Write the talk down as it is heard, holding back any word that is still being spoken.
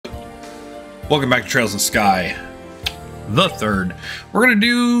Welcome back to Trails in the Sky, the third. We're going to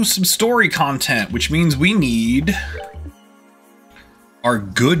do some story content, which means we need our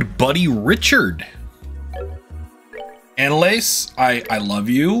good buddy Richard. Annalise, I love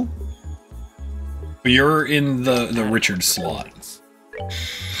you, but you're in the Richard slot.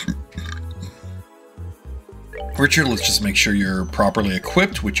 Richard, let's just make sure you're properly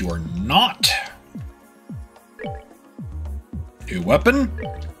equipped, which you are not. New weapon.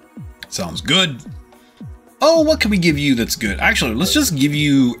 Sounds good. Oh, what can we give you that's good? Actually, let's just give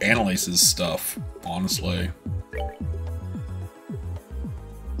you Annalise's stuff, honestly.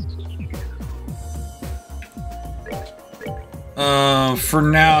 For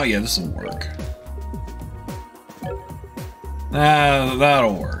now, yeah, this will work.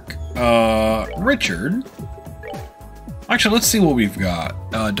 That'll work. Richard. Actually, let's see what we've got.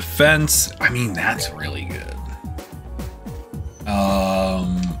 Defense. I mean, that's really good.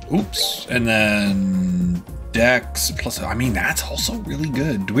 Oops. And then Dex plus, I mean, that's also really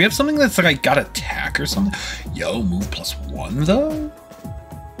good. Do we have something that's like got attack or something? Yo, move +1 though?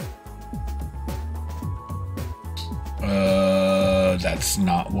 That's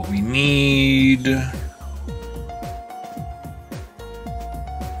not what we need.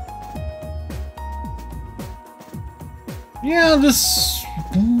 Yeah,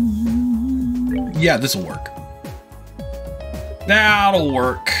 this'll work. That'll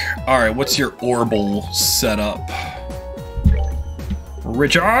work. Alright, what's your Orbital setup?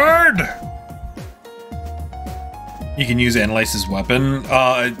 Richard! You can use Annalise's weapon.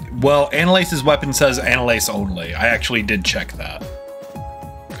 Well, Annalise's weapon says Annalise only. I actually did check that.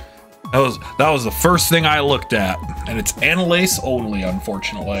 That was the first thing I looked at, and it's Annalise only,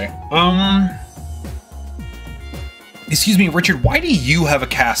 unfortunately. Excuse me, Richard, why do you have a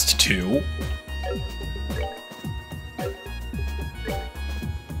cast 2?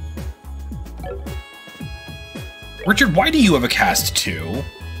 Richard, why do you have a cast 2? You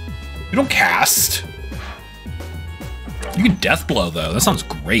don't cast. You can death blow though. That sounds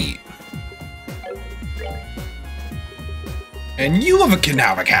great. And you can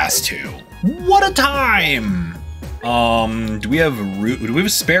have a cast 2. What a time! Do we have a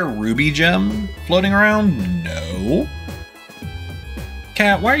spare ruby gem floating around? No.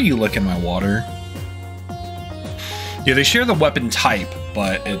 Cat, why are you licking my water? Yeah, they share the weapon type,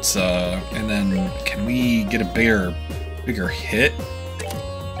 but it's and then can we get a bigger hit?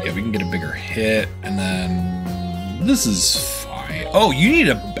 Yeah, we can get a bigger hit, and then this is fine. Oh, you need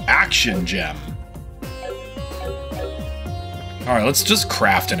an action gem. All right, let's just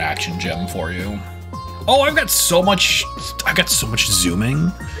craft an action gem for you. Oh, I've got so much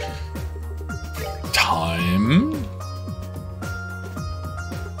zooming time.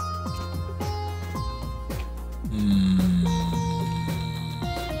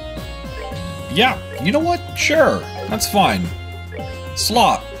 Yeah, you know what? Sure, that's fine.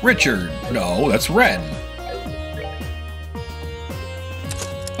 Slot, Richard. No, that's Ren.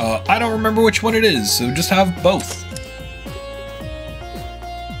 I don't remember which one it is, so just have both.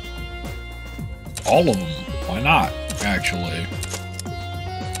 All of them. Why not, actually?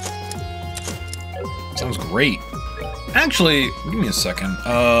 Sounds great. Actually, give me a second.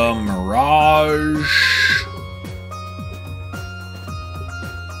 Mirage.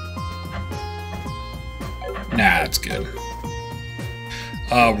 Nah, that's good.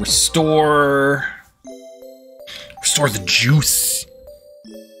 Restore the juice.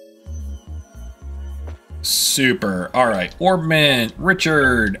 Super. All right, Orbment,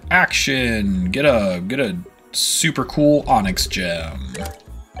 Richard, action. Get a super cool Onyx gem.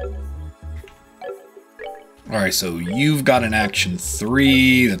 All right, so you've got an action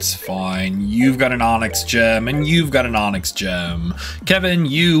 3. That's fine. You've got an Onyx gem, and you've got an Onyx gem. Kevin,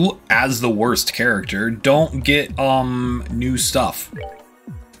 you, as the worst character, don't get new stuff.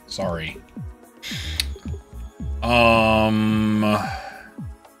 Sorry.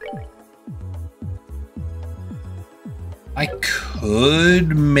 I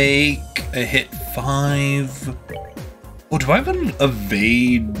could make a hit 5. Oh, do I have an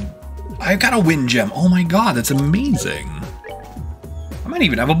evade? I got a win gem. Oh my god, that's amazing. I might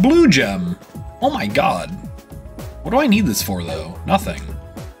even have a blue gem. Oh my god. What do I need this for though? Nothing.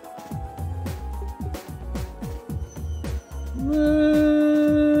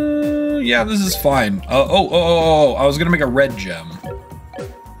 Yeah, this is fine. Oh, I was gonna make a red gem.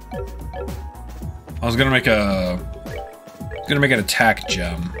 I was gonna make an attack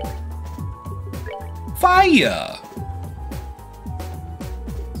gem. Fire!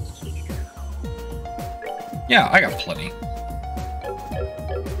 Yeah, I got plenty.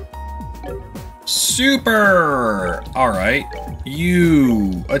 Super! Alright,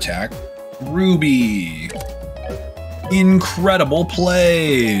 you attack. Ruby. Incredible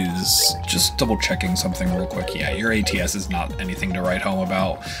plays. Just double checking something real quick. Yeah, your ATS is not anything to write home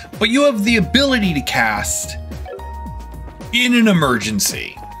about, but you have the ability to cast in an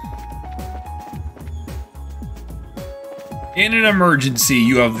emergency. In an emergency,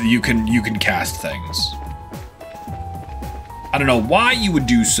 you can cast things. I don't know why you would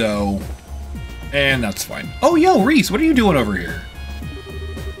do so, and that's fine. Oh, yo, Reese, what are you doing over here?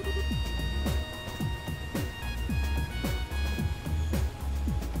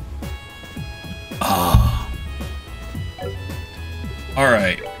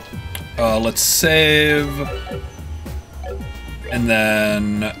 Alright, let's save, and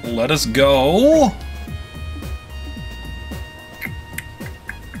then let us go.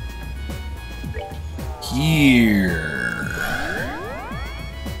 Here.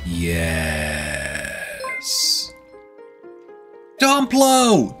 Yes.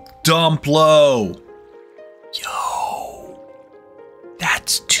 Dumplo! Dumplo! Yo,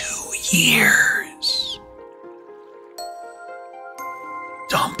 that's 2 years.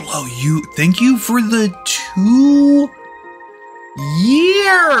 Dumplo, thank you for the 2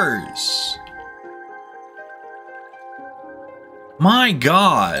 years. My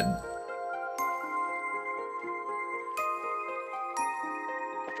God.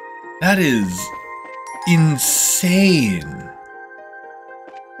 That is insane.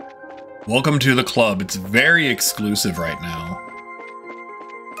 Welcome to the club. It's very exclusive right now.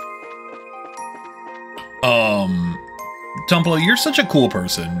 Dumplo, you're such a cool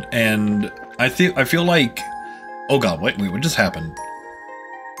person, and I feel like, oh God, wait, what just happened?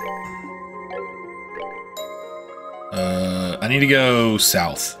 I need to go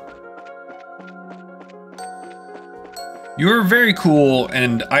south. You're very cool,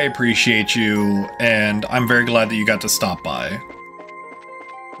 and I appreciate you, and I'm very glad that you got to stop by.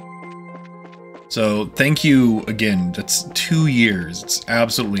 So thank you again. That's 2 years. It's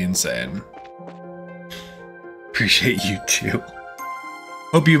absolutely insane. Appreciate you too.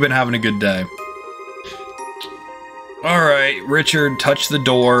 Hope you've been having a good day. Alright, Richard, touch the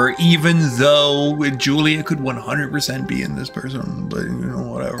door, even though Julia could 100% be in this person, but you know,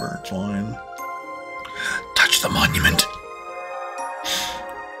 whatever, it's fine. Touch the monument.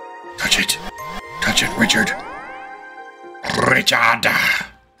 Touch it. Touch it, Richard. Richard.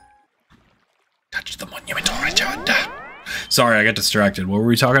 Touch the monument, Richard. Sorry, I got distracted. What were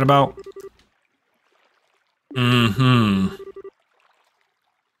we talking about?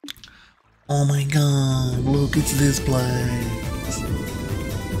 Oh my God, look, it's this place.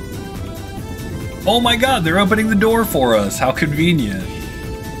 Oh my God, they're opening the door for us. How convenient.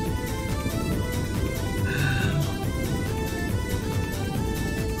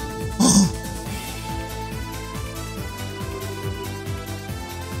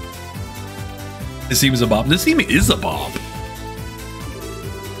 This seems a bop. This theme is a bop.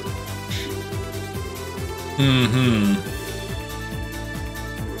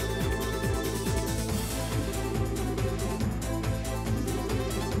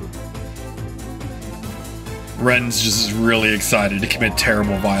 Ren's just really excited to commit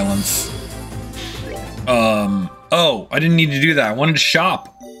terrible violence. Oh, I didn't need to do that. I wanted to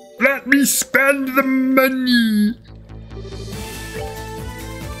shop. Let me spend the money.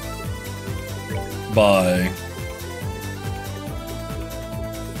 Bye.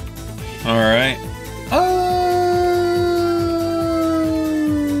 All right.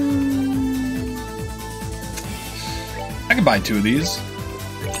 I can buy 2 of these.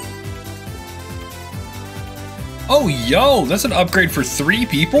 Oh, yo, that's an upgrade for 3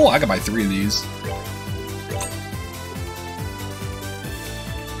 people? I can buy 3 of these.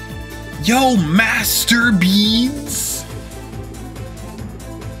 Yo, master beads.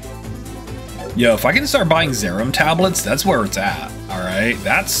 Yo, if I can start buying Zerum tablets, that's where it's at. All right,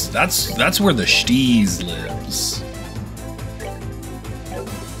 that's where the steez lives.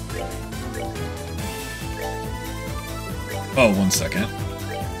 Oh, 1 second.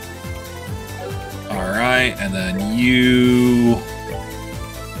 All right, and then you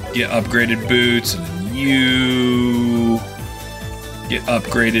get upgraded boots, and then you get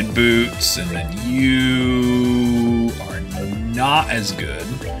upgraded boots, and then you are not as good.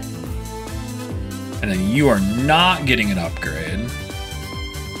 And then you are not getting an upgrade.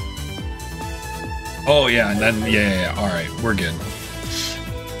 Oh yeah, and then yeah. All right, we're good.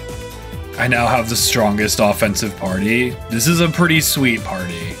 I now have the strongest offensive party. This is a pretty sweet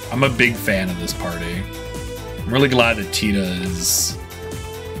party. I'm a big fan of this party. I'm really glad that Tita is...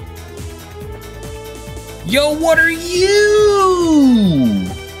 Yo, what are you?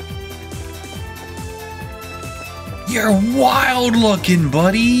 You're wild looking,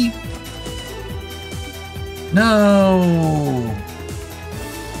 buddy. No.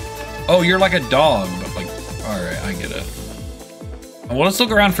 Oh, you're like a dog, but like, all right, I get it. Well, let's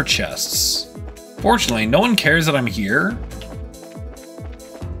look around for chests. Fortunately, no one cares that I'm here.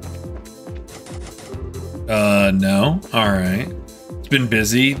 No. All right. It's been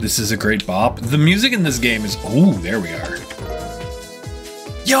busy. This is a great bop. The music in this game is, oh, there we are.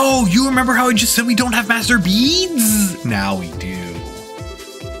 Yo, you remember how I just said we don't have master beads? Now we do.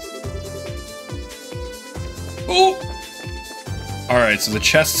 Oh. All right, so the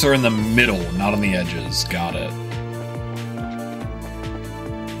chests are in the middle, not on the edges. Got it.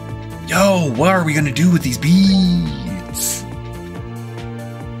 Yo, what are we gonna do with these beads?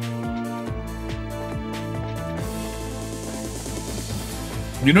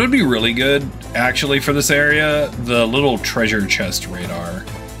 You know what'd be really good, actually, for this area? The little treasure chest radar.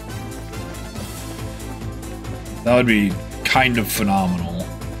 That would be kind of phenomenal.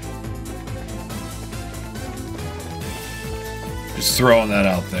 Just throwing that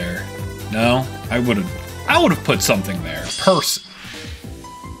out there. No? I would have put something there.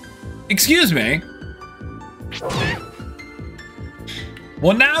 Excuse me?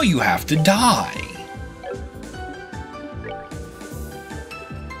 Well, now you have to die.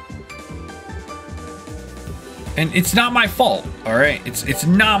 And it's not my fault, all right? It's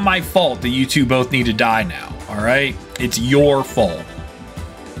not my fault that you two both need to die now, all right? It's your fault.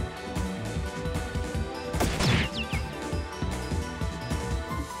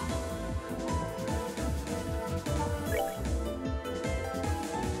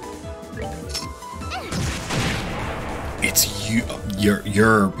 It's you.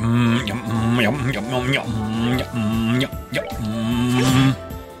 You're.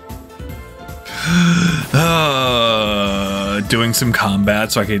 Doing some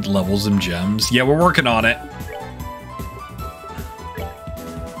combat so I could level some gems. Yeah, we're working on it.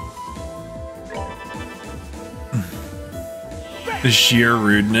 The sheer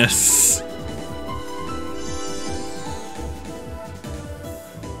rudeness.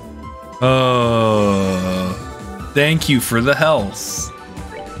 Thank you for the health.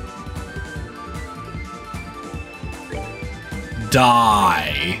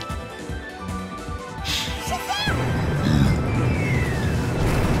 Die.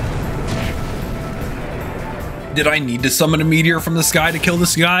 Did I need to summon a meteor from the sky to kill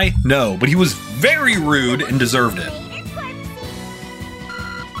this guy? No, but he was very rude and deserved it.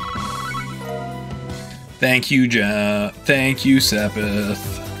 Thank you, thank you,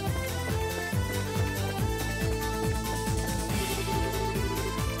 Sepith.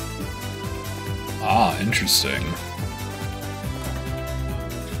 Ah, interesting.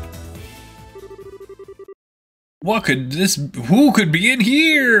 What could this, who could be in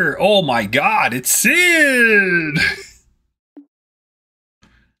here? Oh my god, it's Sid!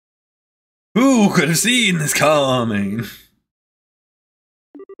 Who could have seen this coming?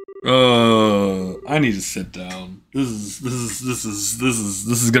 I need to sit down. This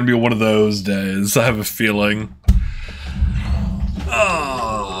is gonna be one of those days. I have a feeling.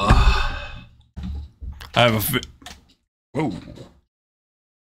 I have a whoa.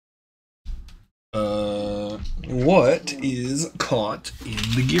 What is caught in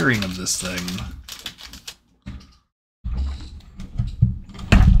the gearing of this thing?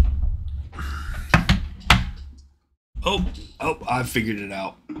 Oh, I figured it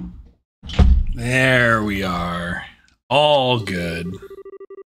out. There we are. All good.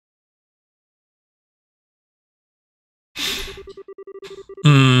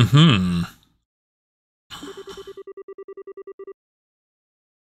 Mm-hmm.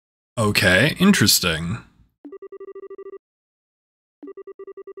 Okay, interesting.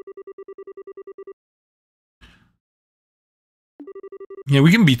 Yeah,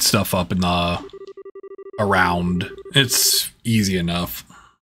 we can beat stuff up in the around. It's easy enough.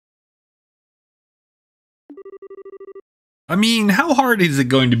 I mean, how hard is it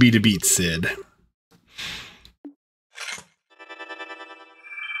going to be to beat Sid?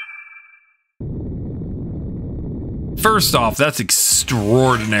 First off, that's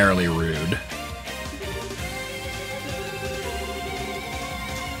extraordinarily rude.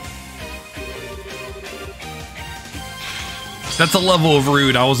 That's a level of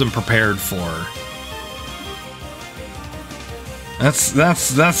rude I wasn't prepared for. That's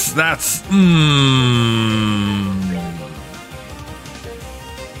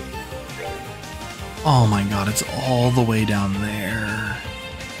Oh my god, it's all the way down there.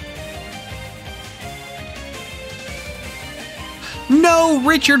 No,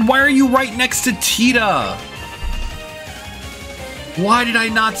 Richard, why are you right next to Tita? Why did I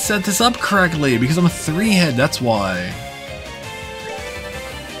not set this up correctly? Because I'm a 3-head, that's why.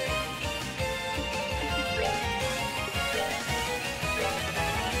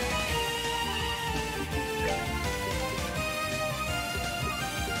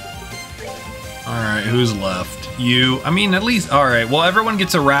 Alright, who's left? You. I mean, at least. Alright, well, everyone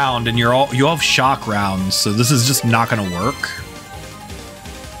gets a round, and you all have shock rounds, so this is just not gonna work.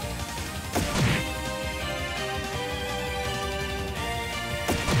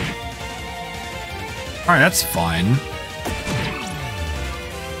 Alright, that's fine.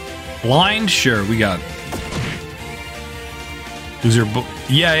 Blind? Sure, we got. Who's your.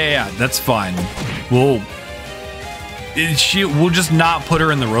 Yeah, that's fine. We'll just not put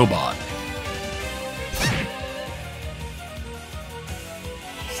her in the robot.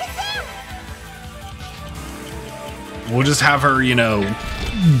 We'll just have her, you know,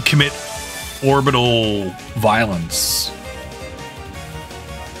 commit orbital violence.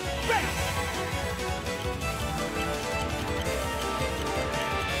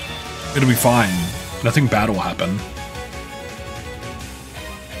 It'll be fine. Nothing bad will happen.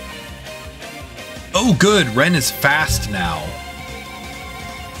 Oh, good. Ren is fast now.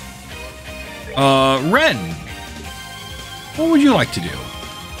 Ren, what would you like to do?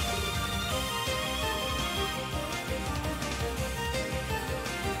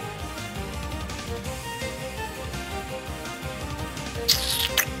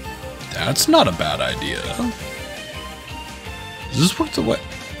 That's not a bad idea. Does this work the way?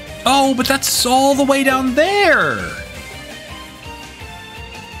 Oh, but that's all the way down there.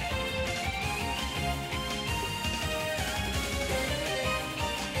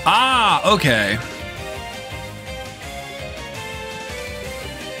 Ah, okay.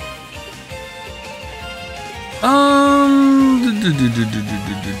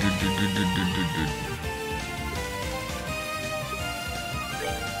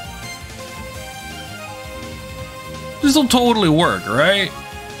 This'll totally work, right?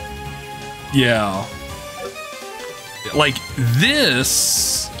 Yeah. Like,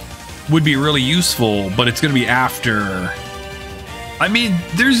 this would be really useful, but it's gonna be after. I mean,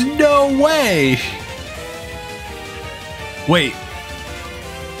 there's no way. Wait.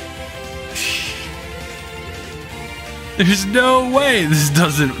 There's no way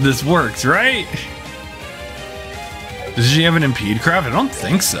this works, right? Does she have an impede craft? I don't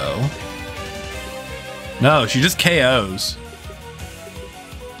think so. No, she just KOs.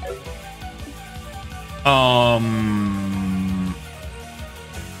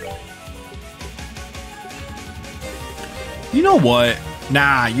 You know what?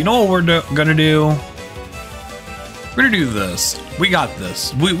 Nah, you know what we're gonna do? We're gonna do this. We got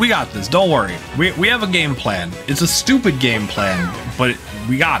this. We got this. Don't worry. We have a game plan. It's a stupid game plan, but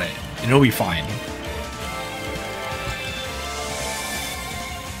we got it. And it'll be fine.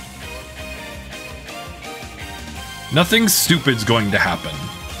 Nothing stupid's going to happen.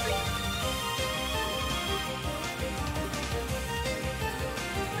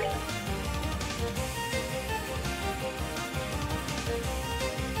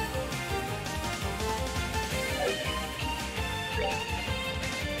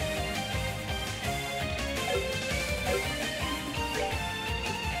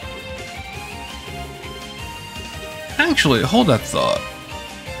 Actually, hold that thought.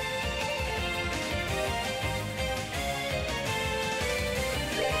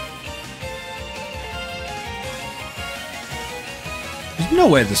 There's no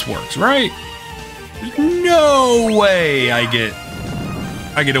way this works, right? There's no way I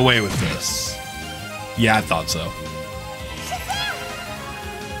get away with this. Yeah, I thought so.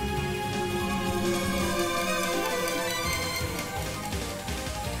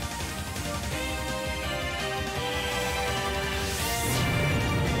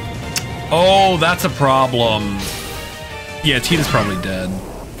 Oh, that's a problem. Yeah, Tita's probably dead.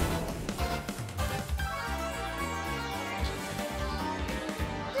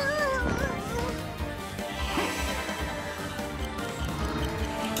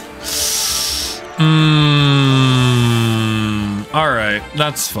 Alright,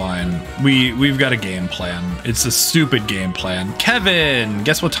 that's fine. We've got a game plan. It's a stupid game plan. Kevin,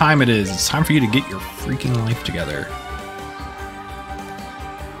 guess what time it is? It's time for you to get your freaking life together.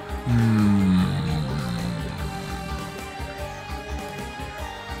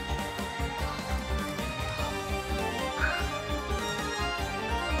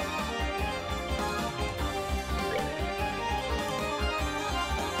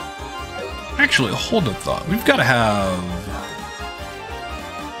 Actually, hold a thought. We've got to have...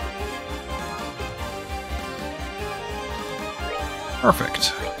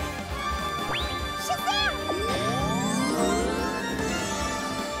 Perfect.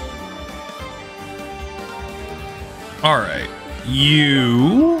 All right,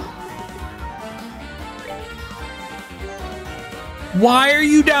 you... Why are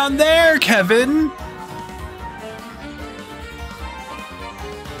you down there, Kevin?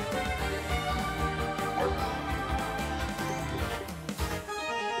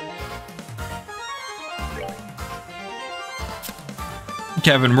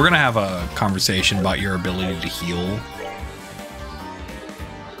 Kevin, we're gonna have a conversation about your ability to heal.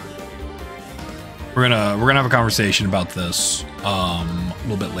 We're gonna have a conversation about this a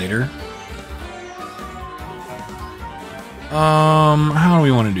little bit later. How do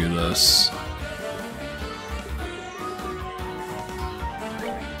we want to do this?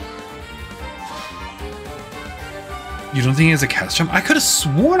 You don't think he has a cast gem? I could have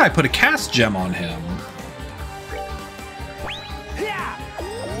sworn I put a cast gem on him.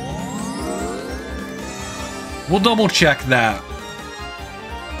 We'll double check that.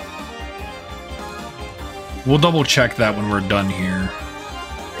 We'll double check that when we're done here.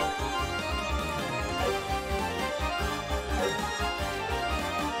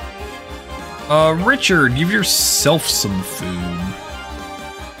 Richard, give yourself some food.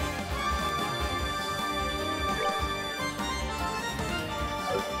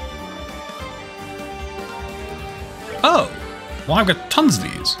 Oh, well, I've got tons of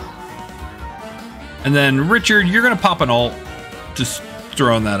these. And then Richard, you're gonna pop an ult. Just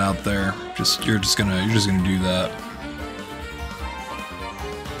throwing that out there. You're just gonna do that.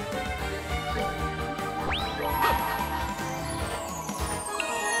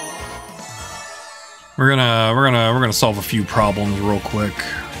 We're gonna solve a few problems real quick.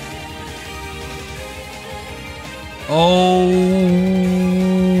 Oh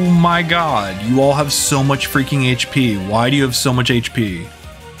my god, you all have so much freaking HP. Why do you have so much HP?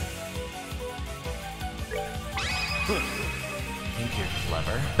 Think you're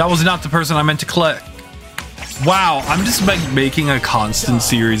clever. That was not the person I meant to click. Wow, I'm just like making a constant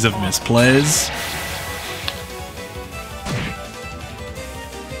series of misplays.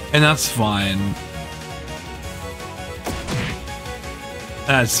 And that's fine.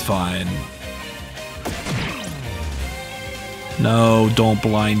 That's fine. No, don't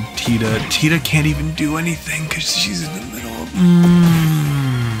blind Tita. Tita can't even do anything because she's in the middle of...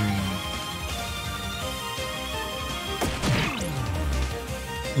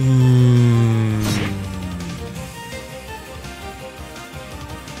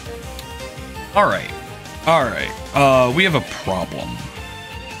 Alright. We have a problem.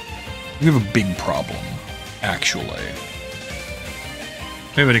 We have a big problem, actually.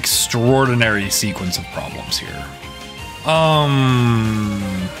 We have an extraordinary sequence of problems here.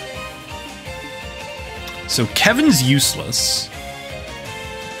 So Kevin's useless.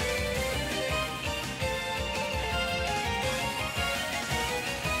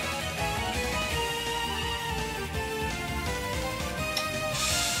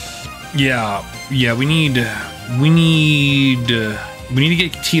 Yeah, we need to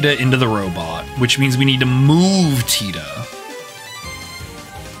get Tita into the robot, which means we need to move Tita.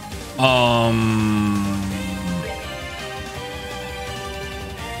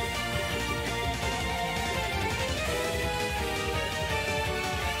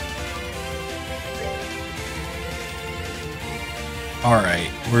 Alright,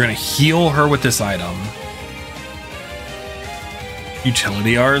 we're gonna heal her with this item.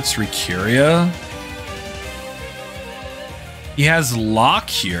 Utility arts, Recuria. He has lock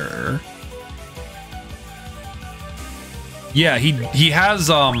here. Yeah, he has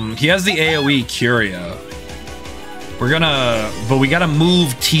the AoE Curia. But we gotta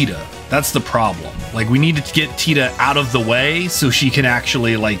move Tita. That's the problem. Like, we need to get Tita out of the way so she can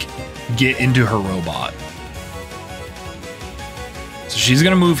actually like get into her robot. So she's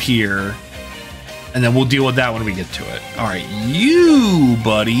gonna move here, and then we'll deal with that when we get to it. All right, you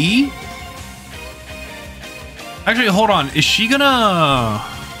buddy. Actually, hold on. Is she gonna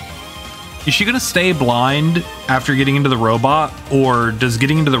stay blind after getting into the robot, or does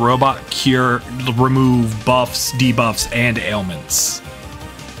getting into the robot remove buffs, debuffs, and ailments?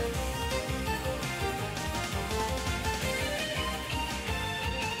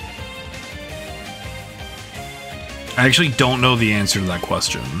 I actually don't know the answer to that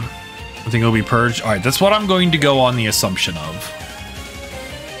question. I think it'll be purged. All right, that's what I'm going to go on the assumption of.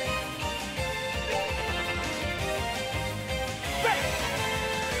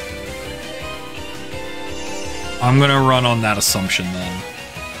 I'm gonna run on that assumption then.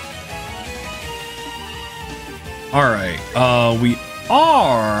 All right, we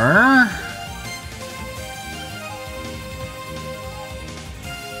are.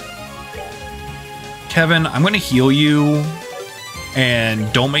 Kevin, I'm gonna heal you, and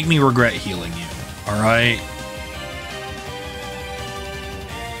don't make me regret healing you. All right.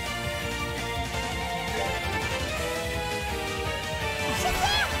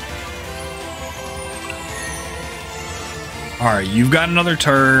 All right, you've got another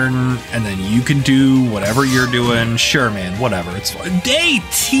turn, and then you can do whatever you're doing. Sure, man, whatever. It's fine. Day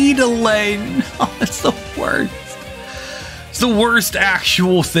Tita Lane. Oh, that's the worst. It's the worst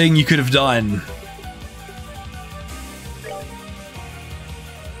actual thing you could have done.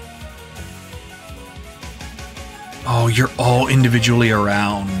 Oh, you're all individually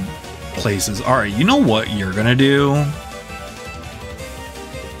around places. All right, you know what you're gonna do?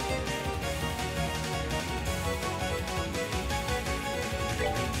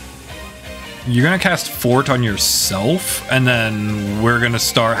 You're gonna cast Fort on yourself, and then we're gonna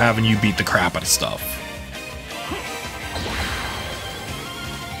start having you beat the crap out of stuff.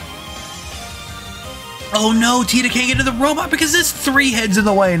 Oh no, Tita can't get to the robot because there's 3 heads in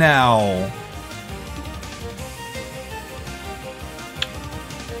the way now.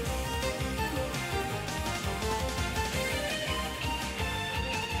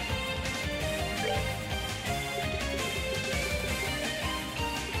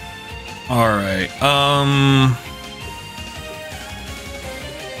 All right.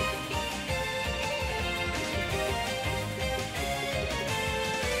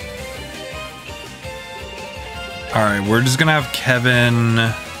 All right, we're just gonna have Kevin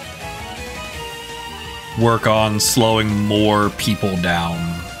work on slowing more people down.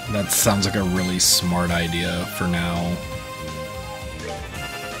 That sounds like a really smart idea for now.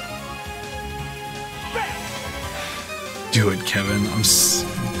 Do it, Kevin.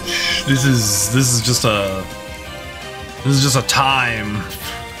 This is just a time.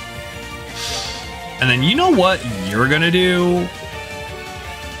 And then you know what you're gonna do?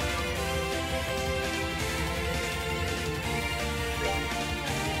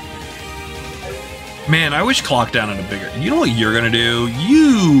 Man, I wish Clock Down had a bigger... You know what you're gonna do?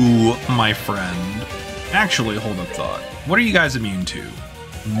 You, my friend. Actually, hold up thought. What are you guys immune to?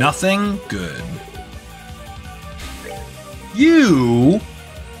 Nothing? Good. You...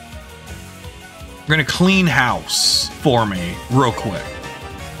 are gonna clean house for me real quick.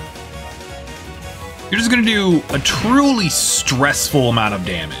 You're just gonna do a truly stressful amount of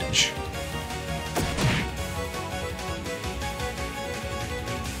damage.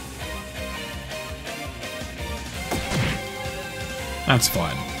 That's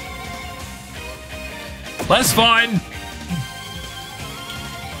fine. That's fine.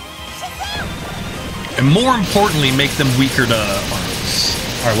 And more importantly, make them weaker to arms.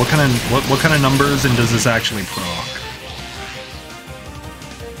 All right, what kind of numbers and does this actually proc?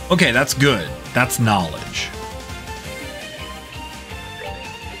 Okay, that's good. That's knowledge.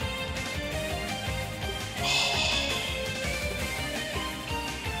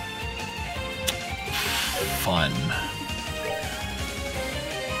 Fun.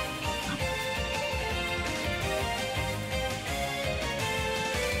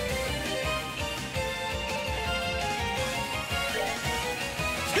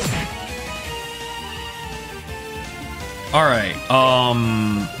 All right,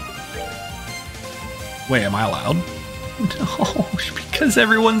 wait, am I allowed? No, because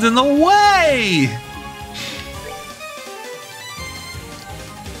everyone's in the way!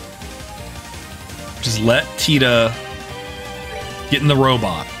 Just let Tita get in the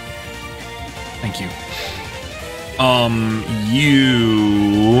robot. Thank you.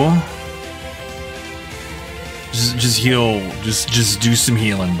 You... Just heal, just do some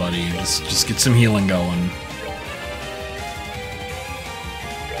healing, buddy. Just get some healing going.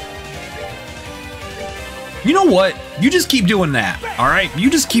 You know what? You just keep doing that, all right? You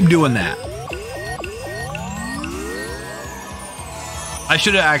just keep doing that. I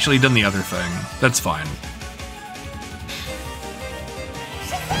should have actually done the other thing. That's fine.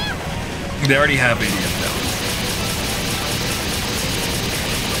 They already have ADM down.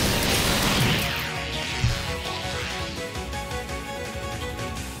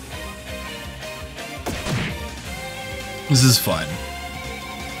 This is fun.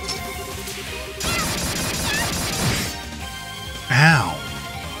 Ow.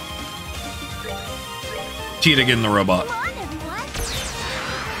 Tita, get in the robot.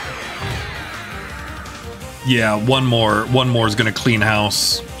 Yeah, one more is gonna clean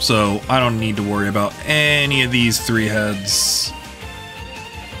house, so I don't need to worry about any of these 3 heads.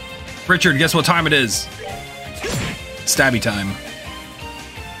 Richard, guess what time it is? Stabby time.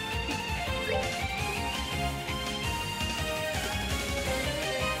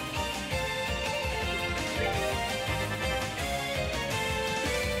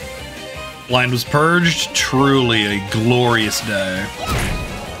 Land was purged. Truly a glorious day.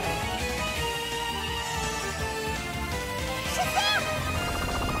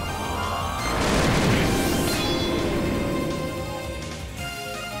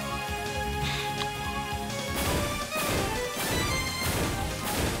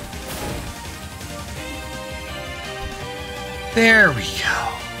 There we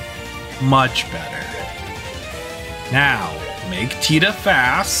go. Much better. Now, make Tita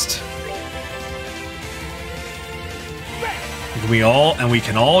fast. We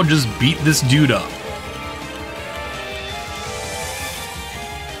can all just beat this dude up.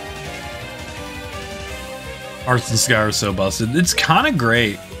 Hearts and Sky are so busted. It's kind of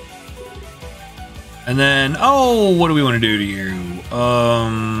great. And then, oh, what do we want to do to you?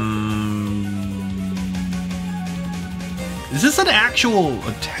 Is this an actual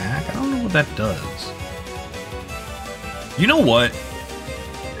attack? I don't know what that does. You know what?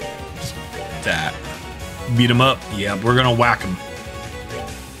 Just that. Beat him up. Yeah, we're gonna whack him.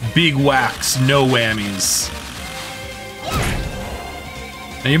 Big whacks, no whammies.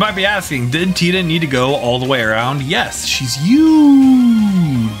 Now you might be asking, did Tita need to go all the way around? Yes, she's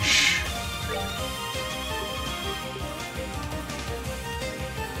huge.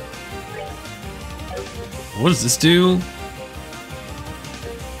 What does this do?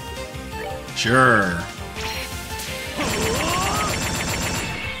 Sure.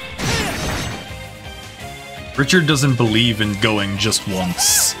 Richard doesn't believe in going just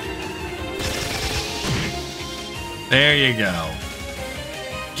once. There you go.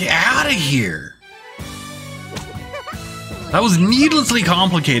 Get out of here. That was needlessly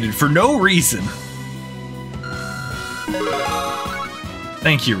complicated for no reason.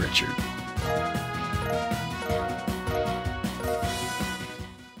 Thank you, Richard.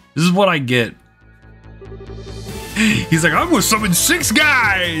 This is what I get. He's like, I'm gonna summon 6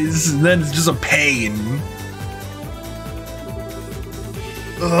 guys! And then it's just a pain.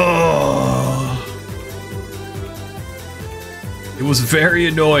 Ugh. It was very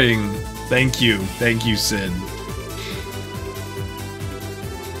annoying. Thank you, Sid.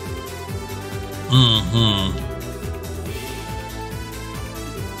 Mm-hmm.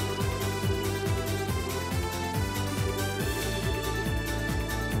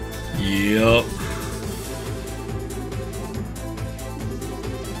 Yep.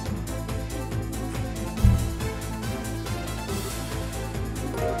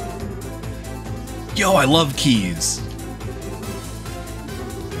 Yo, I love keys.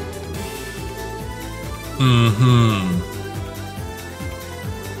 Mm-hmm.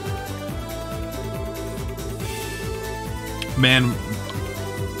 Man,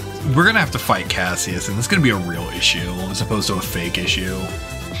 we're gonna have to fight Cassius, and it's gonna be a real issue as opposed to a fake issue.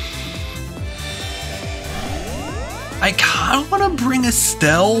 I kinda wanna bring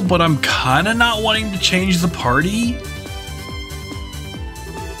Estelle, but I'm kinda not wanting to change the party.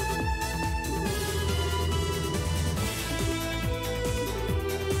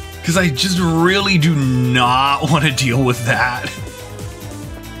 Because I just really do not want to deal with that.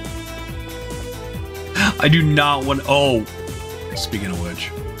 I do not want... Oh, speaking of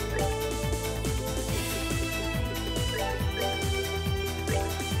which.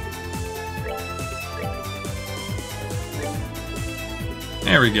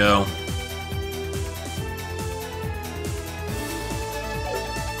 There we go.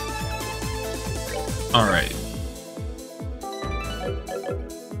 All right.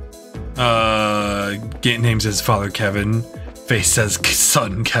 Names his father Kevin. Face says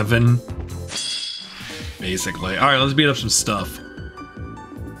son Kevin. Basically. Alright, let's beat up some stuff.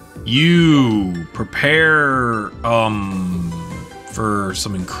 You prepare for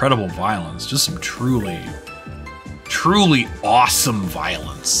some incredible violence. Just some truly awesome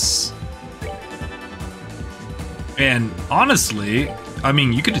violence. And honestly, I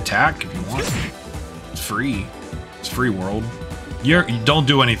mean, you could attack if you want. It's free. It's free world. You don't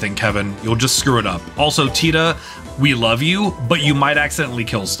do anything, Kevin. You'll just screw it up. Also, Tita, we love you, but you might accidentally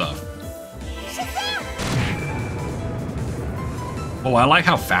kill stuff. Oh, I like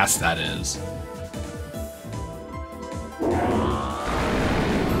how fast that is.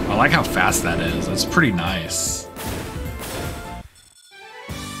 I like how fast that is. That's pretty nice.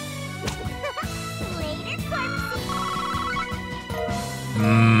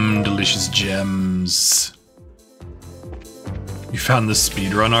 Mmm, delicious gems. You found the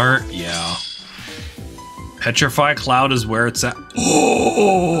speedrun art? Yeah. Petrify Cloud is where it's at.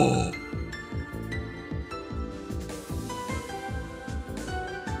 Oh!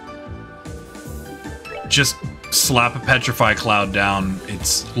 Just slap a Petrify Cloud down.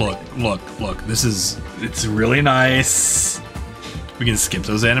 It's, look. It's really nice. We can skip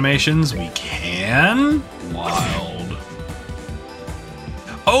those animations. We can. Wild.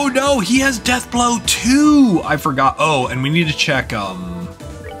 Oh no, he has Death Blow too! I forgot. Oh, and we need to check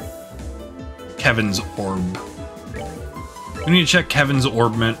Kevin's orb. We need to check Kevin's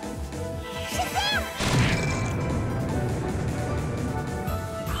orbment.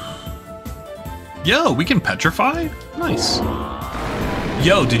 Yo, we can petrify? Nice.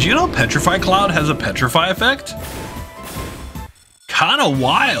 Yo, did you know Petrify Cloud has a petrify effect? kind of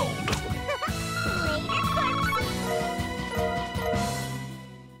wild.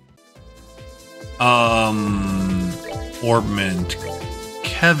 Orbment.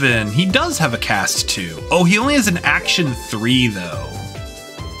 Kevin, he does have a cast 2. Oh, he only has an action 3 though.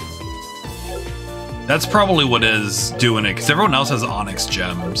 That's probably what is doing it, because everyone else has Onyx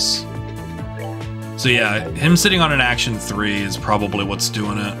gems. So yeah, him sitting on an action 3 is probably what's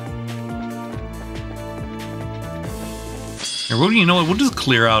doing it. Here, well, you know what? We'll just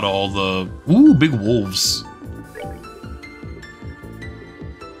clear out all the... Ooh, big wolves.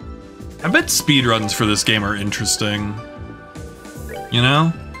 I bet speedruns for this game are interesting. You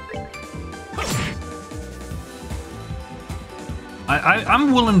know?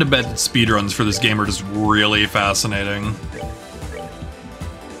 I'm willing to bet that speedruns for this game are just really fascinating.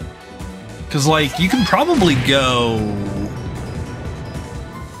 Because, like, you can probably go...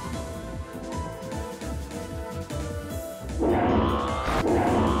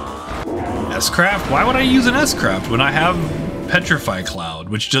 S-Craft? Why would I use an S-Craft when I have Petrify Cloud,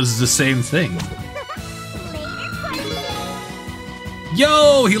 which does the same thing?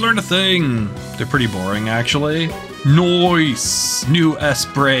 Yo, he learned a thing. They're pretty boring, actually. Nice! New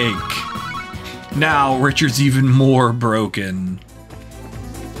S-Break. Now, Richard's even more broken.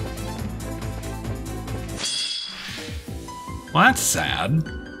 Well, that's sad.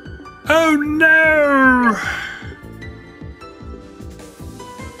 Oh no!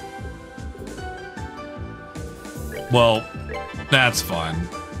 Well, that's fun.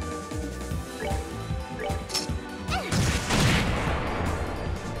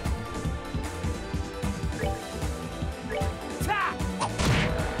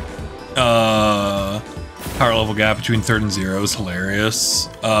 Power level gap between third and zero is hilarious.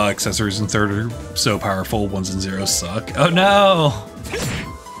 Accessories in third are so powerful, ones and zeros suck. Oh no!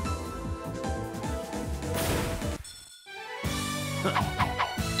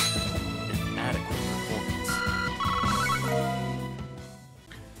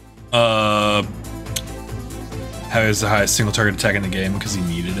 How is the highest single target attack in the game because he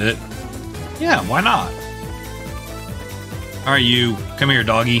needed it? Yeah, why not? Alright, you. Come here,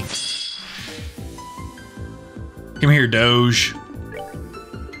 doggy. Come here, Doge.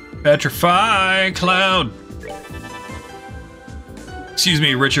 Petrify Cloud. Excuse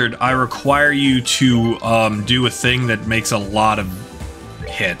me, Richard. I require you to do a thing that makes a lot of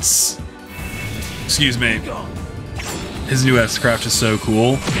hits. Excuse me. His new S-Craft is so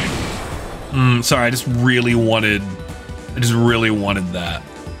cool. Sorry, I just really wanted that.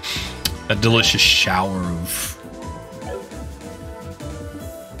 A delicious shower of...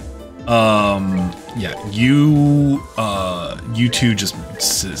 yeah, you two just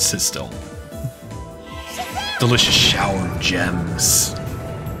sit still. Delicious shower of gems.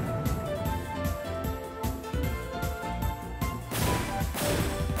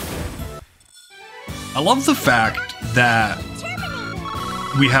 I love the fact that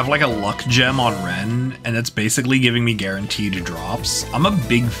we have like a luck gem on Ren, and it's basically giving me guaranteed drops. I'm a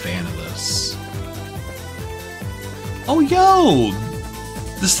big fan of this. Oh, yo!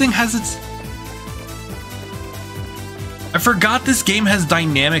 This thing has its... I forgot this game has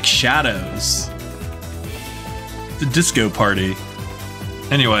dynamic shadows. The disco party.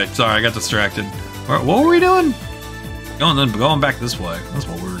 Anyway, sorry, I got distracted. What were we doing? Going back this way. That's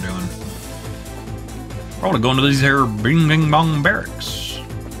what we were doing. Probably going to these here bing bing bong barracks.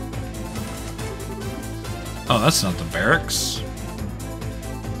 Oh, that's not the barracks.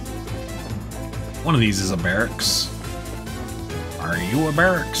 One of these is a barracks. Are you a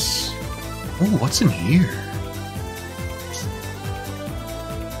barracks? Oh, what's in here?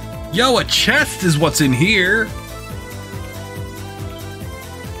 Yo, a chest is what's in here.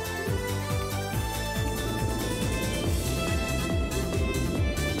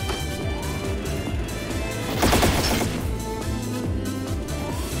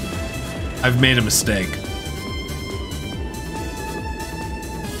 I've made a mistake.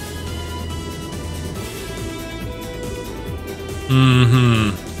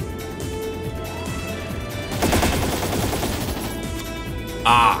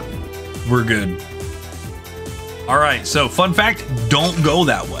 Ah, we're good. All right, so fun fact, don't go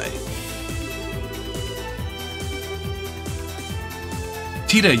that way.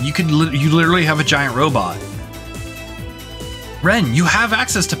 Tita, you literally have a giant robot. Ren, you have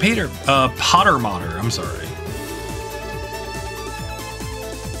access to Potter Modder, I'm sorry.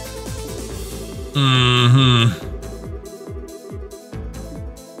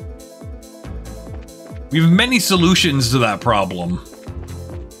 We have many solutions to that problem.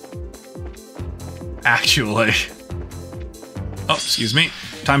 Actually. Oh, excuse me.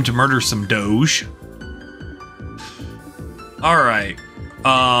 Time to murder some Doge. All right.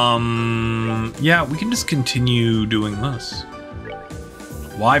 Yeah, we can just continue doing this.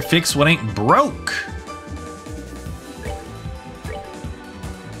 Why fix what ain't broke?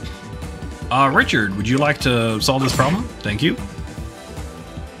 Richard, would you like to solve this problem? Thank you.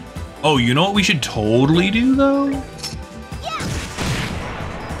 Oh, you know what we should totally do, though? Yeah.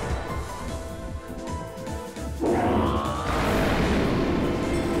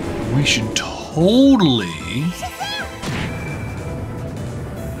 We should totally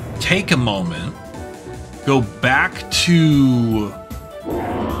take a moment, go back to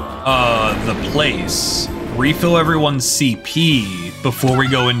the place, refill everyone's CP before we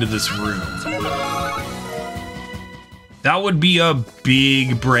go into this room. That would be a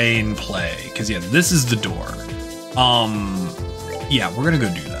big brain play, because yeah, this is the door. Yeah, we're gonna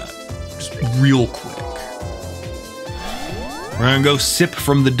go do that. Just real quick. We're gonna go sip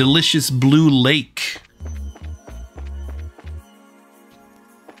from the delicious blue lake.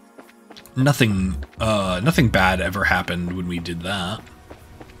 Nothing bad ever happened when we did that.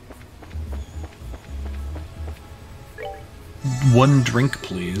 One drink,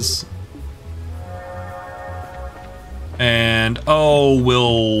 please. And oh,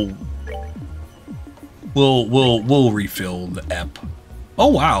 we'll refill the ep. Oh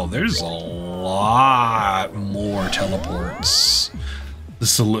wow, there's a lot more teleports. The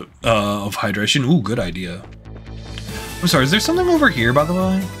salute of hydration. Ooh, good idea. I'm sorry, is there something over here, by the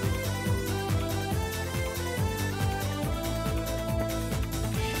way?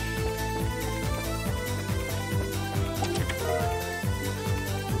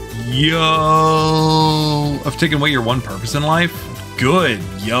 Yo, I've taken away your one purpose in life. Good.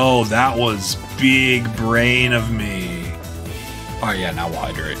 Yo, that was big brain of me. All right, yeah, now we'll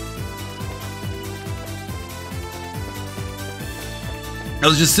hydrate. I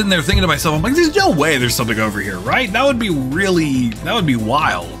was just sitting there thinking to myself, I'm like, there's no way there's something over here, right? That would be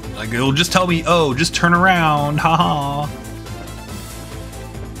wild. Like, it'll just tell me, oh, just turn around, haha.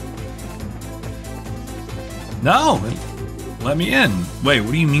 No, let me in. Wait,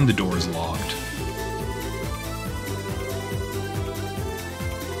 what do you mean the door is locked?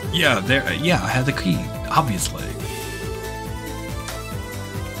 Yeah, there. Yeah, I had the key, obviously.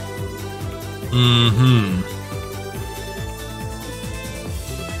 Mm-hmm.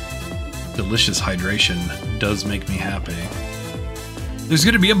 Delicious hydration does make me happy. There's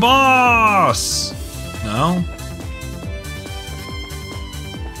gonna be a boss! No?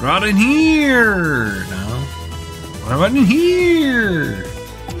 Right in here! No? What about in here?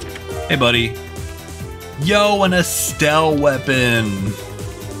 Hey, buddy. Yo, an Estelle weapon.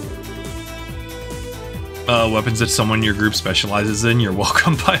 Weapons that someone in your group specializes in. You're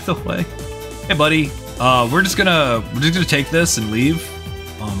welcome, by the way. Hey, buddy. We're just gonna take this and leave.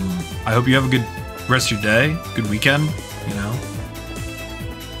 I hope you have a good rest of your day, good weekend. You know.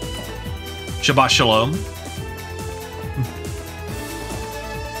 Shabbat shalom.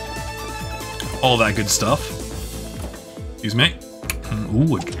 All that good stuff. Excuse me.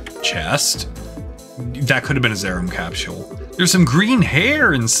 Ooh, a chest. That could have been a Zerum capsule. There's some green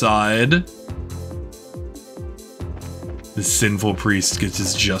hair inside. The sinful priest gets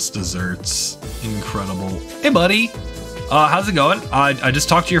his just desserts. Incredible. Hey, buddy. How's it going? I just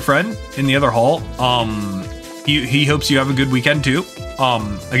talked to your friend in the other hall. He hopes you have a good weekend too.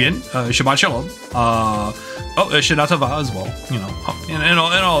 Again, Shabbat Shalom. Shana Tova as well. You know, and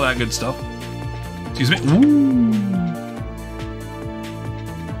all that good stuff. Excuse me. Ooh.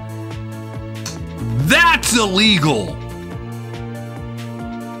 That's illegal!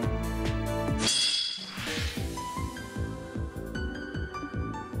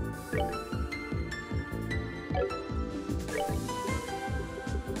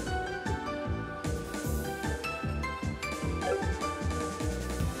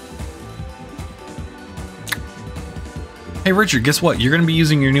 Hey Richard, guess what? You're gonna be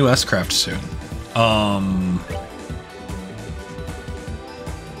using your new S-Craft soon.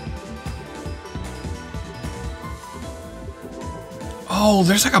 Oh,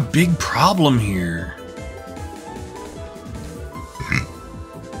 there's like a big problem here.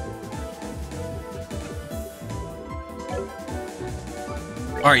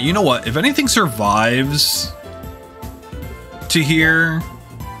 All right, you know what? If anything survives to here,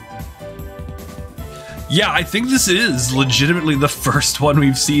 yeah, I think this is legitimately the first one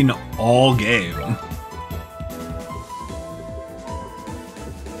we've seen all game.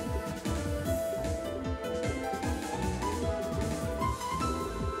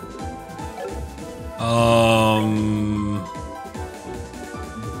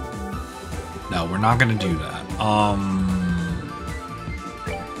 No, we're not gonna do that.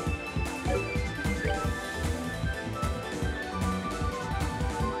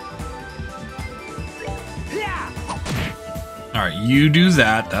 right, you do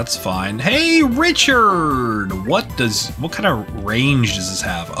that. That's fine. Hey, Richard! What kind of range does this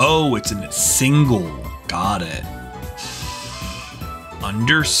have? Oh, it's a single. Got it.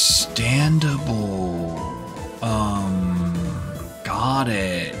 Understandable. Got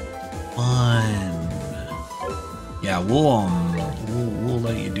it. Fun. Yeah, we'll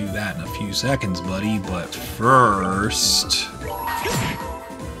let you do that in a few seconds, buddy. But first,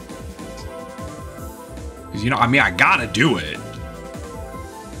 because I mean, I gotta do it.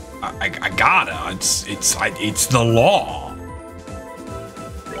 I gotta. It's the law.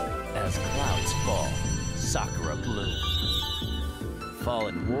 As clouds fall, Sakura blooms.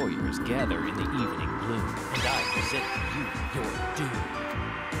 Fallen warriors gather in the evening gloom, and I present to you your doom.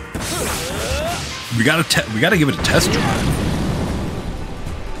 We gotta give it a test drive.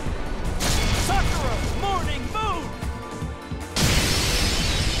 Sakura, morning moon.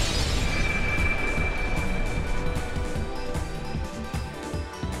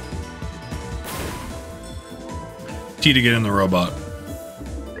 T to get in the robot.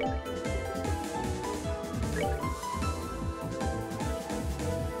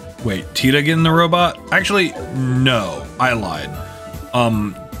 Wait, Tita get in the robot? Actually, no, I lied.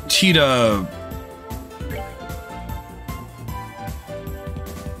 Tita.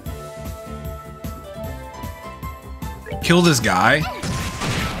 Kill this guy.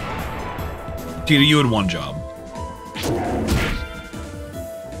 Tita, you had one job.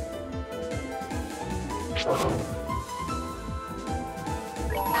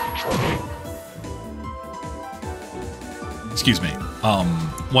 Excuse me.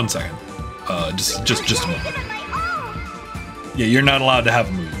 1 second. Just a moment. Yeah, you're not allowed to have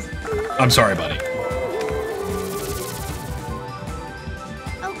a move. I'm sorry, buddy.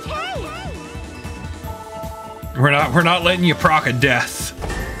 Okay. We're not letting you proc a death.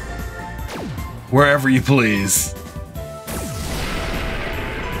 Wherever you please.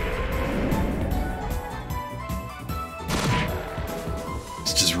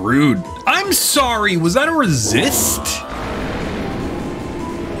 It's just rude. I'm sorry. Was that a resist?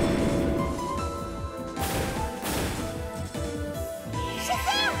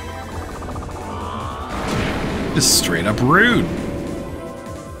 Just straight up rude.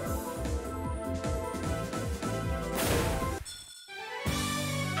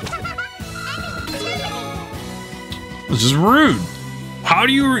 This is rude.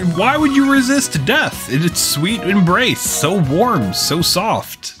 Why would you resist death? It's sweet embrace, so warm, so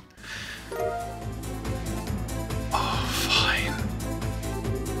soft. Oh, fine.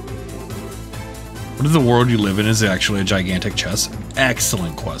 What if the world you live in is actually a gigantic chess?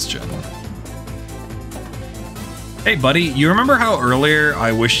 Excellent question. Hey, buddy, you remember how earlier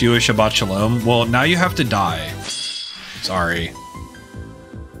I wished you a Shabbat Shalom? Well, now you have to die. Sorry.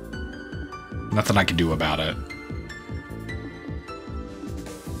 Nothing I can do about it.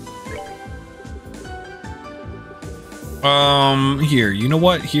 Here, you know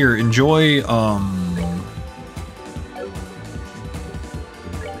what? Here, enjoy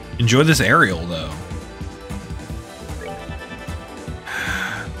this aerial, though.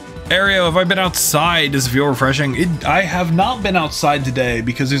 Aereo, have I been outside? Does it feel refreshing? I have not been outside today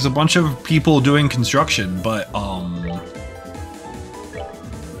because there's a bunch of people doing construction, but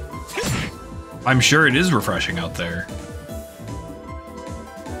I'm sure it is refreshing out there.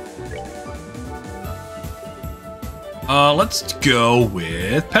 Let's go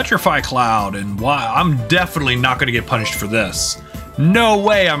with Petrify Cloud, and why I'm definitely not gonna get punished for this. No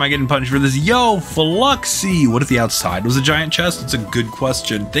way am I getting punished for this. Yo, Fluxy! What if the outside was a giant chest? It's a good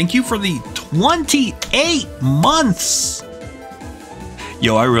question. Thank you for the 28 months!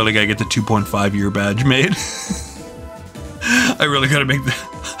 Yo, I really gotta get the 2.5 year badge made. I really gotta make the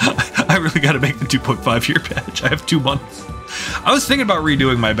 2.5 year badge. I have 2 months. I was thinking about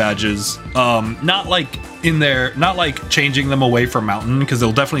redoing my badges. Not like in there, not like changing them away from mountain, because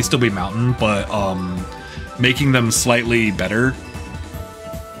they'll definitely still be mountain, but making them slightly better.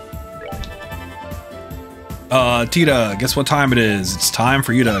 Tita, guess what time it is? It's time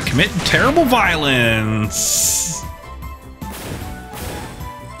for you to commit terrible violence.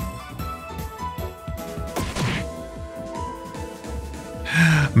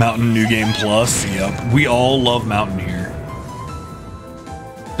 Mountain New Game Plus. Yep, we all love Mountain here.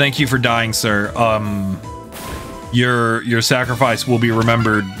 Thank you for dying, sir. Your sacrifice will be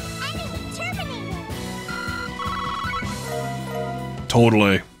remembered.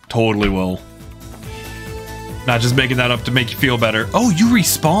 Totally will. Not just making that up to make you feel better. Oh, you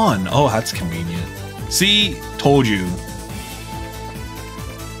respawn. Oh, that's convenient. See, told you.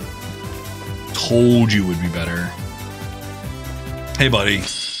 Told you would be better. Hey, buddy.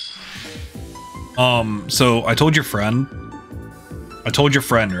 So I told your friend I told your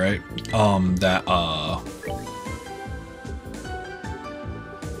friend, right? That,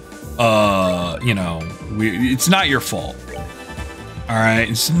 you know, it's not your fault. All right,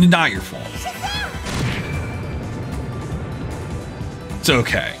 it's not your fault. It's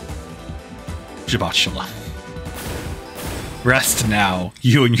okay. Shabbat shalom. Rest now,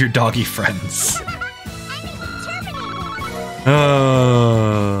 you and your doggy friends.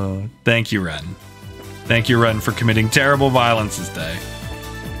 Thank you, Ren. Thank you, Ren, for committing terrible violence this day.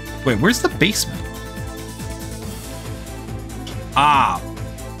 Wait, where's the basement? Ah.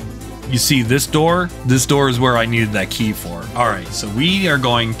 You see this door? This door is where I needed that key for. All right, so we are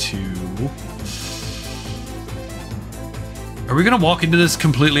going to... Are we going to walk into this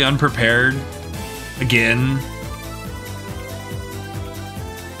completely unprepared? Again?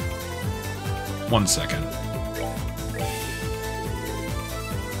 1 second.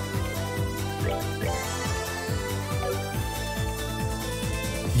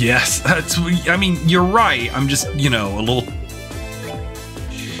 Yes, that's... I mean, you're right. I'm just, you know, a little...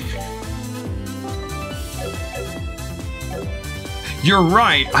 You're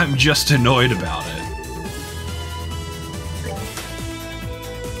right, I'm just annoyed about it.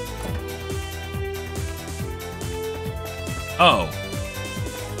 Oh.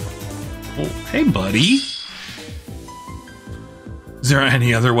 Well, hey, buddy. Is there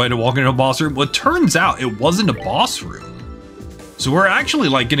any other way to walk into a boss room? Well, it turns out it wasn't a boss room. So we're actually,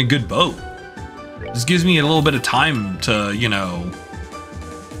 like, in a good boat. This gives me a little bit of time to, you know...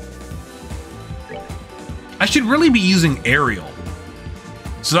 I should really be using aerial.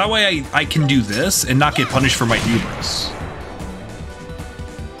 So that way I can do this and not get punished for my hubris.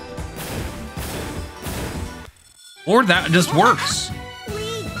 Or that just works.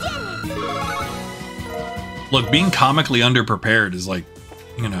 Look, being comically underprepared is like,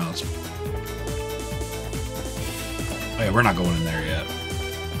 you know, it's... Oh yeah, we're not going in there yet.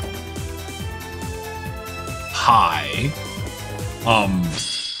 Hi.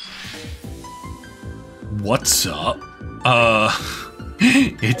 What's up?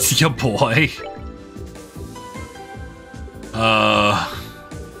 It's your boy.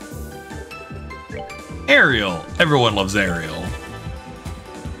 Ariel. Everyone loves Ariel.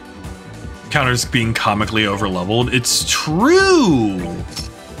 Counters being comically overleveled. It's true.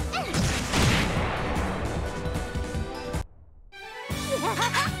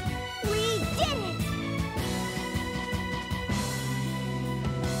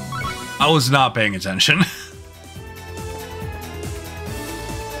 I was not paying attention.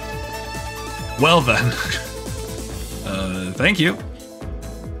 Well then. Thank you.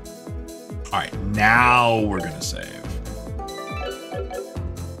 Alright, now we're gonna save.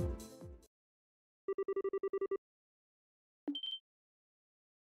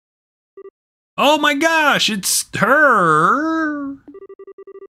 Oh my gosh, it's her!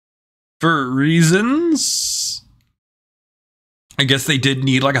 For reasons? I guess they did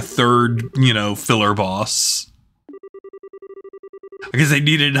need like a third, you know, filler boss. I guess they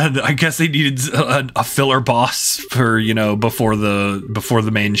needed a filler boss for, you know, before the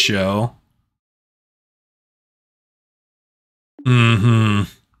main show. Mm-hmm.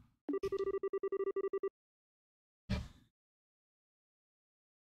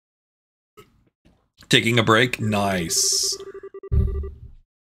 Taking a break? Nice.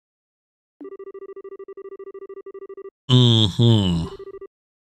 Mm-hmm.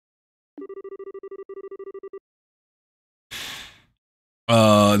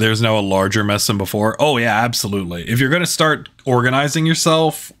 There's now a larger mess than before. Oh yeah, absolutely. If you're gonna start organizing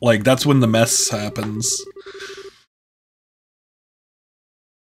yourself, like that's when the mess happens.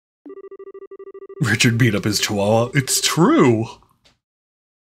 Richard beat up his chihuahua. It's true.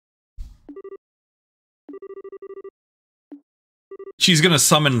 She's gonna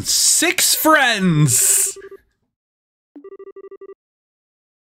summon 6 friends.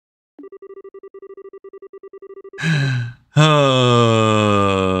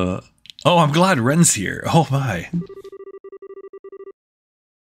 Oh, I'm glad Ren's here. Oh my.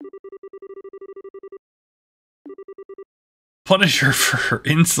 Punish her for her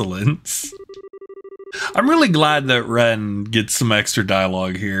insolence. I'm really glad that Ren gets some extra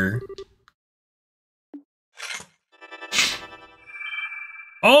dialogue here.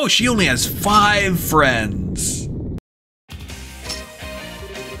 Oh, she only has 5 friends.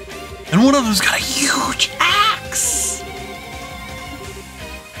 And one of them's got a huge axe.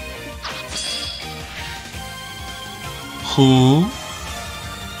 Who?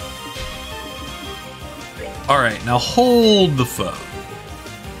 Alright, now hold the phone.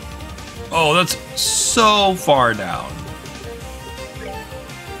 Oh, that's so far down.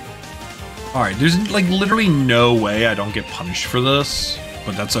 Alright, there's like literally no way I don't get punished for this,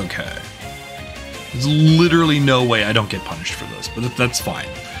 but that's okay. There's literally no way I don't get punished for this, but that's fine.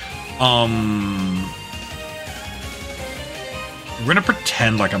 We're gonna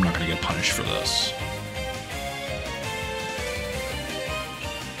pretend like I'm not gonna get punished for this.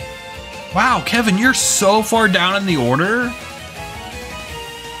 Wow, Kevin, you're so far down in the order.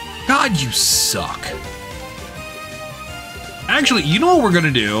 God, you suck. Actually, you know what we're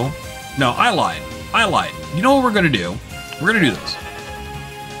gonna do? No, I lied. I lied. You know what we're gonna do? We're gonna do this.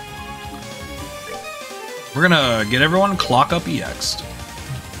 We're gonna get everyone clock up EX'd.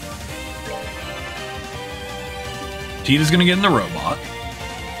 Tita's gonna get in the robot.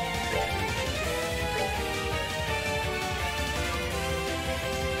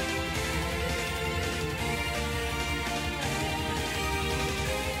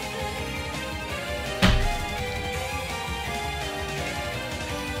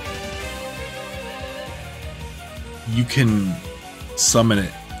 You can summon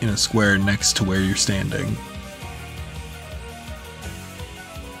it in a square next to where you're standing.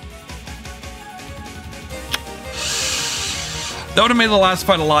 That would have made the last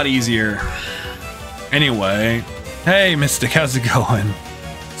fight a lot easier. Anyway, hey Mystic, how's it going?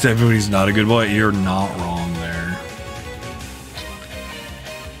 So everybody's not a good boy. You're not wrong there.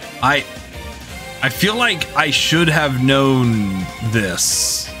 I feel like I should have known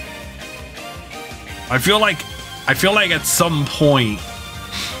this. I feel like at some point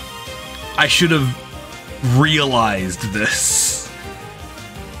I should have realized this.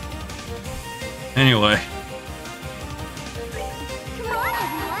 Anyway.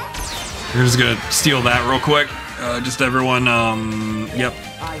 We're just gonna steal that real quick. Just everyone, yep.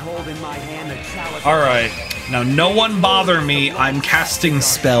 Alright, now no one bother me, I'm casting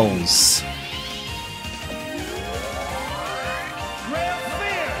spells.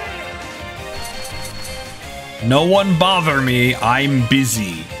 No one bother me, I'm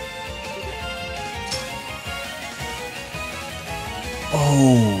busy.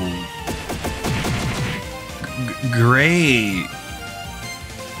 Oh. Great.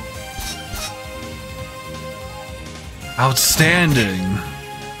 Outstanding.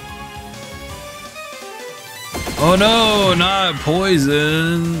 Oh no, not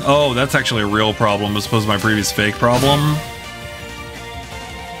poison. Oh, that's actually a real problem as opposed to my previous fake problem.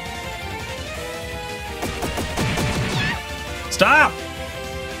 Stop!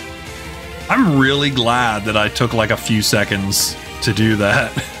 I'm really glad that I took like a few seconds to do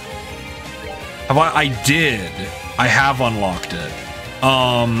that. I did. I have unlocked it.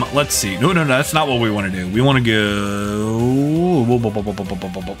 Let's see. No, that's not what we want to do. We want to go...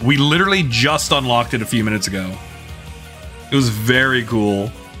 We literally just unlocked it a few minutes ago. It was very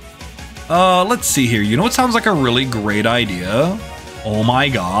cool. Let's see here. You know what sounds like a really great idea? Oh my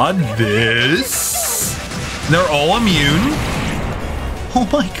god, this... They're all immune. Oh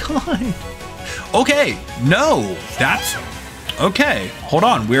my god. Okay, no, that's... Okay, hold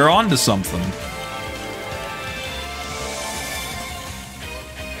on. We're on to something.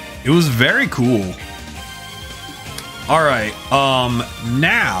 It was very cool. All right,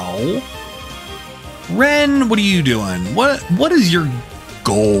 now, Ren, what are you doing? What is your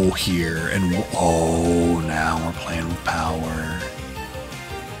goal here? And oh, now we're playing with power.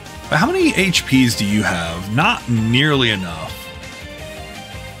 But how many HPs do you have? Not nearly enough.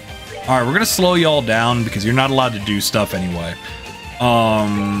 All right, we're gonna slow y'all down because you're not allowed to do stuff anyway.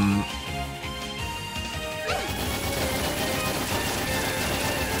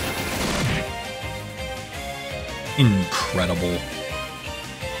 Incredible.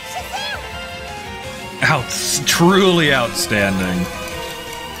 Truly outstanding.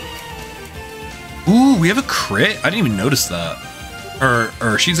 Ooh, we have a crit? I didn't even notice that.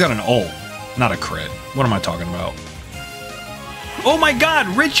 Or she's got an ult, not a crit. What am I talking about? Oh my god,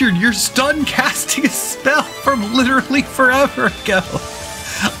 Richard, you're stun casting a spell from literally forever ago.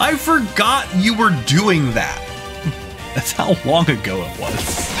 I forgot you were doing that. That's how long ago it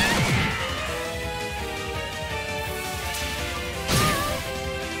was.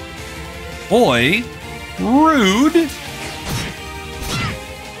 Boy, rude.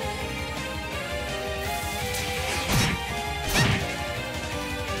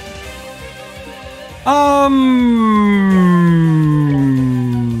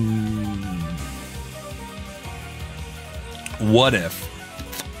 What if?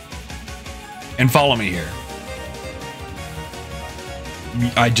 And follow me here.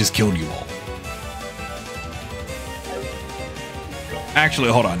 I just killed you all. Actually,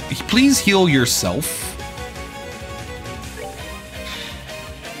 hold on. Please heal yourself.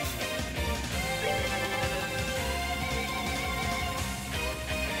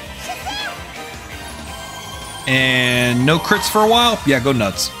 And no crits for a while? Yeah, go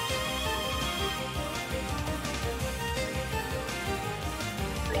nuts.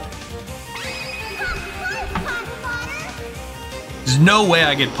 There's no way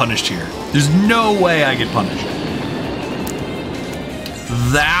I get punished here. There's no way I get punished.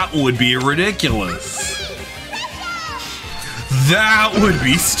 That would be ridiculous. That would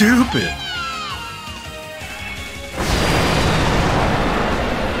be stupid.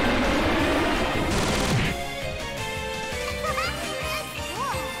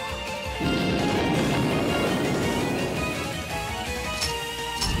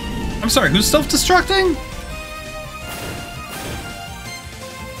 I'm sorry, who's self-destructing?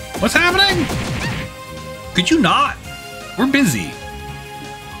 What's happening? Could you not? We're busy.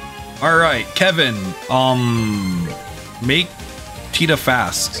 All right, Kevin, make Tita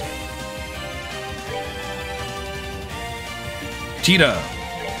fast. Tita.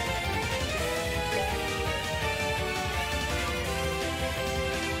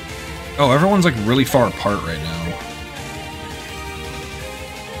 Oh, everyone's like really far apart right now.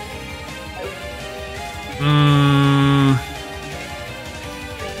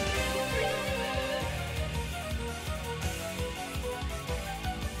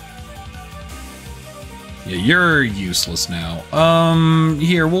 Yeah, you're useless now.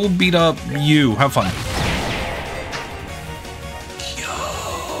 Here, we'll beat up you. Have fun. Yo.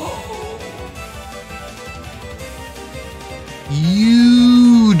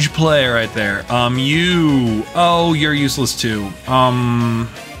 Huge play right there. You. Oh, you're useless too.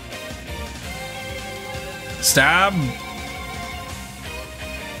 Stab.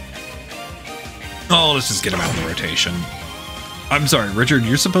 Oh, let's just get him out of the rotation. I'm sorry, Richard,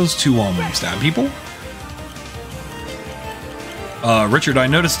 you're supposed to stab people? Richard, I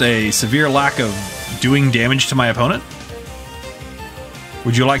noticed a severe lack of doing damage to my opponent.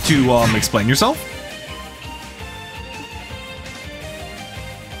 Would you like to explain yourself?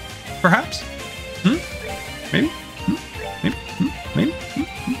 Perhaps? Maybe? Maybe? Maybe?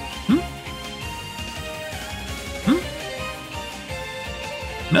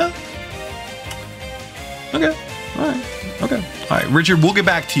 No? Okay. Alright. Okay. Alright, Richard, we'll get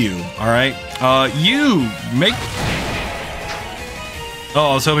back to you. Alright. You make...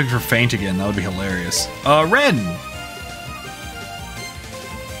 Oh, I was hoping for faint again. That would be hilarious. Ren!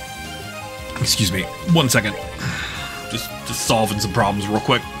 Excuse me. 1 second. Just solving some problems real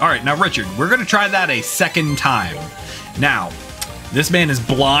quick. Alright, now Richard, we're gonna try that a second time. Now, this man is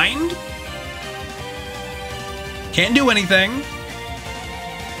blind. Can't do anything.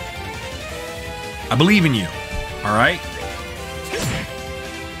 I believe in you. Alright?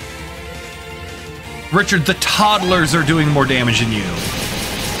 Richard, the toddlers are doing more damage than you.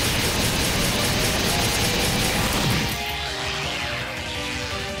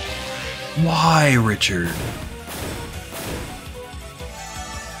 Why, Richard?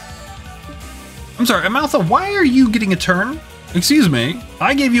 I'm sorry, Amaltha, why are you getting a turn? Excuse me,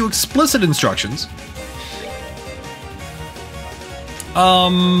 I gave you explicit instructions.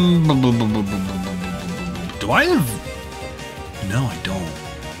 Do I have... No, I don't.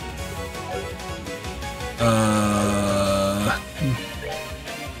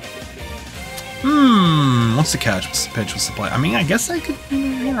 What's the catch with supply? I mean, I guess I could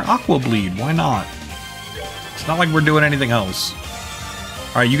Aqua Bleed. Why not? It's not like we're doing anything else.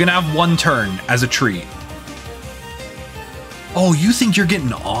 All right, you can have 1 turn as a treat. Oh, you think you're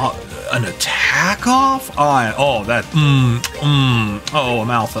getting an attack off? Oh, that. Oh,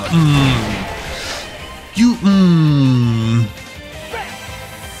 Amaltha. You.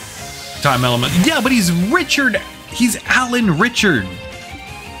 Time element. Yeah, but he's Richard. He's Alan Richard.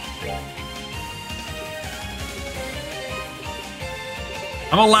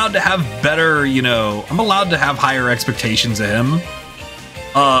 I'm allowed to have better, you know, I'm allowed to have higher expectations of him.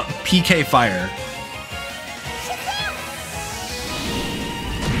 PK Fire.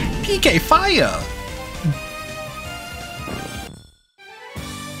 PK Fire!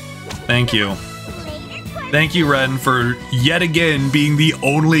 Thank you. Thank you, Ren, for yet again being the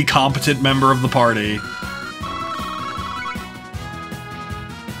only competent member of the party.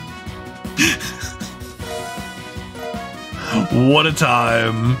 What a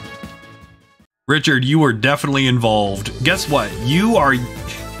time. Richard, you were definitely involved. Guess what? You are...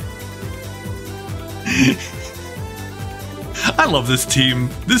 I love this team.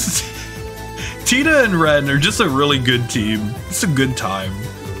 This is... Tita and Ren are just a really good team. It's a good time.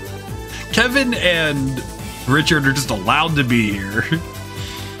 Kevin and Richard are just allowed to be here.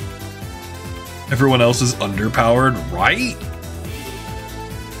 Everyone else is underpowered, right?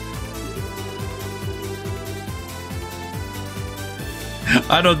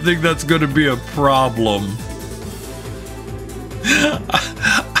 I don't think that's going to be a problem.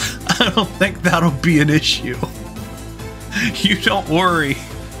 don't think that'll be an issue. You don't worry.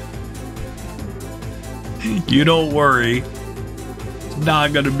 You don't worry. It's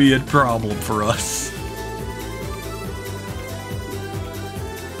not gonna be a problem for us.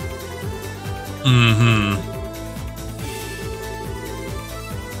 Mm-hmm.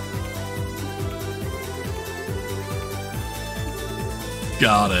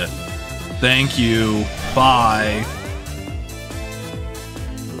 Got it. Thank you. Bye.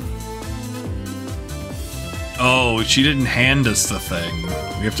 Oh, she didn't hand us the thing.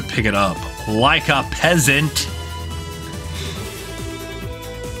 We have to pick it up. Like a peasant.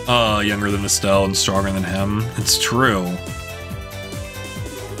 Younger than Estelle and stronger than him. It's true.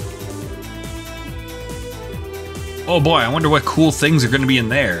 Oh boy, I wonder what cool things are going to be in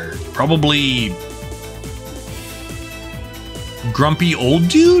there. Probably... Grumpy old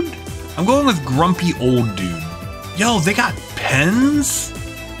dude? I'm going with grumpy old dude. Yo, they got pens?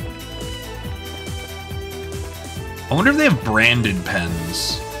 I wonder if they have branded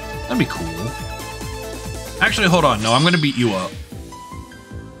pens. That'd be cool. Actually, hold on. No, I'm gonna beat you up.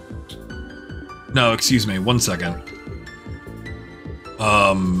 No, excuse me. 1 second.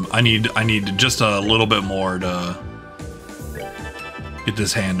 I need just a little bit more to get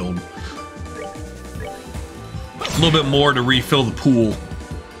this handled. A little bit more to refill the pool.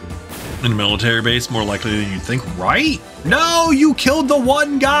 In a military base, more likely than you'd think, right? No, you killed the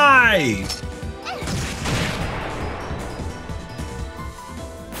one guy!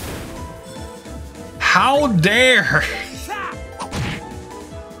 How dare!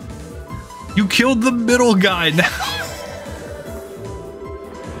 You killed the middle guy now.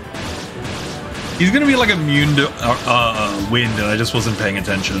 He's gonna be like immune to wind, and I just wasn't paying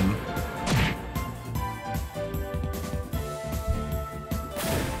attention.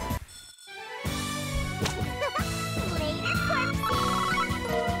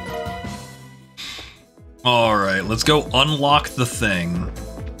 Alright, let's go unlock the thing.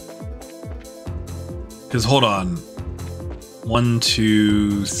 Because, hold on. 1,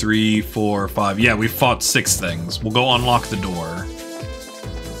 2, 3, 4, 5. Yeah, we fought 6 things. We'll go unlock the door.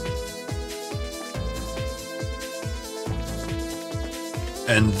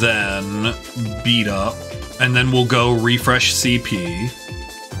 And then beat up. And then we'll go refresh CP.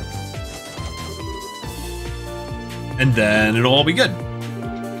 And then it'll all be good.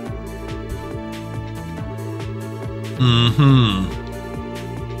 Mm-hmm.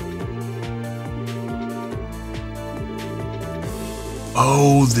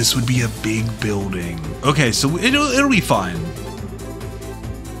 Oh, this would be a big building. Okay, so it'll be fine.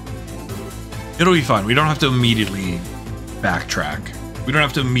 It'll be fine. We don't have to immediately backtrack. We don't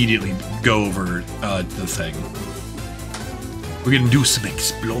have to immediately go over the thing. We're gonna do some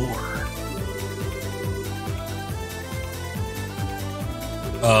explore.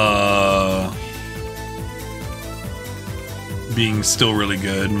 Being still really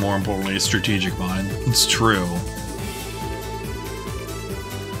good, more importantly, a strategic mind. It's true.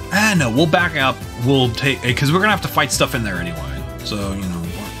 Ah, no, we'll back up. We'll take, because we're gonna have to fight stuff in there anyway. So, you know,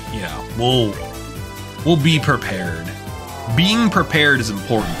 yeah, we'll be prepared. Being prepared is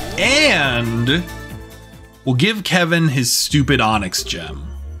important, and we'll give Kevin his stupid Onyx gem.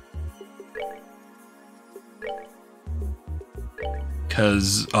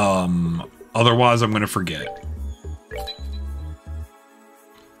 Because, otherwise I'm gonna forget.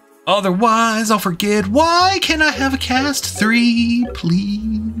 Otherwise, I'll forget. Why can't I have a cast 3,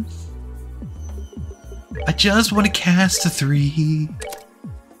 please? I just want to cast a 3.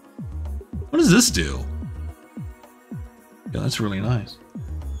 What does this do? Yeah, that's really nice.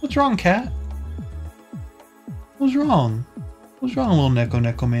 What's wrong, cat? What's wrong? What's wrong, little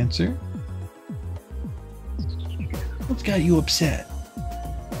Necromancer? What's got you upset?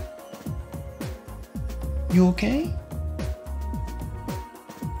 You okay?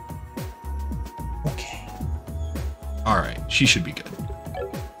 Okay. Alright, she should be good.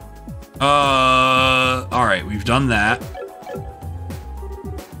 Alright, we've done that.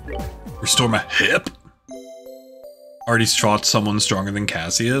 Restore my hip. Already shot someone stronger than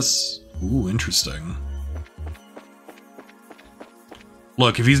Cassius. Ooh, interesting.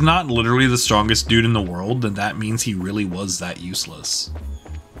 Look, if he's not literally the strongest dude in the world, then that means he really was that useless.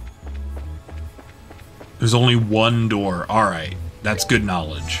 There's only one door. Alright, that's good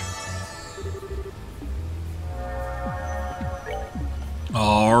knowledge.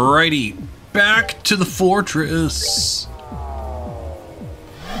 Alrighty, back to the fortress.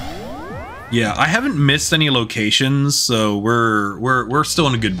 Yeah, I haven't missed any locations, so we're still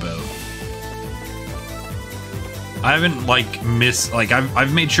in a good boat. I haven't like missed, like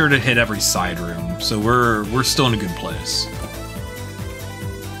I've made sure to hit every side room, so we're still in a good place.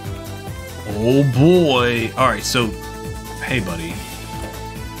 Oh boy. Alright, so hey buddy.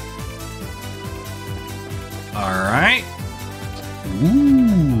 Alright.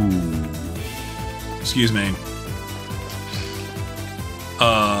 Ooh. Excuse me.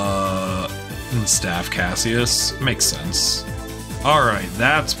 Staff Cassius. Makes sense. Alright,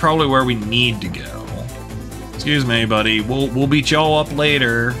 that's probably where we need to go. Excuse me, buddy. We'll beat y'all up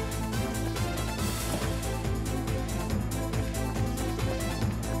later.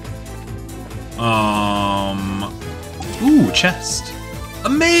 Ooh, chest.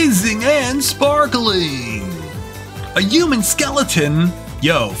 Amazing and sparkling! A human skeleton?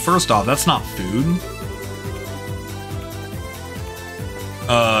 Yo, first off, that's not food.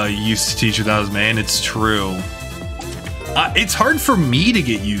 Used to teach without his man, it's true. It's hard for me to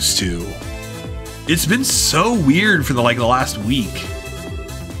get used to. It's been so weird for the last week.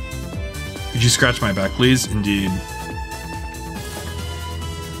 Could you scratch my back, please? Indeed.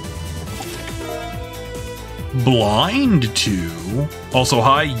 Blind 2? Also,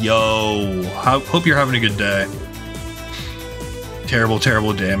 hi, yo. Hope you're having a good day. Terrible,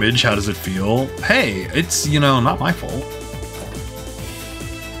 terrible damage. How does it feel? Hey, it's, not my fault.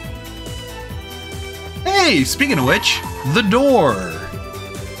 Hey, speaking of which, the door.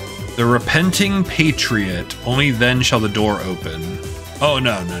 The repenting patriot. Only then shall the door open. Oh,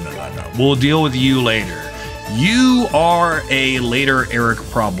 no. We'll deal with you later. You are a later Eric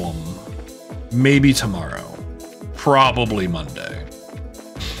problem. Maybe tomorrow. Probably Monday.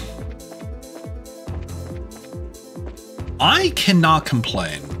 I cannot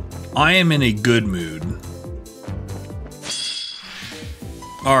complain. I am in a good mood.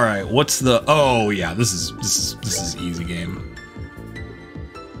 All right, what's the? Oh yeah, this is easy game.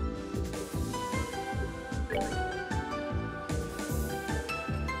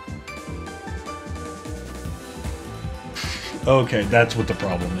 Okay, that's what the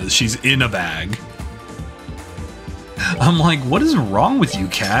problem is. She's in a bag. I'm like, what is wrong with you,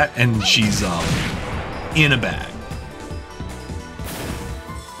 cat? And she's in a bag.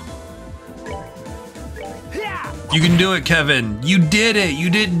 You can do it, Kevin. You did it. You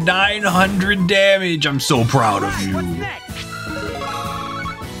did 900 damage. I'm so proud of you.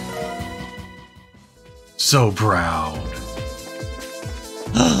 So proud.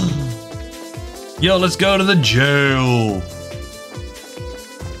 Yo, let's go to the jail.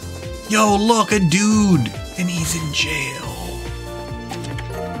 Yo, look, a dude. And he's in jail.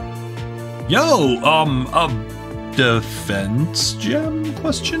 Yo, a defense gem,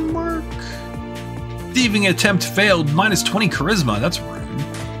 question mark? Thieving attempt failed, -20 charisma, that's rude.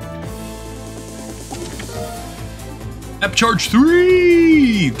 Ep charge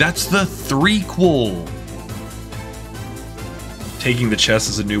 3! That's the threequel. Taking the chest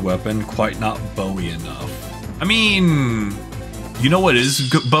as a new weapon, quite not Bowie enough. I mean, you know what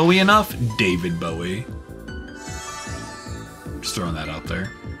is Bowie enough? David Bowie. Just throwing that out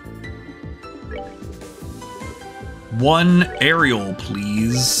there. One aerial,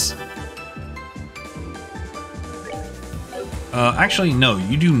 please. Actually, no,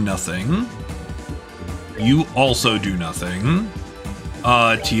 you do nothing. You also do nothing.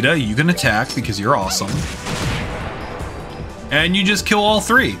 Tita, you can attack because you're awesome. And you just kill all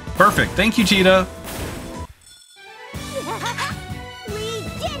three. Perfect. Thank you, Tita. We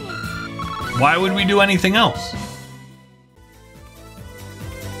did it. Why would we do anything else?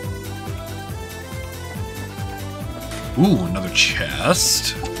 Ooh, another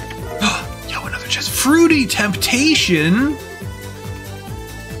chest. Yo, another chest. Fruity Temptation.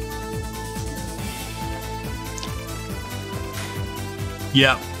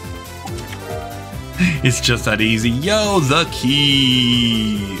 Yep. It's just that easy. Yo, the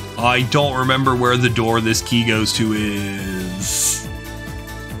key. I don't remember where the door this key goes to is.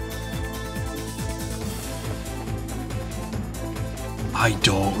 I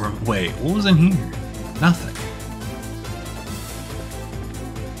don't wait, what was in here? Nothing.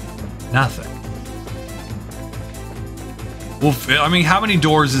 Nothing. Well, I mean, how many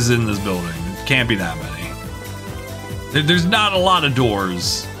doors is in this building? It can't be that many. There's not a lot of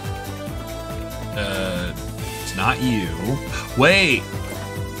doors. It's not you. Wait.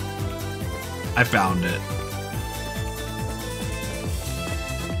 I found it.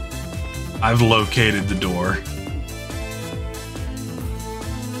 I've located the door.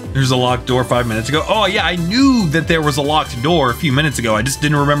 There's a locked door 5 minutes ago. Oh yeah, I knew that there was a locked door a few minutes ago. I just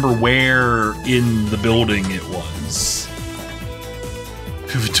didn't remember where in the building it was.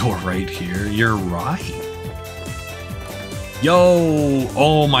 We have a door right here. You're right. Yo,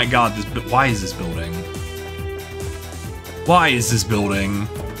 oh my god, why is this building? Why is this building?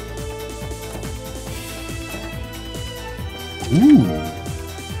 Ooh.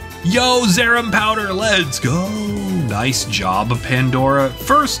 Yo, Zerum powder, let's go. Nice job, Pandora.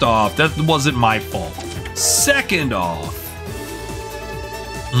 First off, that wasn't my fault. Second off,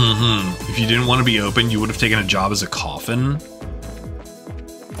 if you didn't want to be open, you would have taken a job as a coffin.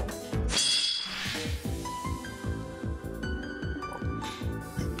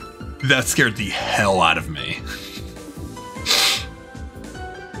 That scared the hell out of me.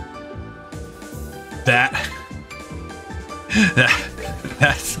 That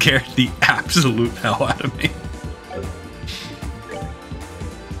scared the absolute hell out of me.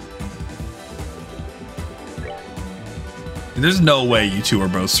 There's no way you two are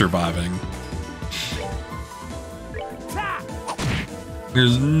both surviving.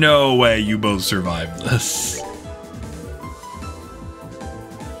 There's no way you both survive this.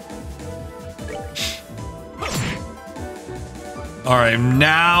 Alright,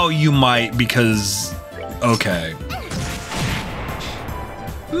 now you might because... Okay.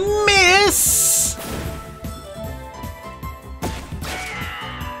 Miss!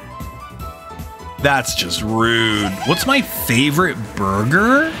 That's just rude. What's my favorite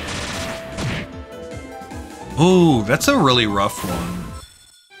burger? Ooh, that's a really rough one.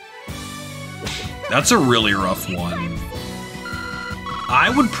 That's a really rough one.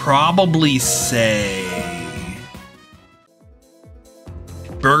 I would probably say...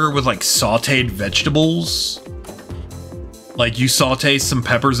 burger with like sauteed vegetables. Like you saute some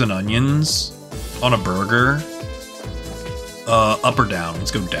peppers and onions on a burger. Up or down?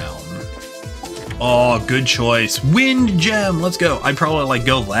 Let's go down. Oh, good choice. Wind gem. Let's go. I'd probably like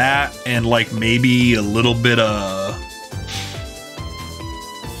go that and like maybe a little bit of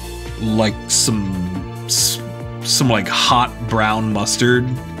like some like hot brown mustard.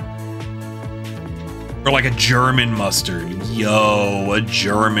 Or like a German mustard. Yo, a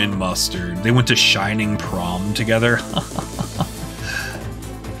German mustard. They went to Shining Prom together.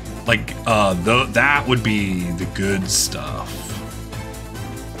 Like, that would be the good stuff.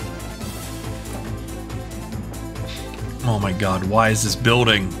 Oh my god, why is this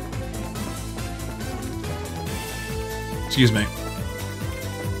building? Excuse me.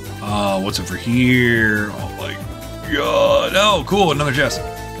 What's over here? Oh my god. Oh, cool, another chest.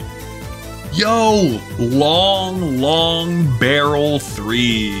 Yo, long barrel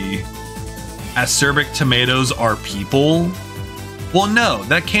 3. Acerbic tomatoes are people? Well, no,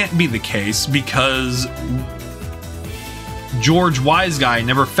 that can't be the case because George Wise Guy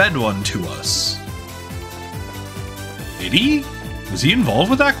never fed one to us. Did he? Was he involved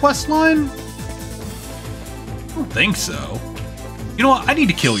with that quest line? I don't think so. You know what? I need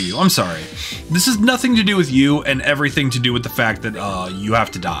to kill you. I'm sorry. This has nothing to do with you and everything to do with the fact that you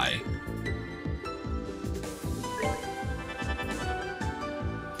have to die.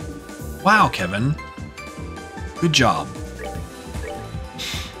 Wow, Kevin. Good job.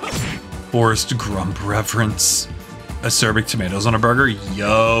 Forrest Grump reference. Acerbic tomatoes on a burger?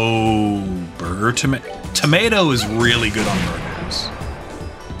 Yo, burger tomato is really good on burgers.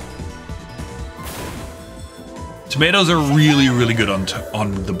 Tomatoes are really good on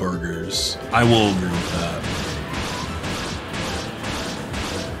the burgers. I will agree with that.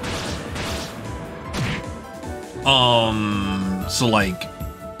 So like,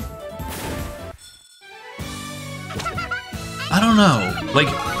 I don't know, like,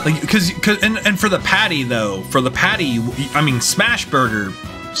 cause, and for the patty though, I mean, smash burgers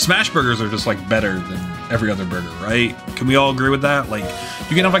are just like better than every other burger, right? Can we all agree with that? Like,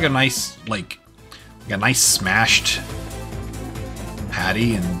 you can have like a nice, smashed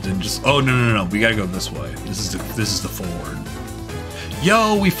patty and then just, oh, no, we gotta go this way. This is the forward.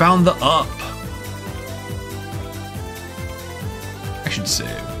 Yo, we found the up. I should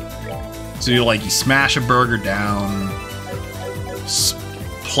save. So you smash a burger down,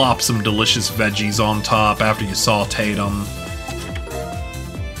 plop some delicious veggies on top after you sauteed them.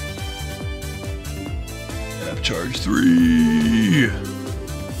 Charge 3.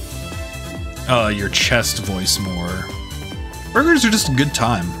 Your chest voice more. Burgers are just a good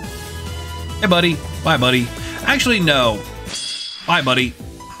time. Hey, buddy. Bye, buddy. Actually, no. Bye, buddy.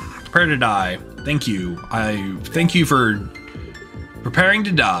 Prepare to die. Thank you. I thank you for preparing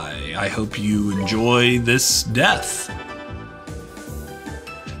to die. I hope you enjoy this death.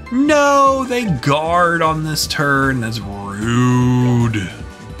 No, they guard on this turn. That's rude.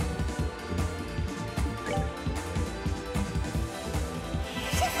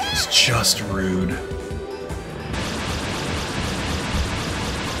 It's just rude.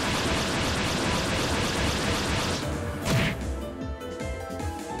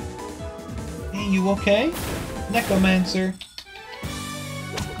 Hey, you okay? Necromancer.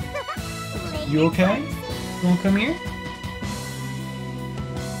 You okay? You wanna come here?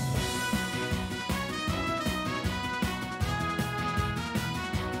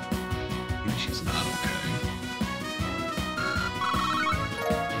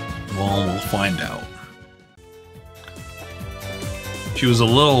 Well, we'll find out. She was a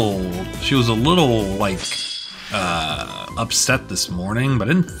little like upset this morning, but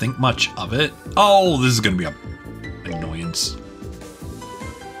I didn't think much of it. Oh, this is gonna be a annoyance.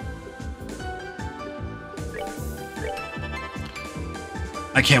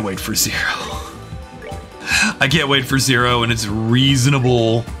 I can't wait for Zero. I can't wait for Zero, and it's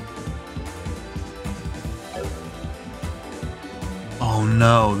reasonable. Oh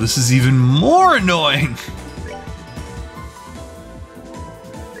no, this is even more annoying.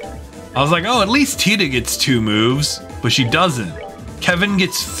 I was like, oh, at least Tita gets 2 moves, but she doesn't. Kevin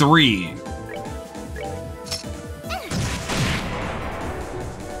gets 3.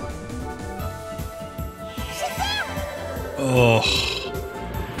 Oh.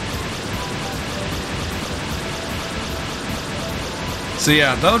 So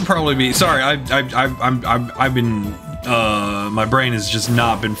yeah, that would probably be. Sorry, I've been. My brain has just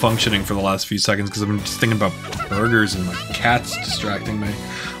not been functioning for the last few seconds because I've been just thinking about burgers and my cat's distracting me.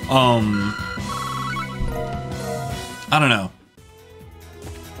 I don't know.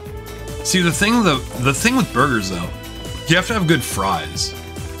 See, the thing with burgers though, you have to have good fries.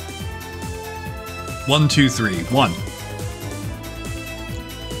 1, 2, 3, 1.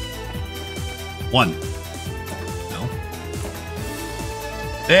 1. No.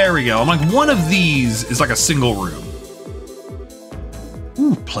 There we go. I'm like, one of these is like a single room.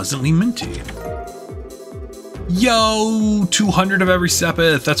 Ooh, pleasantly minty. Yo, 200 of every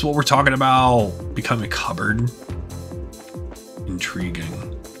Sepith. That's what we're talking about. Become a cupboard.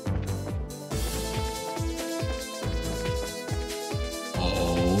 Intriguing.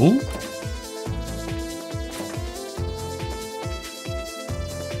 Oh.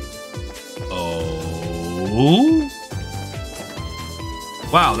 Oh.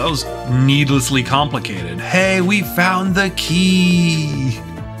 Wow, that was needlessly complicated. Hey, we found the key.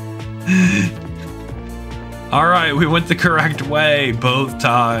 All right, we went the correct way both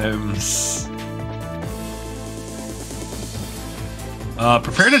times.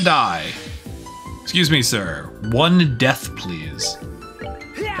 Prepare to die. Excuse me, sir. 1 death, please.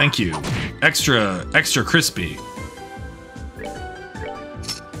 Thank you. Extra crispy.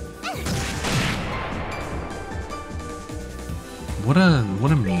 What a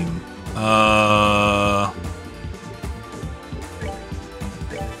meme.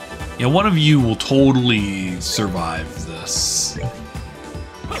 Yeah, one of you will totally survive this.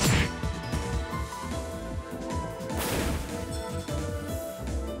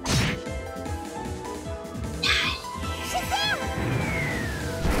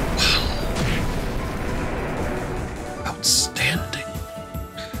 Outstanding.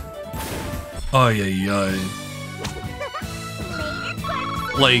 Ay.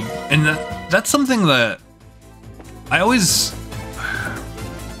 Like, and that's something that I always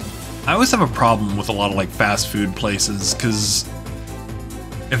have a problem with a lot of like fast food places, because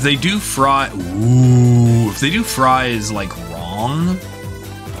if they do fries like wrong,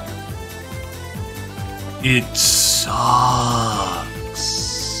 it sucks.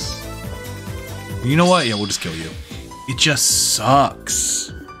 You know what? Yeah, we'll just kill you. It just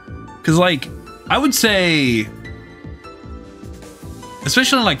sucks. Cause like, I would say,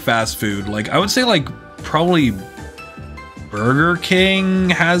 especially in like fast food, like I would say like probably Burger King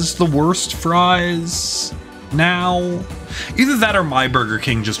has the worst fries now. Either that or my Burger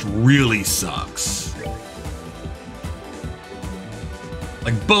King just really sucks.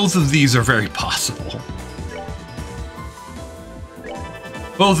 Like both of these are very possible.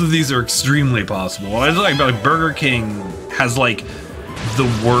 Both of these are extremely possible. I like Burger King has like the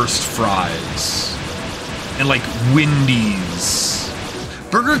worst fries. And like Wendy's.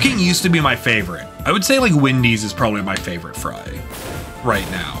 Burger King used to be my favorite. I would say like Wendy's is probably my favorite fry right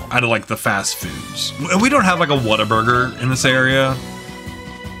now out of like the fast foods. We don't have like a Whataburger in this area.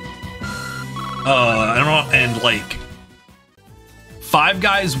 I don't know, and like Five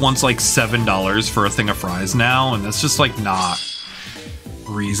Guys wants like $7 for a thing of fries now, and that's just like not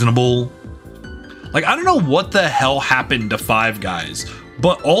reasonable. Like I don't know what the hell happened to Five Guys,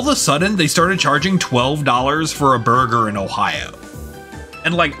 but all of a sudden they started charging $12 for a burger in Ohio.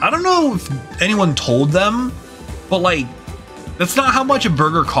 And like, I don't know if anyone told them, but like, that's not how much a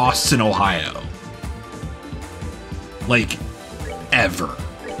burger costs in Ohio. Like, ever.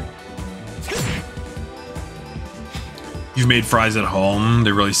 You've made fries at home.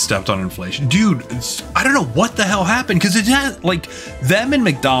 They really stepped on inflation. Dude, I don't know what the hell happened, because it had like them and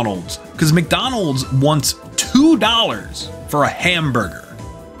McDonald's, because McDonald's wants $2 for a hamburger.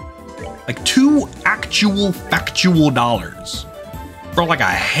 Like 2 actual factual dollars. For like a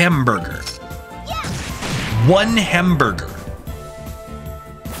hamburger. Yeah. 1 hamburger.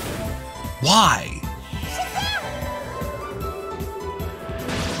 Why?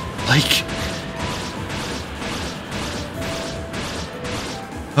 Like,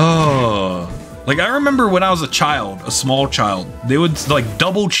 oh, like I remember when I was a child, a small child, they would like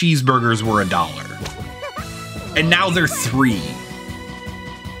double cheeseburgers were $1, and now they're $3.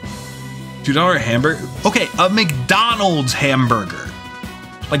 $2 hamburger. Okay, a McDonald's hamburger,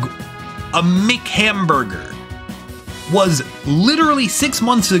 like a McHamburger, was literally 6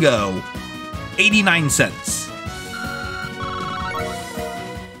 months ago 89 cents.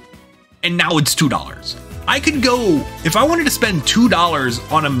 And now it's $2. I could go, if I wanted to spend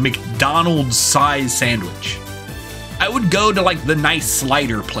 $2 on a McDonald's size sandwich, I would go to like the nice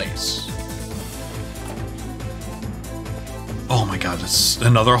slider place. Oh my God, it's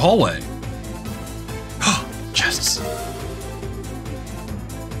another hallway. Chests.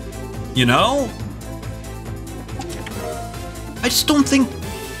 You know? I just don't think,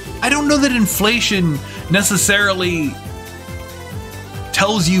 I don't know that inflation necessarily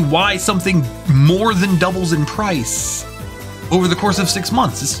tells you why something more than doubles in price over the course of 6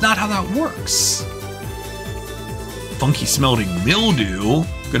 months. It's not how that works. Funky smelling mildew.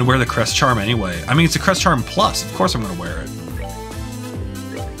 Gonna wear the Crest Charm anyway. I mean, it's a Crest Charm Plus. Of course I'm gonna wear it.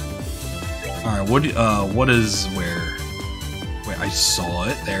 All right, what is where? Wait, I saw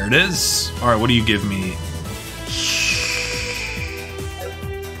it. There it is. All right, what do you give me?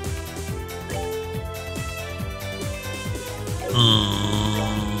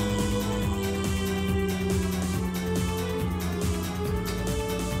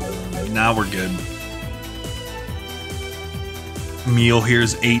 Now we're good. Meal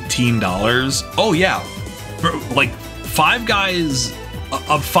here's $18. Oh yeah, like Five Guys,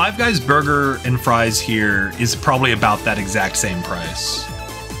 a Five Guys burger and fries here is probably about that exact same price.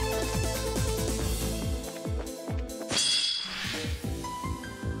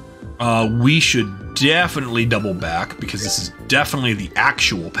 We should definitely double back because this is definitely the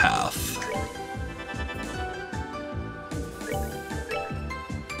actual path.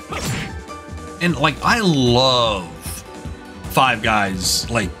 And like, I love Five Guys,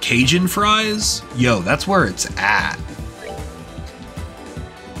 like Cajun fries. Yo, that's where it's at.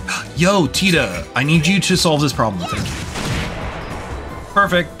 Yo, Tita, I need you to solve this problem. Thank you.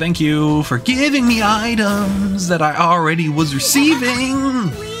 Perfect. Thank you for giving me items that I already was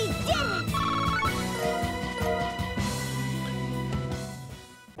receiving.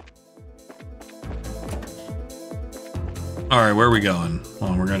 All right, where are we going?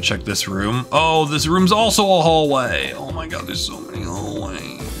 Oh, we're gonna check this room. Oh, this room's also a hallway. Oh my God, there's so many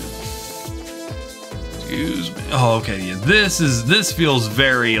hallways. Excuse me. Oh, okay, yeah, this feels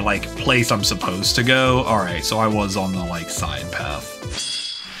very like place I'm supposed to go. All right, so I was on the like side path.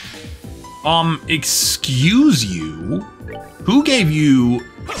 Excuse you? Who gave you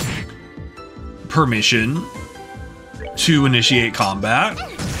permission to initiate combat?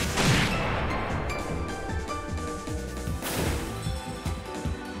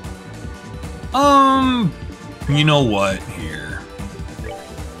 You know what? Here.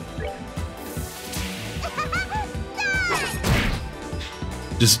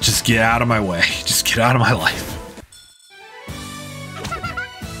 Just get out of my way. Just get out of my life.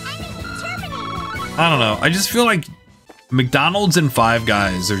 I don't know. I just feel like McDonald's and Five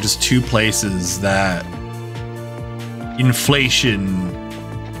Guys are just two places that inflation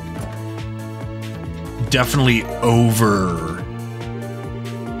definitely over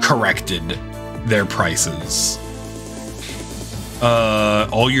corrected their prices.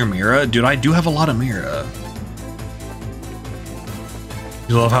 All your Mira? Dude, I do have a lot of Mira.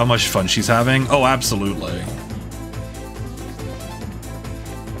 You love how much fun she's having? Oh, absolutely.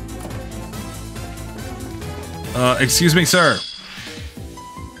 Excuse me, sir.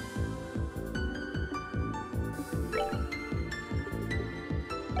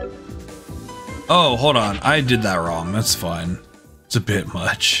 Oh, hold on. I did that wrong. That's fine. It's a bit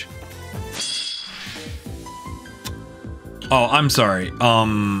much. Oh, I'm sorry.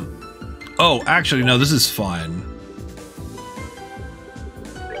 Oh, actually, no, this is fine.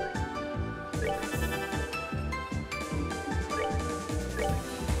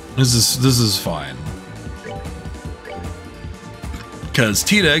 This is fine. Because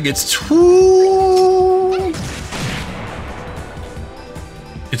Tita gets two.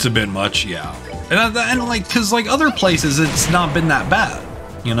 It's a bit much, yeah. And like, because like other places, it's not been that bad,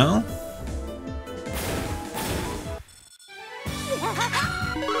 you know?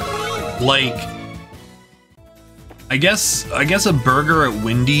 Like, I guess a burger at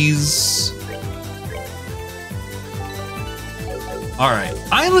Wendy's. All right,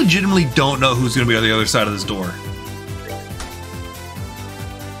 I legitimately don't know who's gonna be on the other side of this door.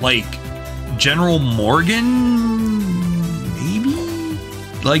 Like, General Morgan? Maybe?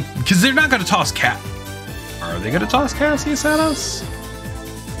 Like, because they're not going to toss Are they going to toss Cassius at us?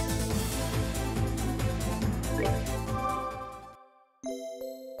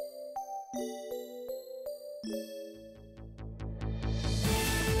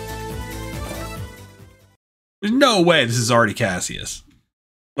 There's no way this is already Cassius.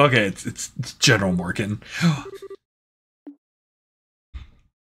 Okay, it's General Morgan.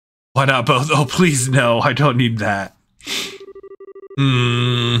 Why not both? Oh, please no, I don't need that.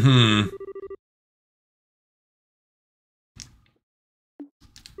 Mm-hmm.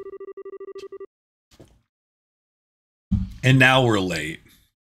 And now we're late.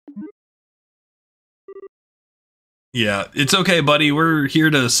 Yeah, it's okay, buddy. We're here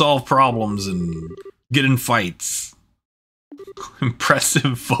to solve problems and get in fights.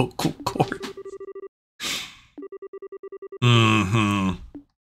 Impressive vocal cords. Mm-hmm.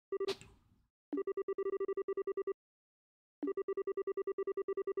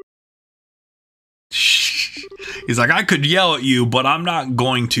 He's like, I could yell at you, but I'm not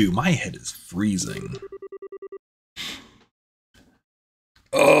going to. My head is freezing.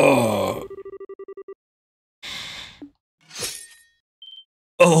 Oh.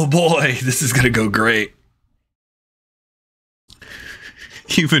 Oh boy, this is gonna go great.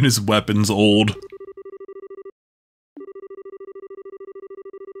 Even his weapon's old.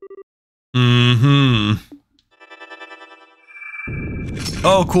 Mm-hmm.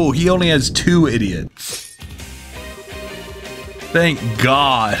 Oh, cool. He only has 2 idiots. Thank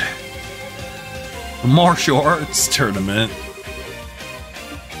God. Martial arts tournament.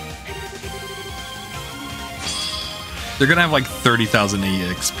 They're gonna have like 30,000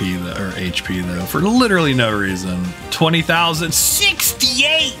 EXP or HP though, for literally no reason. 20,000,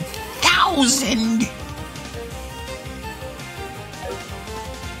 68,000.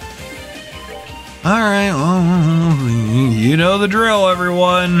 All right, well, you know the drill,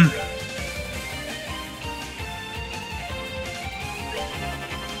 everyone.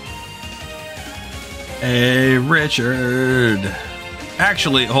 Hey, Richard.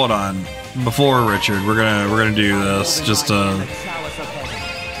 Actually, hold on. Before Richard, we're gonna do this just to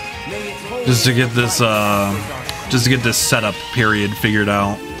get this setup period figured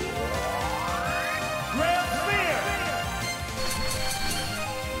out.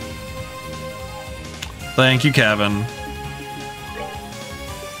 Thank you, Kevin.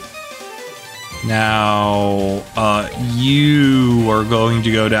 Now, you are going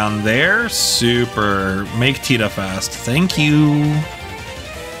to go down there. Super. Make Tita fast. Thank you.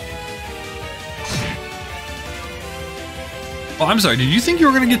 Oh, I'm sorry. Did you think you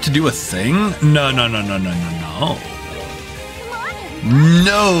were going to get to do a thing? No.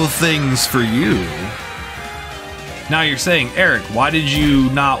 No things for you. Now you're saying, Eric, why did you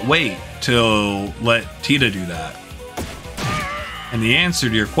not wait to let Tita do that? And the answer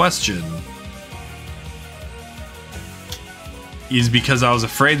to your question is because I was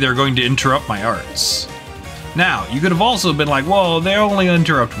afraid they were going to interrupt my arts. Now, you could have also been like, well, they only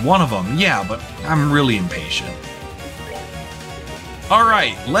interrupt one of them. Yeah, but I'm really impatient.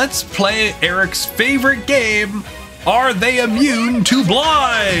 Alright, let's play Eric's favorite game. Are they immune to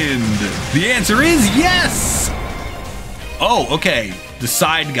blind? The answer is yes! Oh, okay. The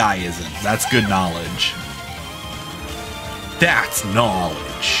side guy isn't. That's good knowledge. That's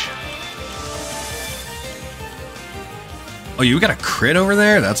knowledge. Oh, you got a crit over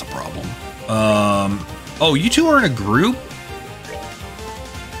there? That's a problem. Oh, you two are in a group?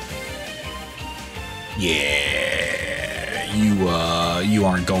 Yeah, you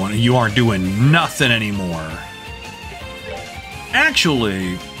aren't doing nothing anymore.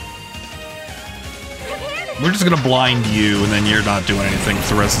 Actually, we're just gonna blind you and then you're not doing anything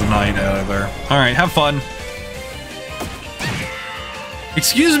for the rest of the night either. Alright, have fun.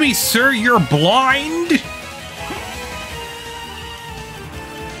 Excuse me, sir, you're blind?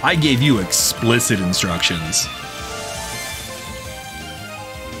 I gave you explicit instructions.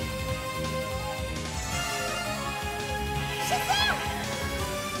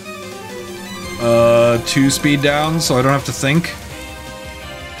 Two speed down so I don't have to think.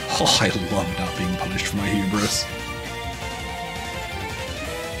 Oh, I love not being punished for my hubris.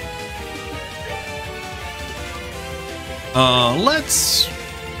 Let's...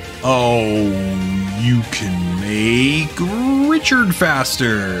 Oh, you can make Richard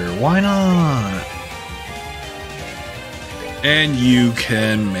faster. Why not? And you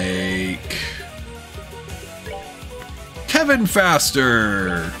can make Kevin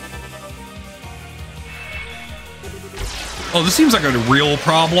faster. Oh, this seems like a real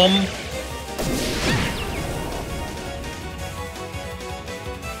problem.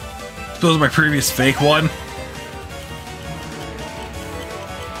 Suppose my previous fake one.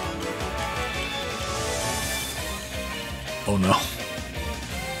 Oh no.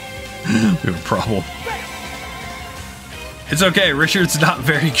 We have a problem. It's okay, Richard's not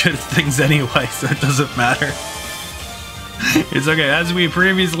very good at things anyway, so it doesn't matter. It's okay, as we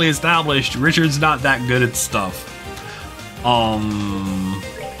previously established, Richard's not that good at stuff.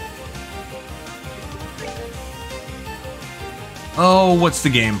 Oh, what's the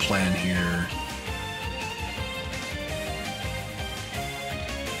game plan here?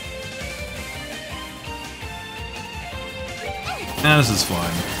 Nah, this is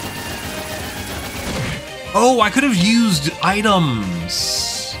fine. Oh, I could have used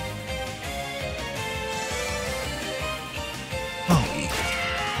items.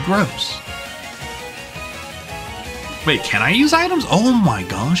 Oh, gross. Wait, can I use items? Oh my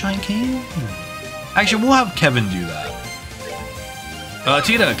gosh, I can. Actually, we'll have Kevin do that.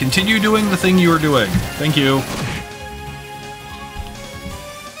 Tita, continue doing the thing you were doing. Thank you.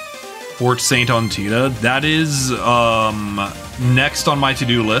 Fort Saint on Tita. That is next on my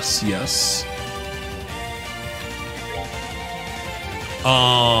to-do list. Yes.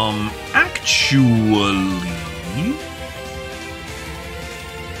 Actually,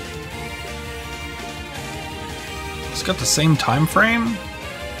 it's got the same time frame.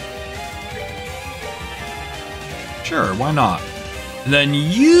 Sure, why not? Then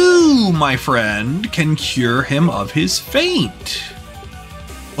you, my friend, can cure him of his faint.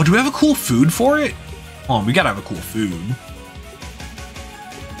 Oh, do we have a cool food for it? Oh, we gotta have a cool food.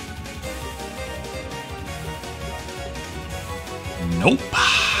 Nope.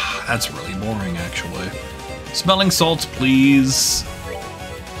 That's really boring, actually. Smelling salts, please.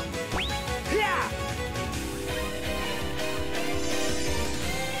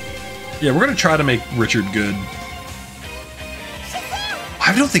 Yeah, we're gonna try to make Richard good.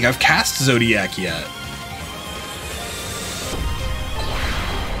 I don't think I've cast Zodiac yet.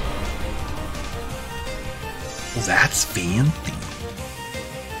 Well, that's fancy.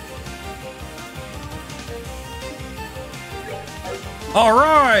 All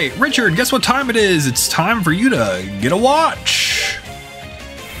right, Richard, guess what time it is? It's time for you to get a watch.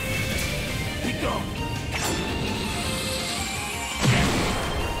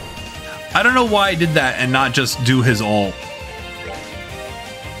 I don't know why I did that and not just do his ult.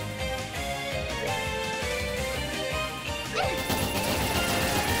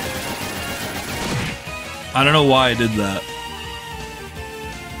 I don't know why I did that.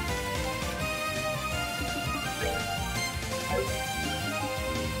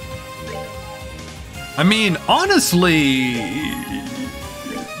 I mean, honestly,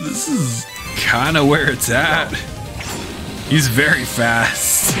 this is kind of where it's at. He's very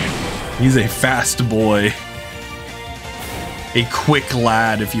fast. He's a fast boy. A quick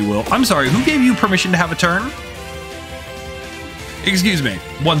lad, if you will. I'm sorry, who gave you permission to have a turn? Excuse me,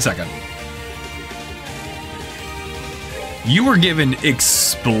 1 second. You were given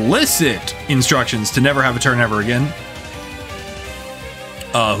explicit instructions to never have a turn ever again.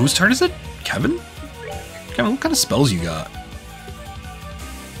 Whose turn is it? Kevin? Kevin, what kind of spells you got?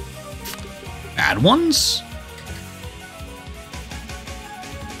 Bad ones?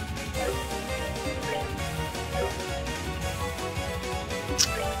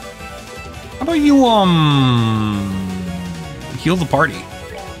 How about you, heal the party?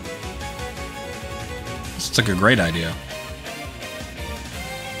 It's like a great idea.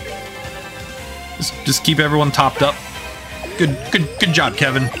 Just keep everyone topped up. Good job,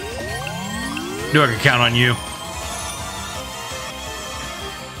 Kevin. Knew I could count on you.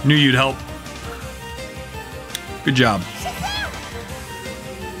 Knew you'd help. Good job.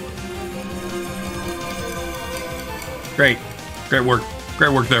 Great work.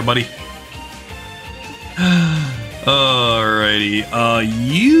 Great work there, buddy. Alrighty.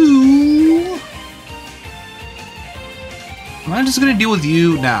 You. I'm just gonna deal with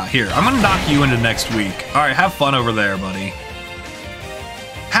you now. Here, I'm gonna knock you into next week. All right, have fun over there, buddy.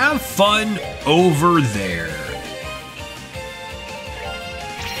 Have fun over there.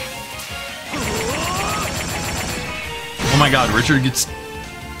 Oh my God, Richard gets.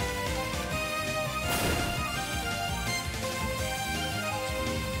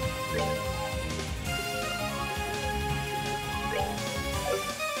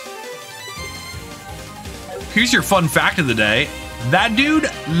 Here's your fun fact of the day. That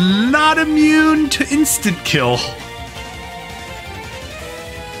dude, not immune to instant kill.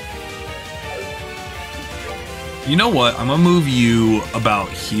 You know what? I'm gonna move you about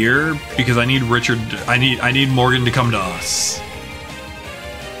here because I need Richard. I need Morgan to come to us.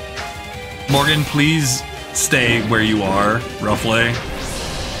 Morgan, please stay where you are, roughly.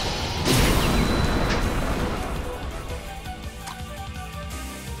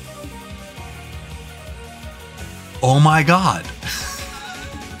 Oh my god.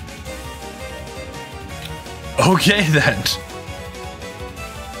 Okay then.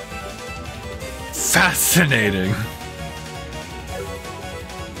 Fascinating.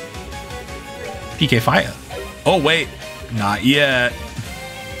 PK Fire. Oh wait, not yet.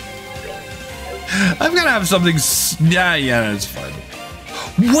 I'm gonna have something. Yeah, it's fine.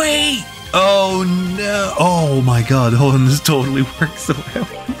 Wait. Oh no. Oh my god. Oh, and this totally works the way I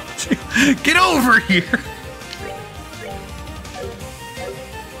want it to. Get over here.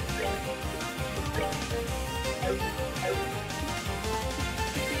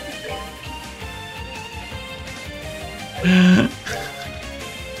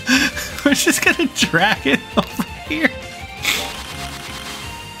 We're just gonna drag it over here.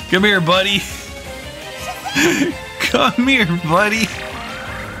 Come here, buddy. Come here, buddy.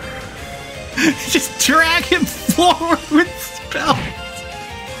 Just drag him forward with spells.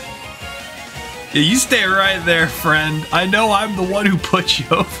 Yeah, you stay right there, friend. I know I'm the one who put you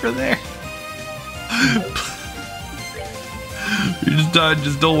over there. You're just done.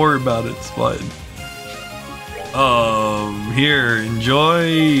 Just don't worry about it. It's fine. Here,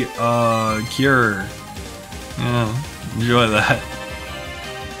 enjoy, cure. Yeah, enjoy that.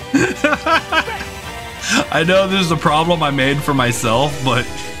 I know this is a problem I made for myself, but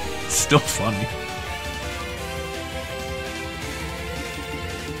it's still funny.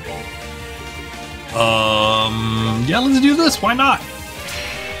 Yeah, let's do this. Why not?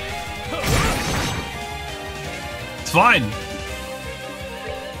 It's fine.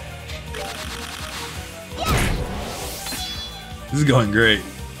 This is going great.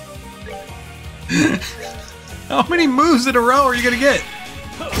 How many moves in a row are you gonna get?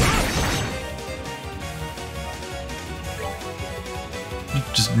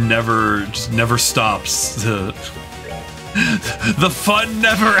 Just never stops. The fun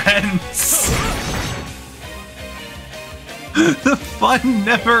never ends. The fun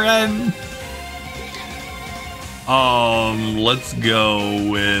never ends. Let's go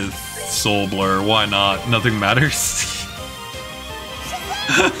with Soul Blur. Why not? Nothing matters.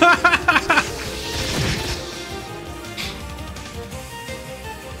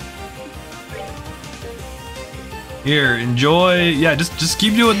 Here, enjoy. Yeah, just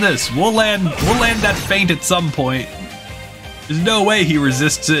keep doing this. We'll land that feint at some point. There's no way he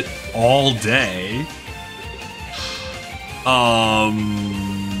resists it all day. Is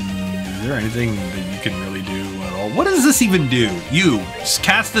there anything that you can really do at all? What does this even do? You just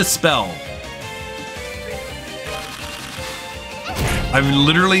cast this spell. I've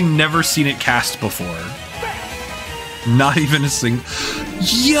literally never seen it cast before. Not even a single.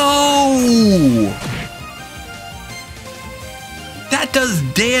 Yo! That does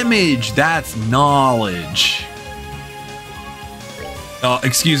damage. That's knowledge.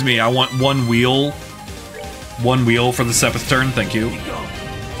 Excuse me. I want one wheel. One wheel for the 7th turn. Thank you.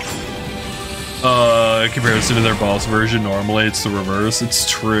 In comparison to their boss version, normally it's the reverse. It's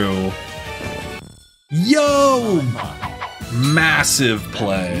true. Yo! Massive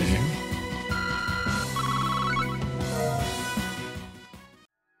play.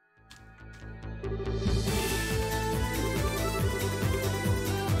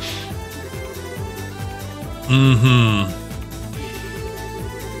 Mm-hmm.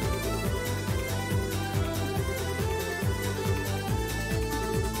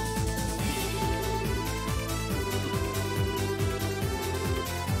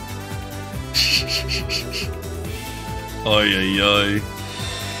 Ay, ay, ay.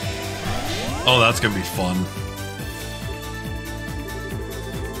 Oh, that's gonna be fun.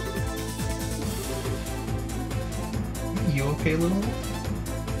 You okay, little?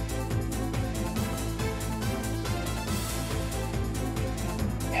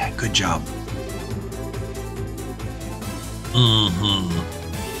 Yeah, good job.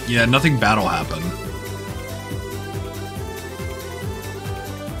 Mm-hmm. Yeah, nothing bad will happen.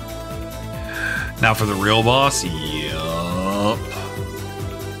 Now for the real boss, yup.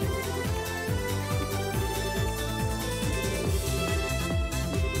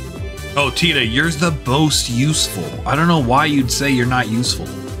 Oh, Tita, you're the most useful. I don't know why you'd say you're not useful.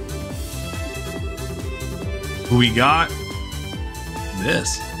 Who we got?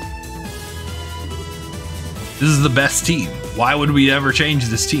 This. This is the best team. Why would we ever change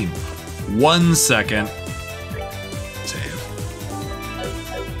this team? 1 second. Save.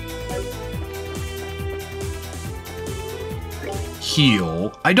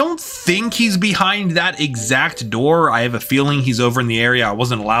 Heal. I don't think he's behind that exact door. I have a feeling he's over in the area I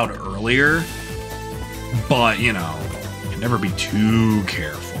wasn't allowed earlier. But, you know, can never be too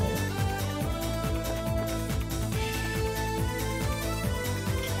careful.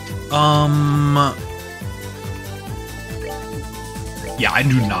 Yeah, I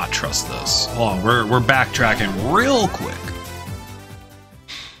do not trust this. Hold on, we're backtracking real quick.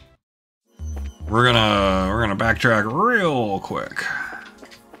 We're gonna backtrack real quick.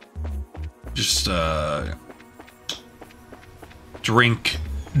 Just drink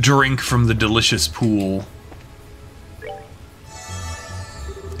from the delicious pool.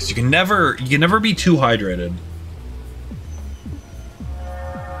 'Cause you can never be too hydrated.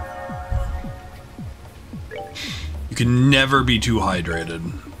 You can never be too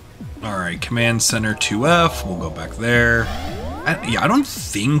hydrated. All right, command center 2F. We'll go back there. Yeah, I don't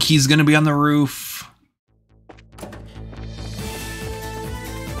think he's gonna be on the roof.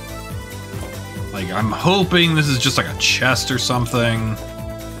 Like, I'm hoping this is just like a chest or something.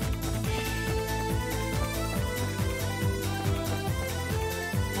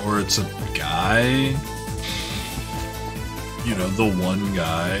 Or it's a guy. You know, the one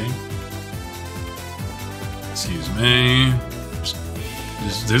guy. Excuse me.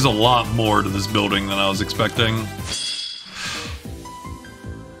 There's a lot more to this building than I was expecting.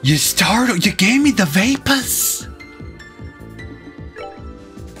 You gave me the vapors.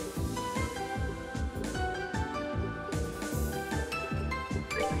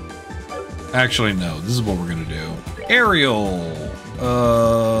 Actually, no. This is what we're gonna do. Aerial.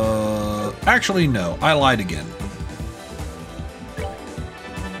 Actually, no. I lied again.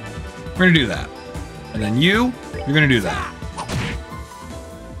 We're gonna do that. And then you're gonna do that.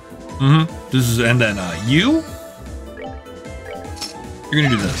 This is, and then you're gonna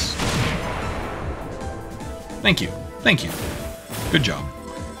do this. Thank you. Thank you. Good job.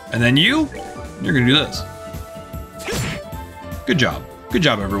 And then you're gonna do this. Good job. Good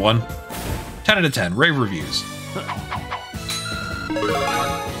job, everyone. 10 out of 10. Rave reviews.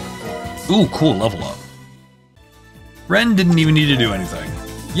 Ooh, cool. Level up. Ren didn't even need to do anything.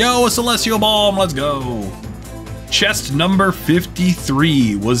 Yo, a Celestial Bomb. Let's go. Chest number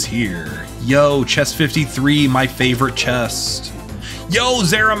 53 was here. Yo, chest 53, my favorite chest. Yo,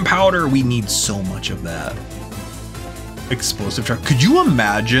 Zerum powder. We need so much of that. Explosive truck. Could you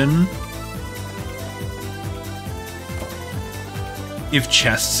imagine if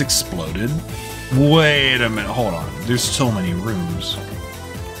chests exploded? Wait a minute. Hold on. There's so many rooms.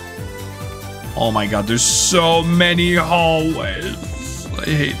 Oh my god, there's so many hallways. I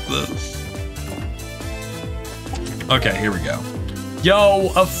hate this. Okay, here we go.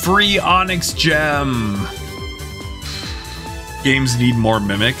 Yo, a free Onyx gem. Games need more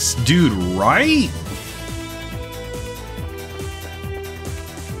mimics. Dude, right?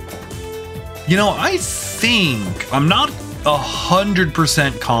 You know, I think I'm not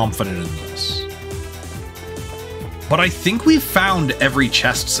 100% confident in this, but I think we've found every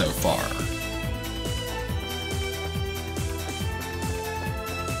chest so far.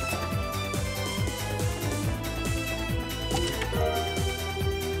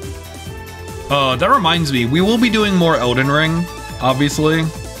 That reminds me, we will be doing more Elden Ring, obviously,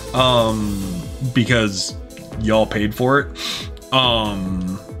 because y'all paid for it.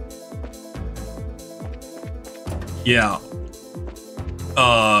 Yeah,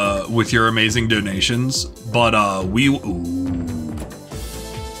 with your amazing donations, but ooh.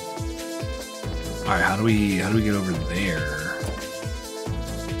 All right, how do we get over there?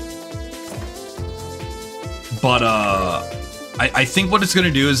 But I think what it's gonna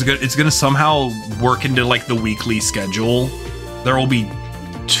do is it's gonna somehow work into like the weekly schedule. There will be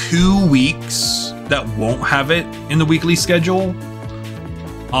 2 weeks that won't have it in the weekly schedule,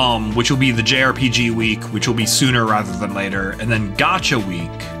 which will be the JRPG week, which will be sooner rather than later, and then Gacha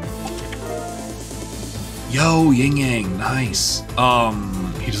week. Yo, Yin Yang, nice.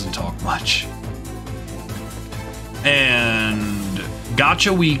 He doesn't talk much. And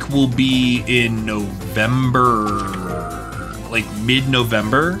Gacha week will be in November. Like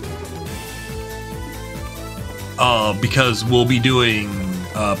mid-November, because we'll be doing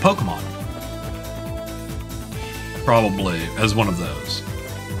Pokemon, probably as one of those.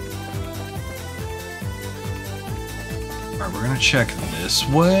 All right, we're gonna check this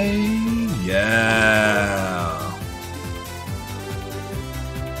way. Yeah.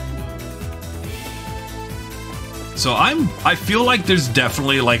 So I feel like there's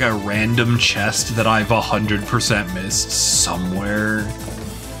definitely like a random chest that I've 100% missed somewhere.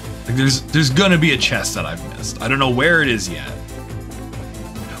 Like there's gonna be a chest that I've missed. I don't know where it is yet,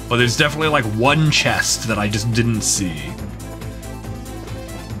 but there's definitely like one chest that I just didn't see.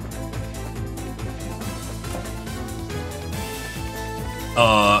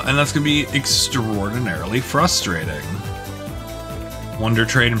 And that's gonna be extraordinarily frustrating. Wonder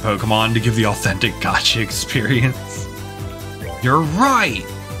Trade and Pokemon to give the authentic gacha experience. You're right!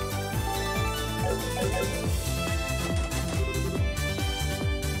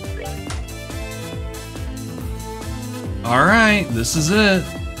 Alright, this is it.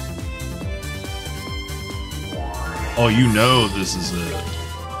 Oh, you know this is it.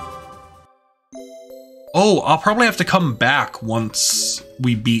 Oh, I'll probably have to come back once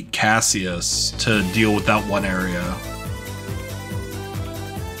we beat Cassius to deal with that one area.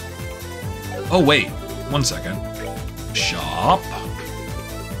 Oh, wait. 1 second. Shop.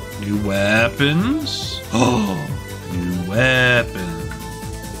 New weapons. Oh, new weapon.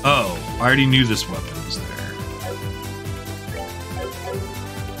 Oh, I already knew this weapon was there.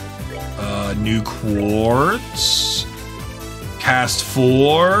 New quartz. Cast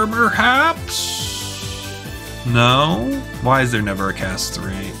 4, perhaps? No? Why is there never a cast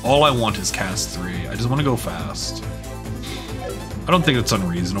 3? All I want is cast 3. I just want to go fast. I don't think it's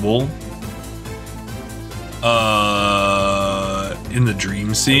unreasonable. In the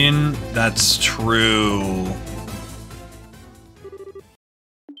dream scene? That's true.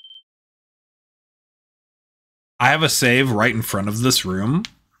 I have a save right in front of this room,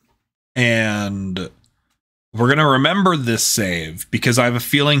 and we're gonna remember this save because I have a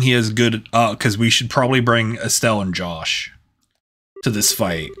feeling he has good, because we should probably bring Estelle and Josh to this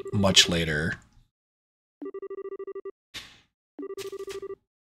fight much later.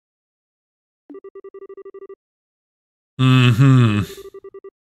 Mm-hmm.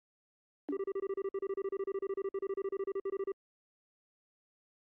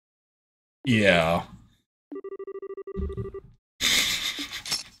 Yeah.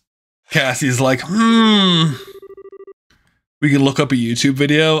 Cassie's like, we can look up a YouTube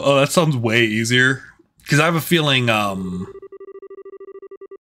video. Oh, that sounds way easier. Because I have a feeling,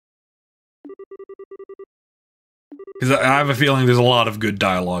 because I have a feeling there's a lot of good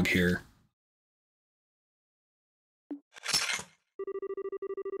dialogue here.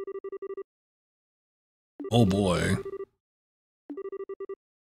 Oh boy.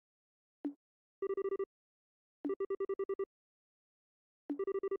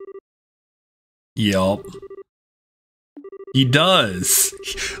 Yup. He does.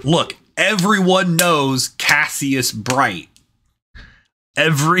 Look, everyone knows Cassius Bright.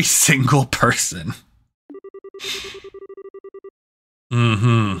 Every single person.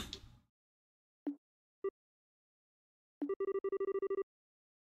 Mm-hmm.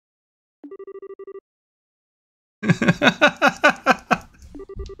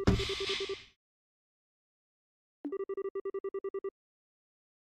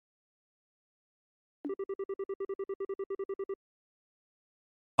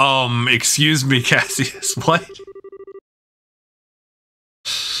 Excuse me, Cassius, what?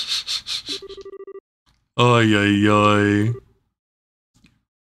 Oy, oy, oy.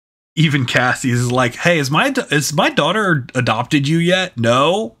 Even Cassius is like, hey, is my daughter adopted you yet?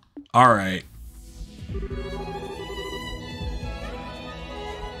 No? Alright.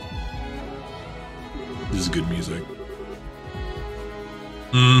 This is good music.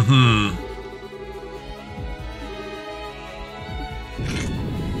 Mm-hmm.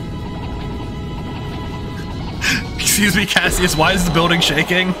 Excuse me, Cassius, why is the building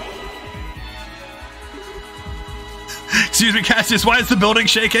shaking? Excuse me, Cassius, why is the building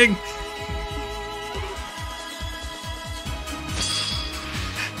shaking?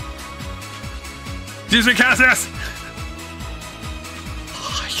 Excuse me, Cassius!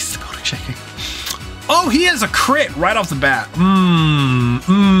 Oh, is the building shaking? Oh, he has a crit right off the bat.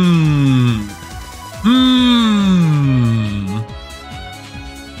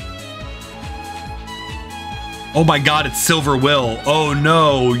 Oh my god, it's Silver Will. Oh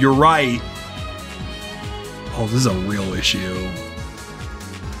no, you're right. Oh, this is a real issue.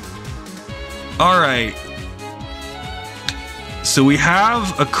 Alright. So we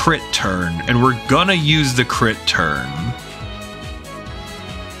have a crit turn, and we're gonna use the crit turn.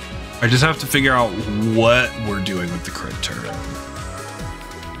 I just have to figure out what we're doing with the crit turn.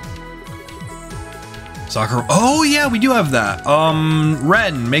 Soccer. Oh yeah, we do have that.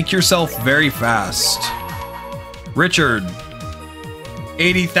 Ren, make yourself very fast. Richard,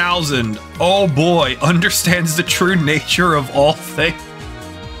 80,000. Oh boy, understands the true nature of all things.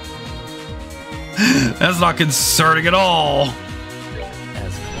 That's not concerning at all.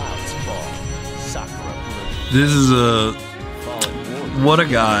 As clouds fall, Sakura blooms. This is a... What a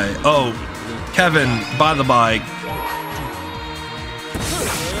guy. Oh, Kevin, by the by.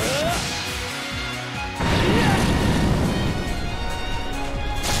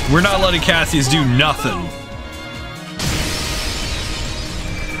 We're not letting Cassius do nothing.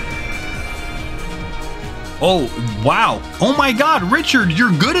 Oh, wow. Oh my god, Richard,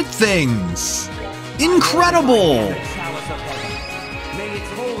 you're good at things. Incredible.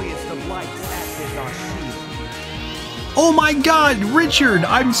 Oh my god, Richard,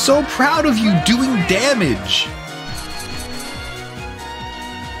 I'm so proud of you doing damage.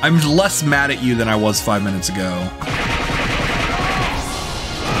 I'm less mad at you than I was 5 minutes ago.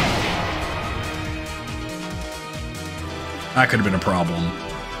 That could have been a problem.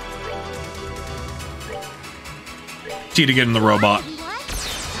 Tita, get in the robot.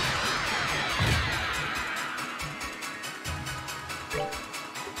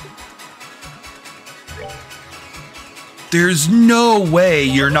 There's no way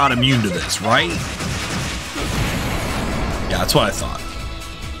you're not immune to this, right? Yeah, that's what I thought.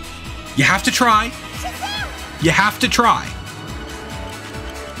 You have to try. You have to try.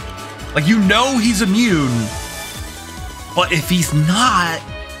 Like, you know he's immune, but if he's not,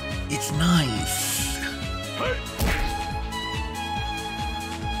 it's nice.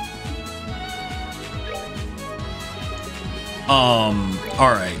 All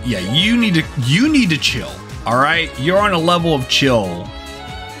right. Yeah, you need to chill. All right, you're on a level of chill.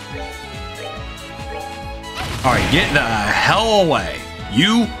 All right, get the hell away.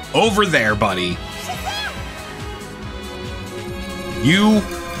 You over there, buddy. You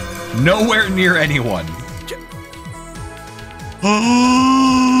nowhere near anyone.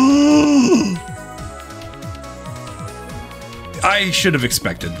 I should have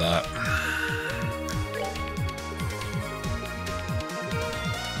expected that.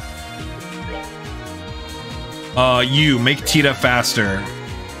 You make Tita faster.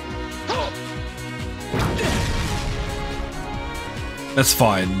 That's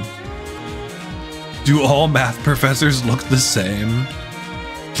fine. Do all math professors look the same?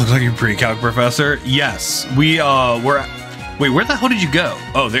 Look like your pre-calc professor? Yes, we're. Wait, where the hell did you go?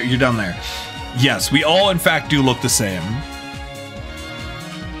 Oh, there, you're down there. Yes, we all in fact do look the same.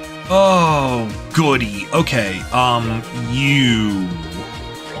 Oh, goody. Okay, you.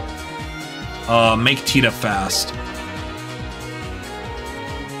 Make Tita fast.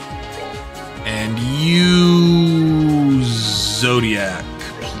 And you... Zodiac,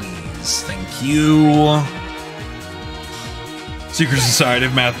 please. Thank you. Secret Society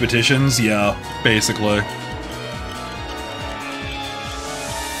of Mathematicians? Yeah, basically.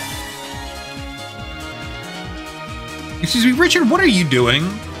 Excuse me, Richard, what are you doing?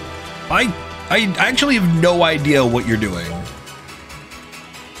 I actually have no idea what you're doing.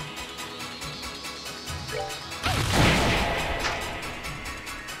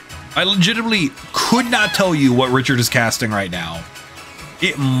 I legitimately could not tell you what Richard is casting right now.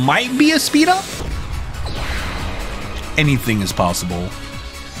 It might be a speed up. Anything is possible.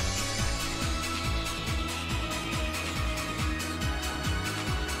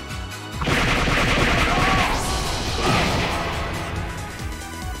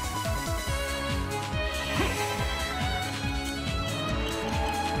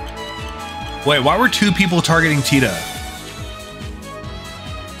 Wait, why were two people targeting Tita?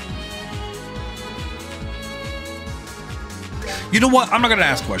 You know what? I'm not gonna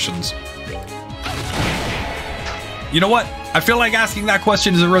ask questions. You know what? I feel like asking that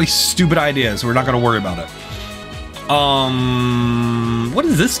question is a really stupid idea, so we're not gonna worry about it. What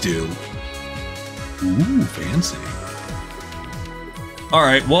does this do? Ooh, fancy. All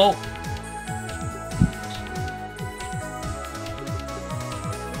right, well.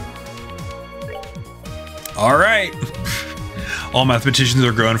 All right. All mathematicians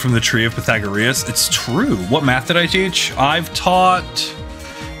are grown from the tree of Pythagoras. It's true. What math did I teach? I've taught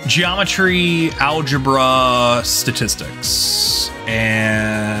geometry, algebra, statistics,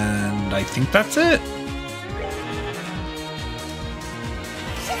 and I think that's it.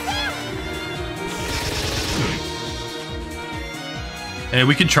 Hey,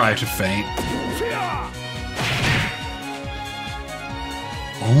 we could try to feint.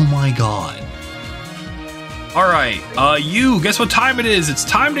 Oh my god. Alright, you, guess what time it is? It's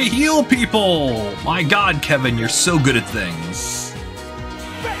time to heal people! My god, Kevin, you're so good at things.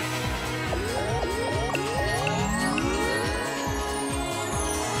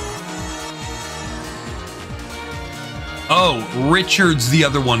 Oh, Richard's the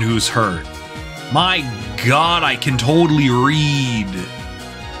other one who's hurt. My god, I can totally read.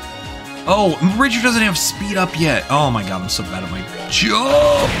 Oh, Richard doesn't have speed up yet. Oh my god, I'm so bad at my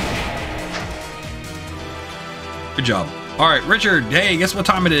job. Good job. All right, Richard, hey, guess what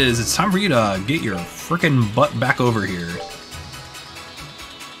time it is? It's time for you to get your frickin' butt back over here.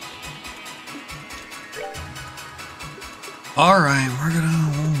 All right,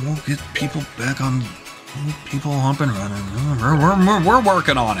 we'll get people back on, people up and running. We're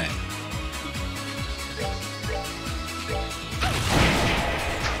working on it.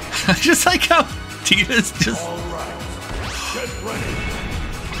 I just like how Tina's just... All right, get ready.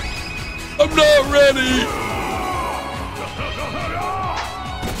 I'm not ready.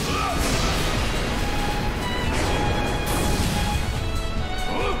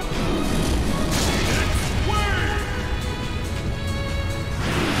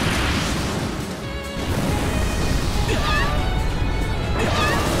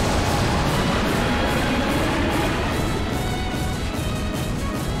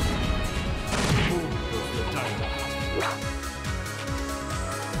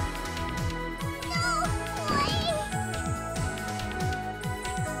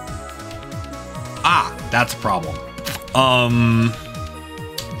 Ah, that's a problem.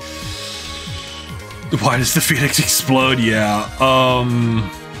 Why does the Phoenix explode? Yeah.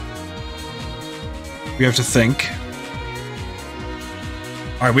 We have to think.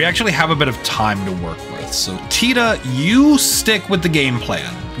 All right, we actually have a bit of time to work with. So Tita, you stick with the game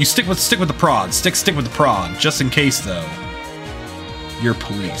plan. You stick with the prod. Stick with the prod. Just in case, though. You're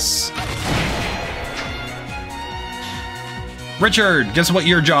police. Richard, guess what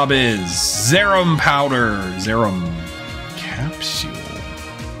your job is? Zerum powder. Zerum capsule.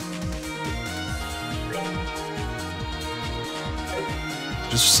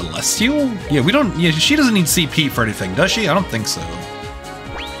 Just Celestial? Yeah, we don't. Yeah, she doesn't need CP for anything, does she? I don't think so.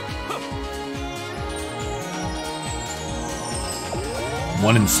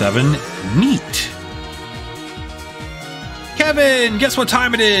 One in 7. Neat. Kevin, guess what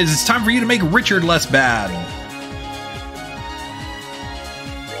time it is? It's time for you to make Richard less bad.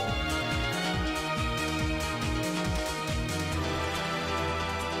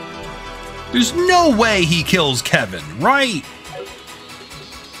 There's no way he kills Kevin, right?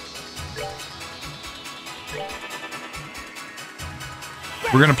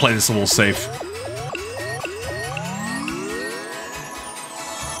 We're gonna play this a little safe.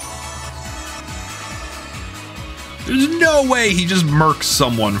 There's no way he just murks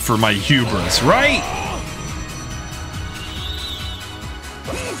someone for my hubris, right?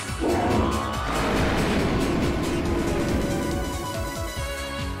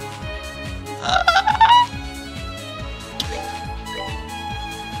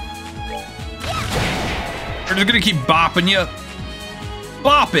 We're just gonna keep bopping you.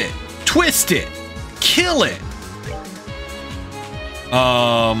 Bop it, twist it, kill it.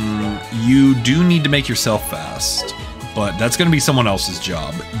 You do need to make yourself fast, but that's gonna be someone else's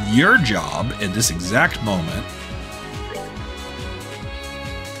job. Your job at this exact moment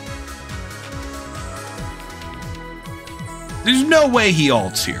there's no way he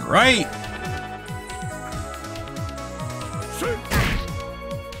ults here, right?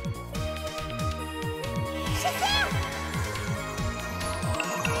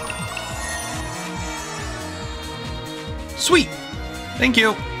 Sweet. Thank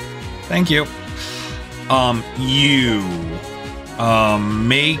you. Thank you. You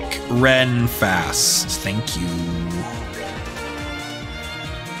make Ren fast. Thank you.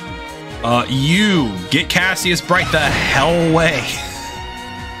 You get Cassius right the hell away.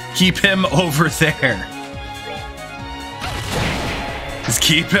 Keep him over there. Just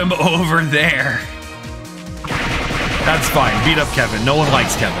keep him over there. That's fine. Beat up Kevin. No one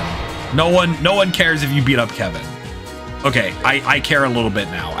likes Kevin. No one cares if you beat up Kevin. Okay, I care a little bit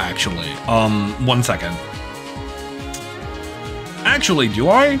now, actually. 1 second. Actually, do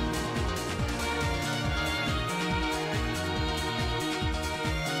I?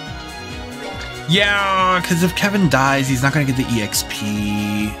 Yeah, because if Kevin dies, he's not going to get the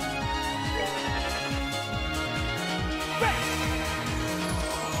EXP.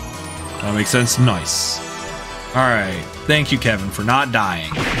 That makes sense. Nice. All right. Thank you, Kevin, for not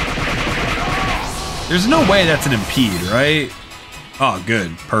dying. There's no way that's an impede, right? Oh,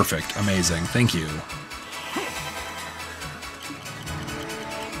 good. Perfect. Amazing. Thank you.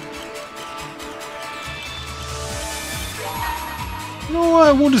 You know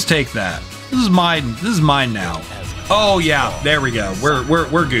what? We'll just take that. This is mine. This is mine now. Oh yeah, there we go. We're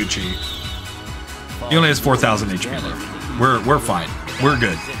Gucci. He only has 4,000 HP left. We're fine. We're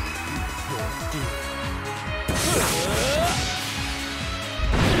good.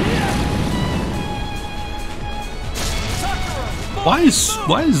 Why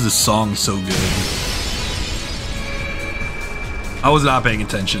is this song so good? I was not paying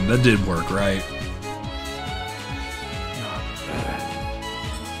attention. That did work, right?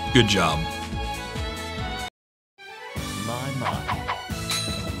 Good job.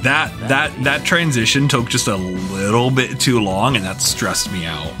 That transition took just a little bit too long, and that stressed me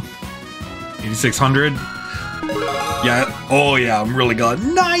out. 8,600. Yeah. Oh yeah. I'm really glad.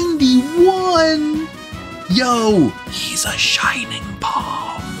 91. Yo, he's a shining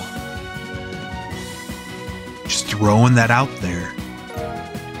palm. Just throwing that out there.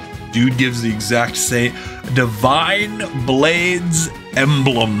 Dude gives the exact same Divine Blades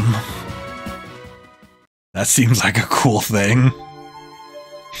emblem. That seems like a cool thing.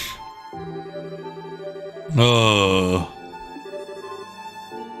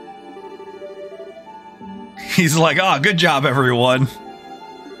 He's like, oh, good job, everyone.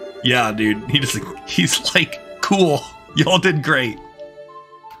 Yeah, dude. He's like, cool. Y'all did great.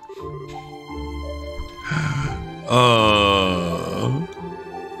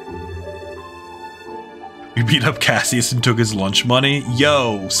 We beat up Cassius and took his lunch money.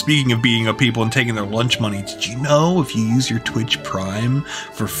 Yo, speaking of beating up people and taking their lunch money, did you know if you use your Twitch Prime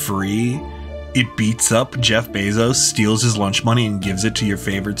for free, it beats up Jeff Bezos, steals his lunch money, and gives it to your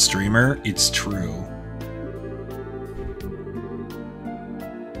favorite streamer? It's true.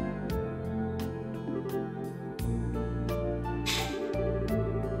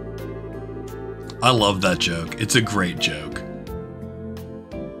 I love that joke. It's a great joke.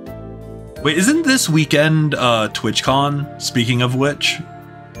 Wait, isn't this weekend TwitchCon? Speaking of which,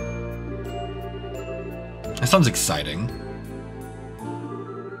 that sounds exciting.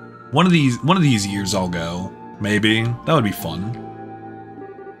 One of these years I'll go. Maybe that would be fun.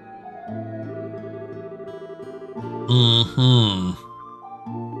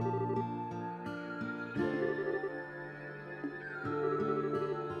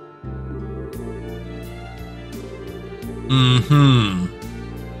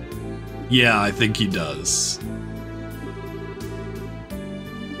 Yeah, I think he does.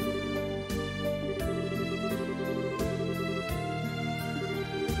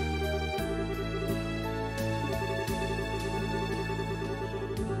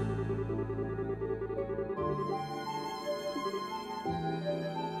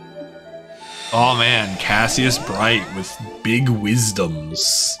 Oh man, Cassius Bright with big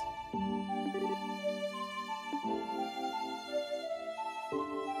wisdoms.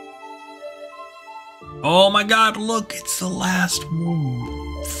 Oh my god, look, it's the last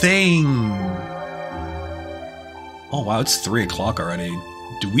thing. Oh wow, it's 3 o'clock already.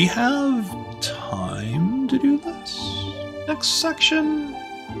 Do we have time to do this? Next section?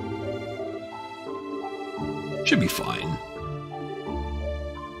 Should be fine.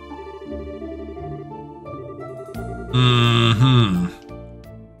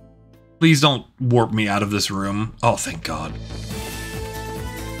 Please don't warp me out of this room. Oh, thank God.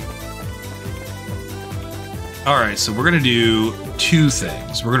 Alright, so we're gonna do 2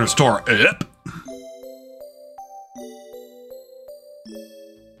 things. We're gonna store up.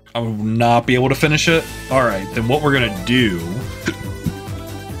 I will not be able to finish it. Alright, then what we're gonna do...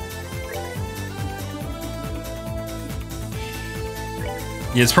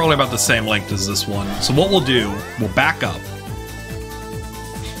 Yeah, it's probably about the same length as this one. So what we'll do, we'll back up.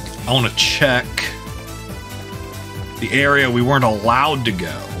 I want to check the area we weren't allowed to go.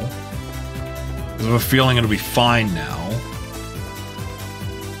 I have a feeling it'll be fine now.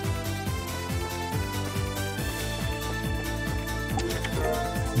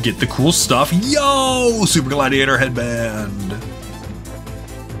 Get the cool stuff. Yo! Super Gladiator headband.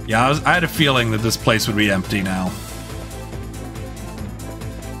 Yeah, I had a feeling that this place would be empty now.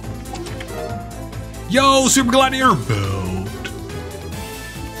 Yo! Super Gladiator belt.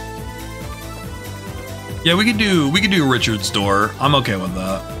 Yeah, we could do Richard's door. I'm okay with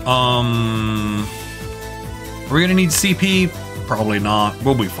that. Are we gonna need CP? Probably not.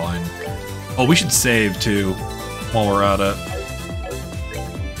 We'll be fine. Oh, we should save too while we're at it.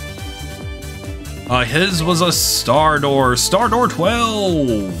 His was a star door. Star door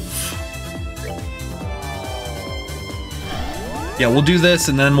 12. Yeah, we'll do this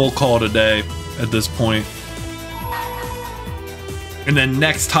and then we'll call it a day at this point. And then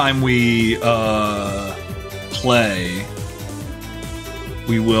next time we play,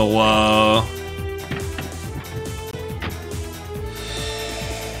 we will we'll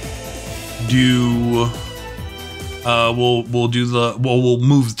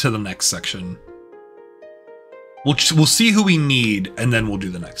move to the next section. We'll see who we need and then we'll do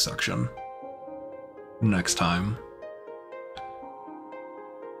the next section next time.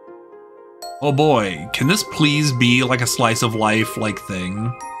 Oh boy, can this please be like a slice of life like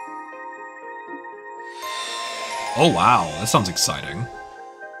thing? Oh wow, that sounds exciting.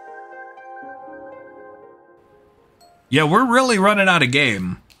 Yeah, we're really running out of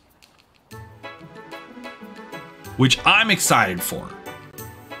game. Which I'm excited for.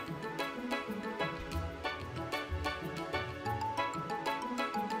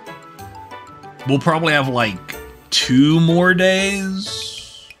 We'll probably have like 2 more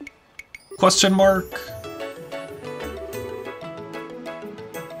days? Question mark?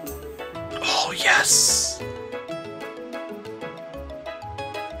 Oh, yes.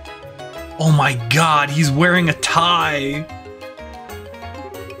 Oh my god, he's wearing a tie.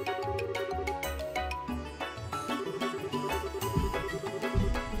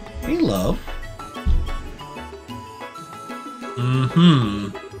 Hey, love.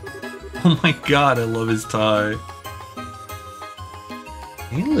 Oh my god, I love his tie.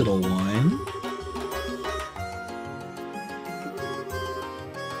 Hey, little one.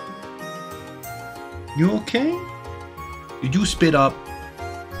 You okay? Did you spit up?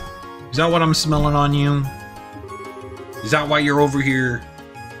 Is that what I'm smelling on you? Is that why you're over here?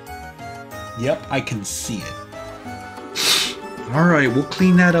 Yep, I can see it. Alright, we'll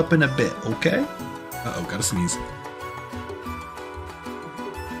clean that up in a bit, okay? Uh-oh, gotta sneeze.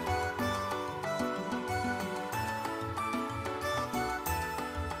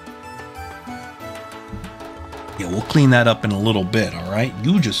 Yeah, we'll clean that up in a little bit, alright?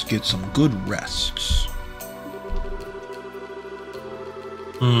 You just get some good rests.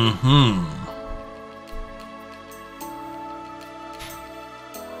 Mm-hmm.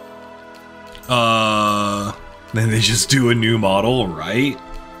 Then they just do a new model, right?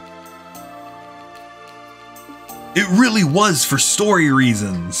 It really was for story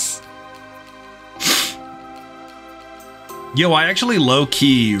reasons. Yo, I actually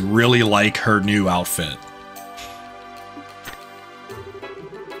low-key really like her new outfit.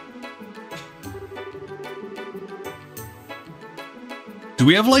 Do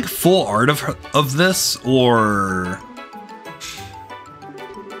we have like full art of this, or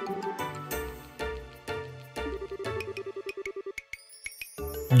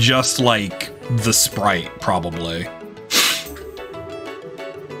just like the sprite, probably?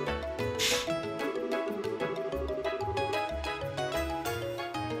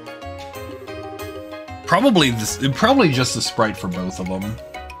 Probably just the sprite for both of them.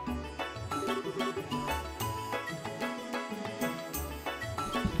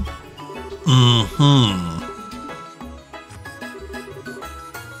 Mm-hmm.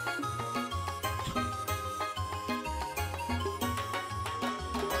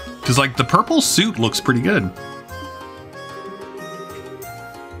 Because, like, the purple suit looks pretty good.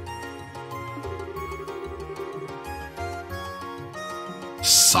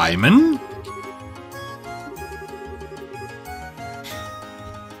 Simon?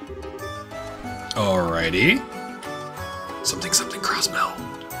 Alrighty. Something crossbow.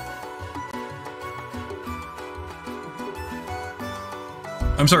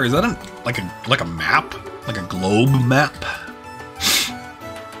 I'm sorry, is that like a map? Like a globe map?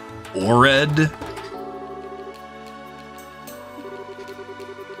 Ored?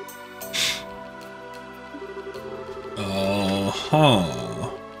 Uh-huh.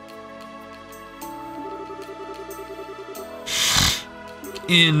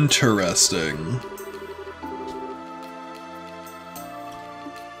 Interesting.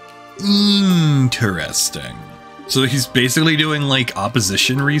 Interesting. So he's basically doing like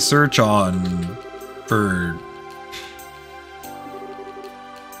opposition research for...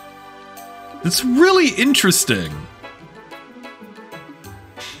 It's really interesting.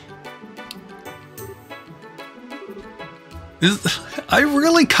 I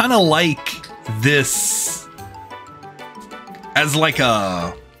really kind of like this as like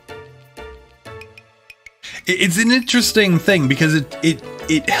a... It's an interesting thing because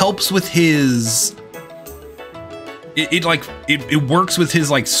it helps with his... It works with his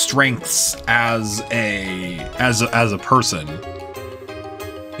like strengths as a person,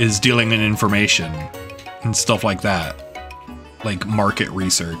 is dealing in information and stuff like that, like market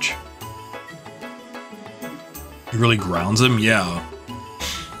research. It really grounds him, yeah.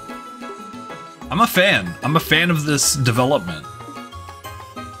 I'm a fan. I'm a fan of this development.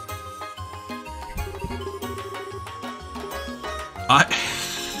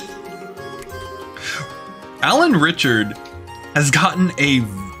 Alan Richard has gotten a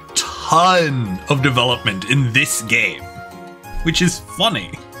ton of development in this game, which is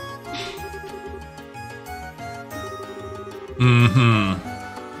funny. Mm-hmm.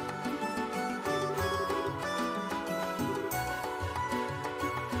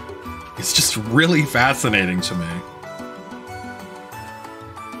 It's just really fascinating to me.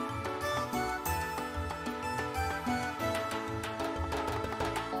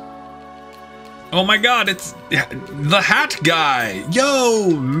 Oh my god, it's the hat guy! Yo,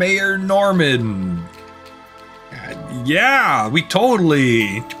 Mayor Norman! Yeah, we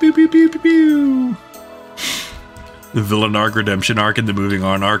totally... Pew, pew, pew, pew, pew. The villain arc, redemption arc, and the moving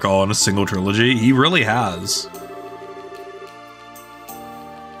on arc all in a single trilogy. He really has.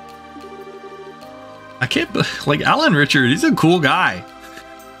 I can't... Like, Alan Richard, he's a cool guy.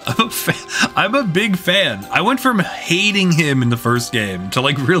 I'm a big fan. I went from hating him in the first game to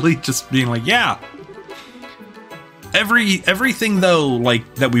like really just being like, yeah. Everything though,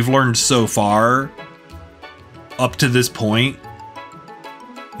 like that we've learned so far up to this point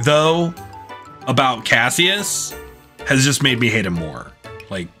though about Cassius has just made me hate him more.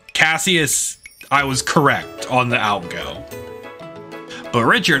 Like Cassius, I was correct on the outgo. But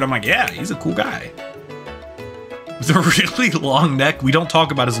Richard, I'm like, yeah, he's a cool guy. With a really long neck. We don't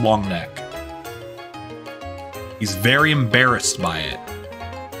talk about his long neck. He's very embarrassed by it.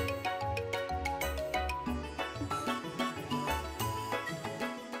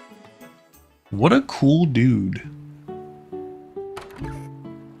 What a cool dude.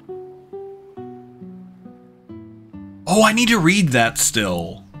 Oh, I need to read that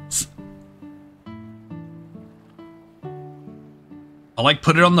still. I like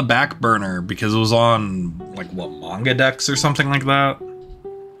put it on the back burner because it was on like what, manga decks or something like that.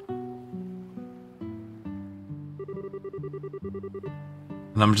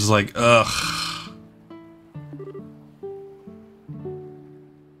 And I'm just like, ugh.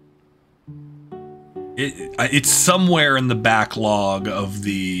 It's somewhere in the backlog of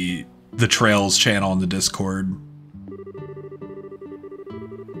the Trails channel in the Discord.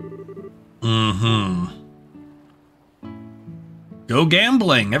 Mm-hmm. Go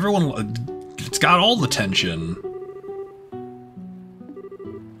gambling. Everyone, it's got all the tension.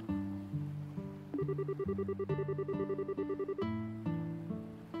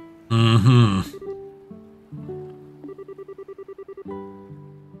 Mm-hmm.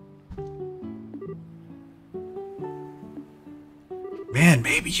 Man,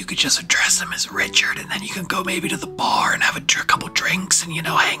 maybe you could just address him as Richard, and then you can go maybe to the bar and have a couple drinks and, you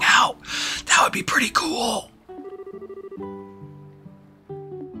know, hang out. That would be pretty cool.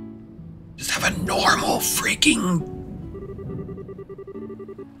 Just have a normal freaking...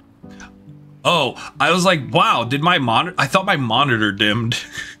 Oh, I was like, wow, did my monitor... I thought my monitor dimmed.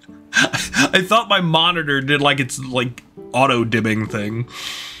 I thought my monitor did like its like auto-dimming thing.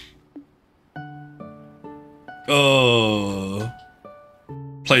 Oh...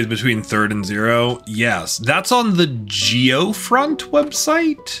 Plays between 3rd and 0. Yes, that's on the Geofront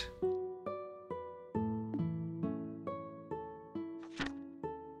website.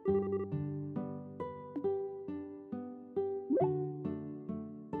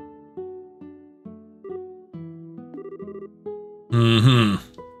 Mm-hmm.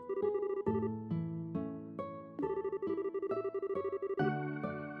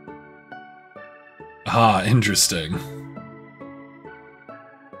 Ah, interesting.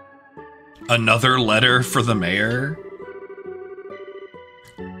 Another letter for the mayor?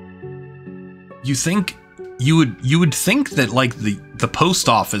 You think you would think that like the post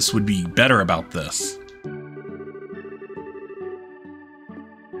office would be better about this.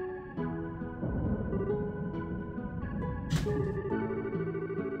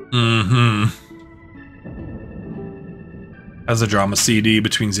 Mm-hmm. As a drama CD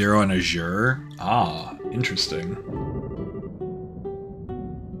between 0 and Azure? Ah, interesting.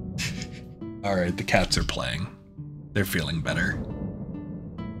 Alright, the cats are playing. They're feeling better.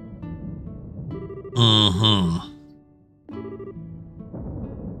 Mm-hmm.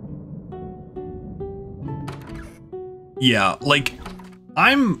 Yeah, like,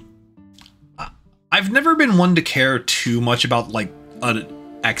 I've never been one to care too much about, like, an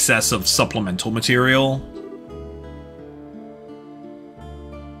excess of supplemental material.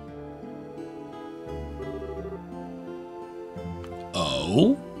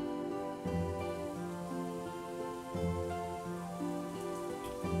 Oh?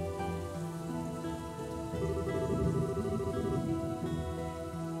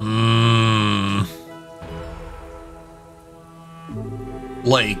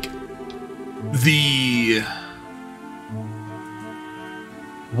 Like,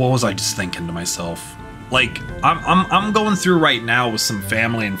 what was I just thinking to myself? Like, I'm going through right now with some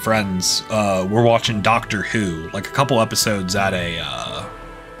family and friends. We're watching Doctor Who, like a couple episodes at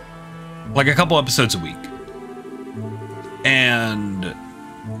like a couple episodes a week. And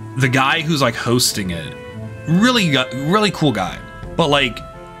the guy who's like hosting it, really cool guy. But like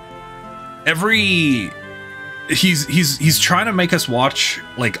he's trying to make us watch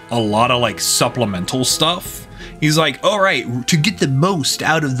like a lot of like supplemental stuff. He's like, all right, to get the most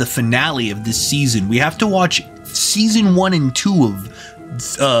out of the finale of this season, we have to watch season 1 and 2 of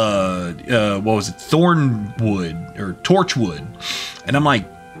what was it, Thornwood or Torchwood. And I'm like,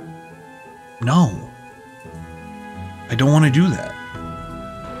 no, I don't want to do that.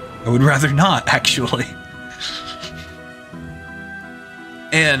 I would rather not, actually.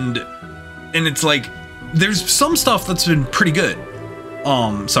 And it's like, there's some stuff that's been pretty good.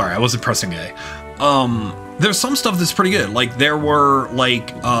 Sorry, I wasn't pressing A. There's some stuff that's pretty good. Like, there were,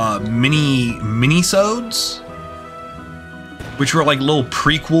 like, mini-sodes, which were, like, little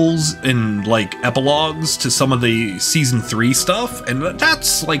prequels and, like, epilogues to some of the Season 3 stuff. And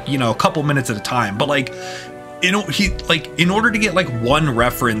that's, like, you know, a couple minutes at a time. But, like, in order to get, like, one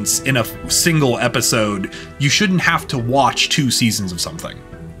reference in a single episode, you shouldn't have to watch 2 seasons of something.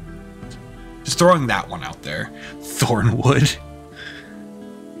 Just throwing that one out there. Thornwood.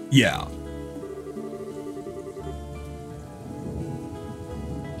 Yeah.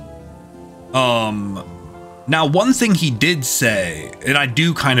 Now, one thing he did say, and I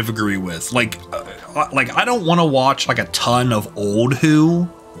do kind of agree with, like I don't want to watch like a ton of old Who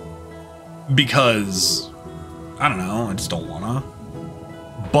because I don't know, I just don't want to.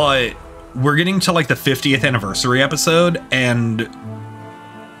 But we're getting to like the 50th anniversary episode, and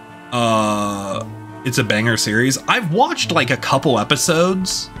it's a banger series. I've watched like a couple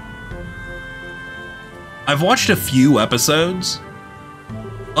episodes. I've watched a few episodes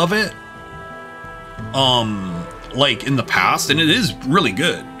of it like in the past, and it is really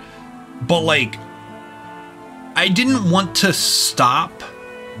good. But like I didn't want to stop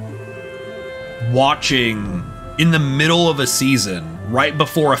watching in the middle of a season right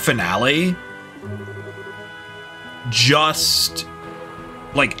before a finale just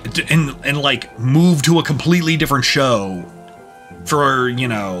like and like move to a completely different show for, you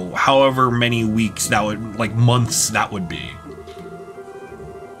know, however many weeks that would, like months that would be.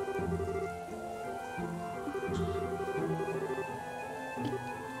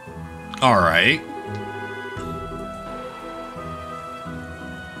 All right.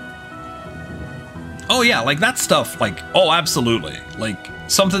 Oh yeah, like that stuff, like, oh, absolutely. Like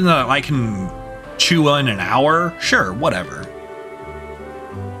something that I can chew on an hour, sure, whatever.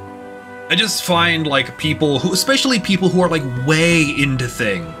 I just find like people who, especially people who are like way into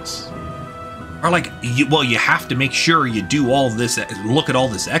things, are like, well, you have to make sure you do all this, look at all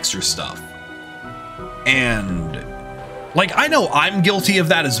this extra stuff. And like, I know I'm guilty of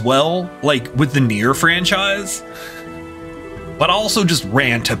that as well, like with the Nier franchise, but I also just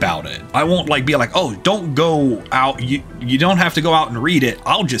rant about it. I won't like be like, oh, don't go out, you don't have to go out and read it.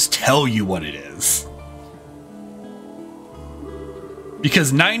 I'll just tell you what it is.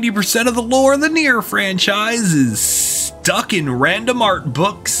 Because 90% of the lore of the Nier franchise is stuck in random art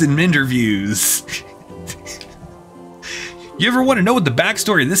books and interviews. You ever want to know what the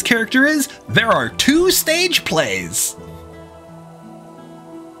backstory of this character is? There are 2 stage plays.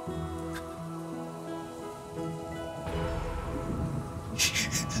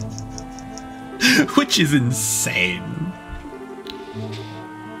 Which is insane.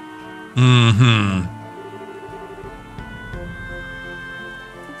 Mm-hmm.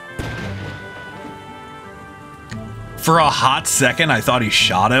 For a hot second, I thought he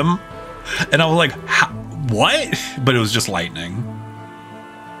shot him. And I was like, what? But it was just lightning.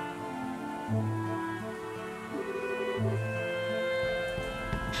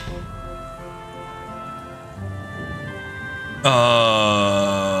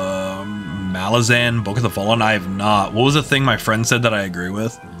 Malazan, Book of the Fallen, I have not. What was the thing my friend said that I agree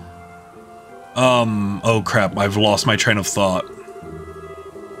with? Oh crap, I've lost my train of thought.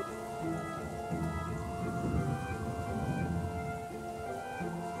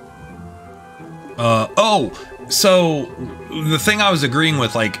 Oh, so the thing I was agreeing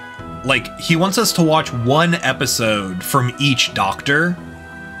with, like he wants us to watch one episode from each Doctor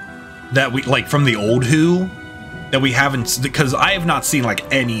that we, like from the old Who, that we haven't, because I have not seen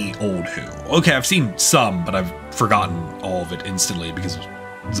like any old Who. Okay, I've seen some, but I've forgotten all of it instantly because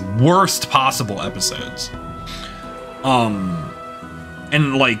it's the worst possible episodes.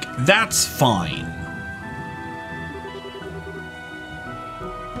 And like, that's fine.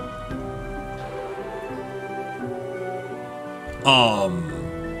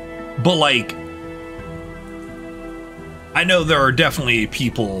 But like, I know there are definitely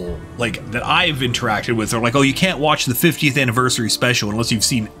people like that I've interacted with. They're like, oh, you can't watch the 50th anniversary special unless you've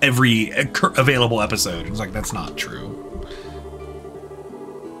seen every available episode. It's like, that's not true.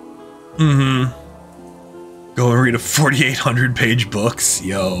 Mm-hmm. Go and read a 4,800 page books.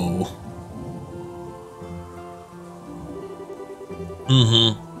 Yo.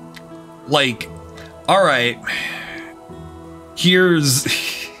 Mm-hmm. Like, all right. Here's,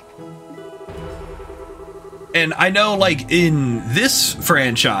 and I know like in this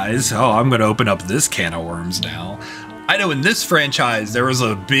franchise, oh, I'm gonna open up this can of worms now. I know in this franchise there was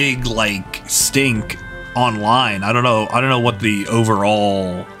a big like stink online. I don't know what the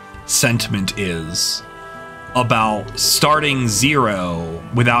overall sentiment is about starting 0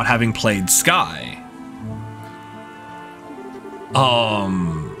 without having played Sky.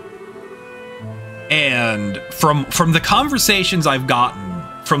 And from the conversations I've gotten,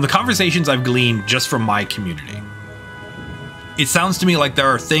 from the conversations I've gleaned just from my community, it sounds to me like there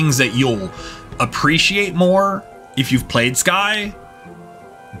are things that you'll appreciate more if you've played Sky,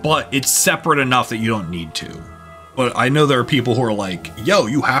 but it's separate enough that you don't need to. But I know there are people who are like, yo,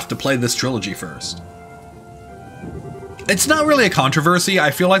 you have to play this trilogy first. It's not really a controversy.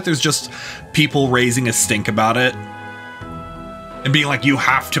 I feel like there's just people raising a stink about it and being like, you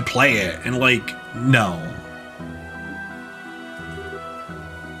have to play it. And like, no.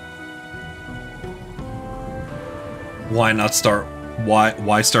 Why not start?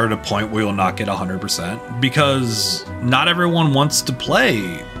 Why start at a point where you'll not get 100%? Because not everyone wants to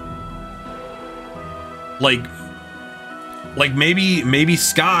play. Like maybe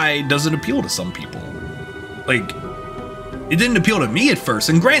Sky doesn't appeal to some people. Like, it didn't appeal to me at first.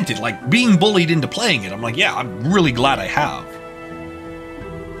 And granted, like, being bullied into playing it, I'm like, yeah, I'm really glad I have.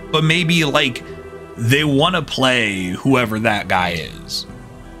 But maybe, like, they want to play whoever that guy is.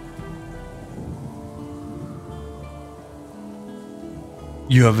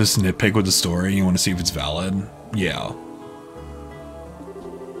 You have this nitpick with the story, you want to see if it's valid? Yeah.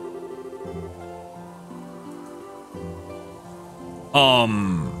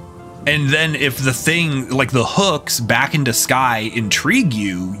 And then if the thing, like the hooks back into Sky intrigue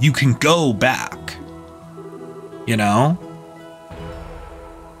you, you can go back. You know?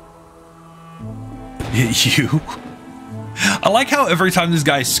 You? I like how every time this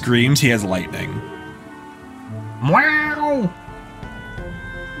guy screams, he has lightning. Wow!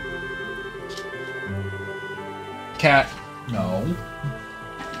 Cat, no.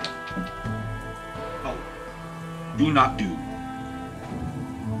 No. Do not do.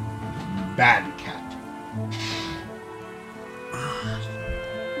 Bad cat.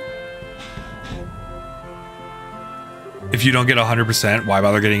 If you don't get 100%, why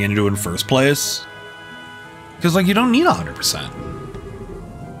bother getting into it in first place? Because, like, you don't need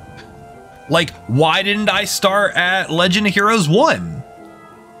 100%. Like, why didn't I start at Legend of Heroes 1?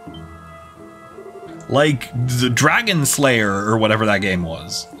 Like, the Dragon Slayer or whatever that game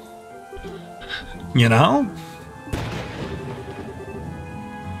was. You know?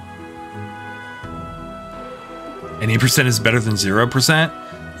 Any percent is better than 0%?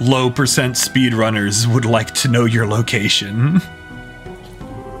 Low percent speedrunners would like to know your location.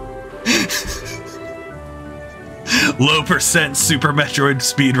 Low percent Super Metroid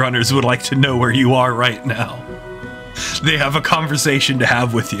speedrunners would like to know where you are right now. They have a conversation to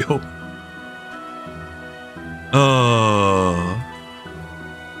have with you.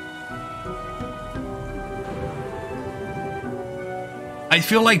 I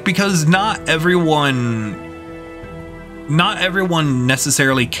feel like because not everyone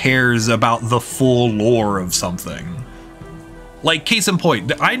necessarily cares about the full lore of something. Like, case in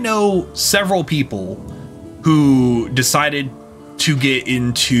point, I know several people who decided to get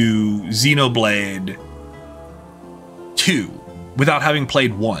into Xenoblade 2 without having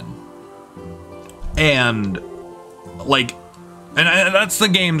played 1. And, like, and that's the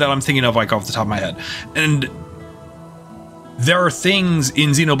game that I'm thinking of, like, off the top of my head. And there are things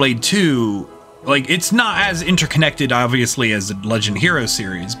in Xenoblade 2, like, it's not as interconnected, obviously, as the Legend of Heroes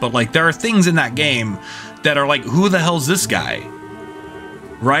series, but, like, there are things in that game that are like, who the hell's this guy?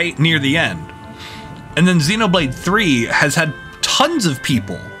 Right? Near the end. And then Xenoblade 3 has had tons of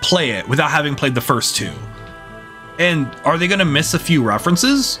people play it without having played the first 2. And are they going to miss a few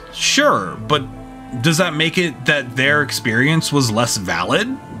references? Sure, but does that make it that their experience was less valid?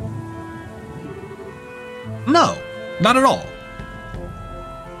 No, not at all.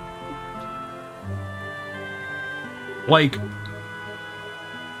 Like,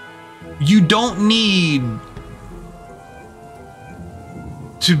 you don't need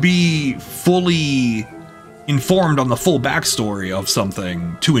to be fully informed on the full backstory of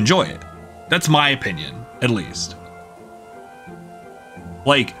something to enjoy it. That's my opinion, at least.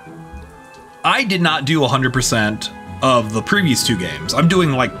 Like, I did not do 100% of the previous 2 games. I'm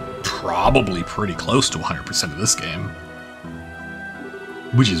doing, like, probably pretty close to 100% of this game.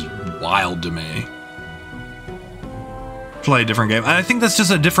 Which is wild to me. Play a different game. And I think that's just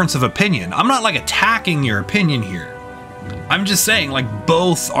a difference of opinion. I'm not, like, attacking your opinion here. I'm just saying, like,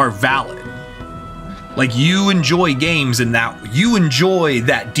 both are valid. Like, you enjoy games in that you enjoy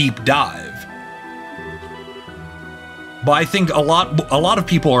that deep dive. But I think a lot of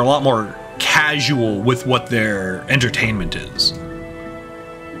people are a lot more casual with what their entertainment is.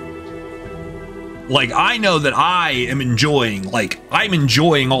 Like, I know that I am enjoying, like, I'm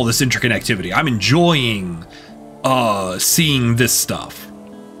enjoying all this interconnectivity. I'm enjoying seeing this stuff.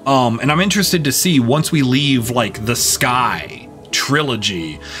 And I'm interested to see, once we leave, like, the Sky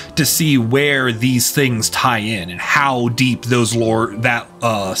trilogy, to see where these things tie in and how deep those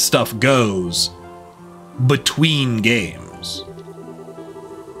stuff goes between games.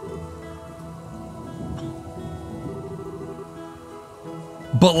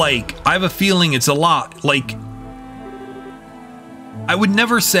 But, like, I have a feeling it's a lot, like, I would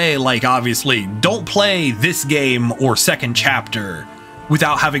never say, like, obviously, don't play this game or second chapter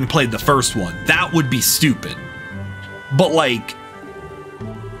without having played the first one. That would be stupid. But, like,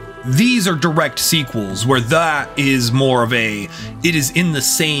 these are direct sequels where that is more of a, it is in the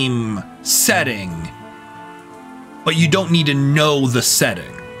same setting but you don't need to know the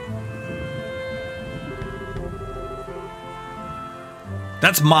setting.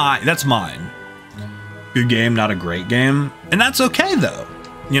 That's mine. Good game, not a great game. And that's okay though,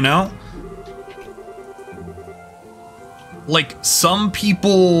 you know? Like, some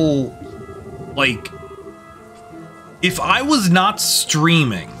people, like, if I was not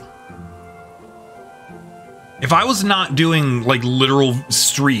streaming, if I was not doing, like, literal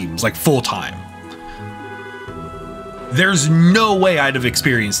streams, like, full-time, there's no way I'd have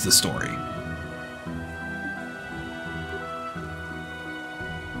experienced the story.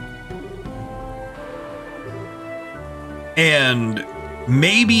 And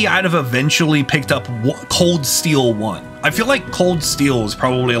maybe I'd have eventually picked up Cold Steel 1. I feel like Cold Steel is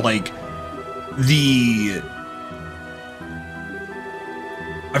probably, like,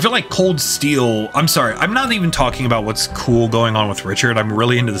 I feel like Cold Steel, I'm sorry, I'm not even talking about what's cool going on with Richard. I'm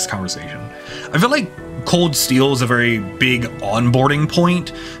really into this conversation. I feel like Cold Steel is a very big onboarding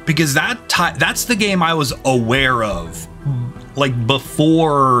point because that's the game I was aware of, like,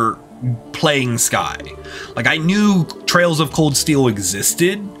 before playing Sky. Like, I knew Trails of Cold Steel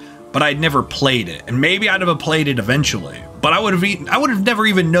existed, but I'd never played it. And maybe I'd have played it eventually, but I would have never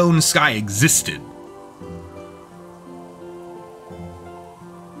even known Sky existed.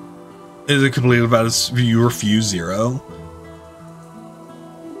 Is it completely about us? You refuse Zero?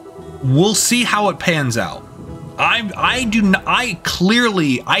 We'll see how it pans out. I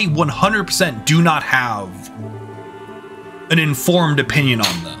 100% do not have an informed opinion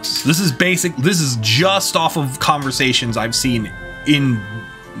on this. This is just off of conversations I've seen in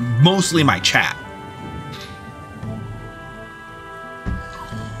mostly my chat.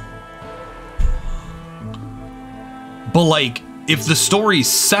 But, like, if the story's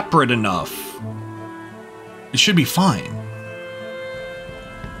separate enough, it should be fine.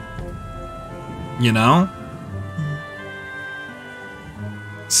 You know?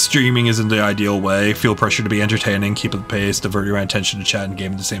 Streaming isn't the ideal way. Feel pressure to be entertaining, keep the pace, diverting my attention to chat and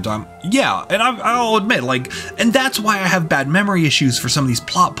game at the same time. Yeah, and I'll admit, like, and that's why I have bad memory issues for some of these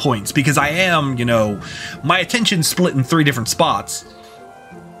plot points, because I am, you know, my attention's split in 3 different spots.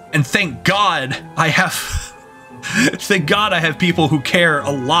 And thank God I have... thank God I have people who care a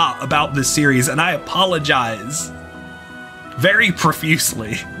lot about this series, and I apologize very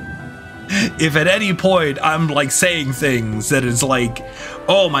profusely if at any point I'm, like, saying things that is like,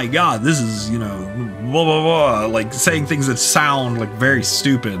 oh my God, this is, you know, blah, blah, blah, like, saying things that sound, like, very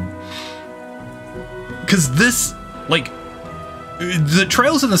stupid. Because this, like, the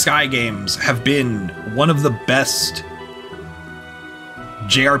Trails in the Sky games have been one of the best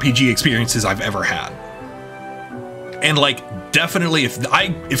JRPG experiences I've ever had. And, like, definitely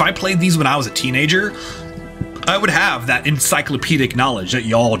if I played these when I was a teenager, I would have that encyclopedic knowledge that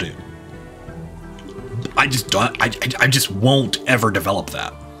y'all do. I just won't ever develop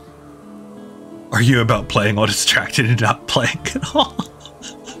that. Are you about playing while distracted and not playing at all?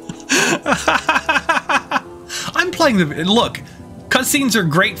 I'm playing the... Look, cutscenes are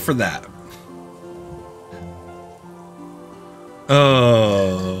great for that.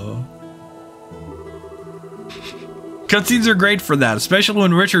 Oh... Cutscenes are great for that, especially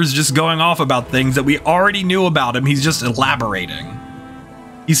when Richard's just going off about things that we already knew about him. He's just elaborating.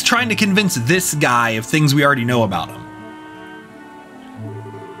 He's trying to convince this guy of things we already know about him.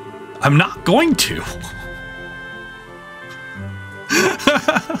 I'm not going to.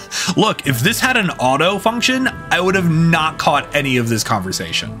 Look, if this had an auto function, I would have not caught any of this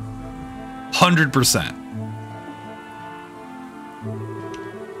conversation. 100%.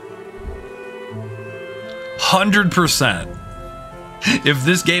 If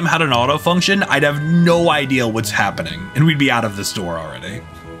this game had an auto function, I'd have no idea what's happening, and we'd be out of this door already.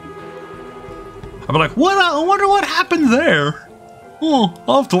 I'd be like, what? I wonder what happened there. Oh,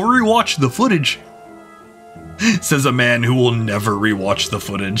 I'll have to rewatch the footage. Says a man who will never rewatch the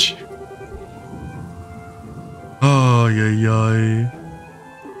footage. Oh, yay.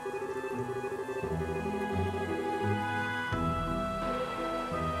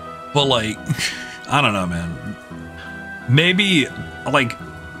 But, like, I don't know, man. Maybe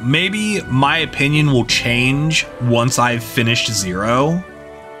my opinion will change once I've finished Zero.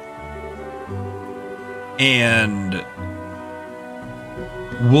 And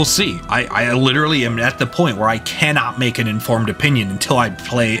we'll see. I literally am at the point where I cannot make an informed opinion until I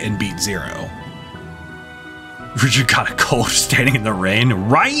play and beat Zero. Richard got a cold standing in the rain,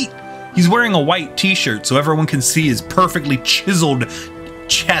 right? He's wearing a white t-shirt so everyone can see his perfectly chiseled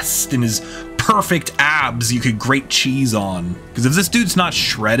chest and his perfect abs you could grate cheese on. Because if this dude's not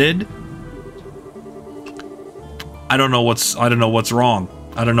shredded, I don't know what's wrong.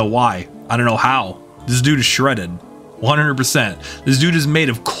 I don't know why. I don't know how. This dude is shredded. 100%. This dude is made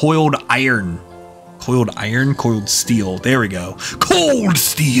of coiled iron. Coiled iron? Coiled steel. There we go. Cold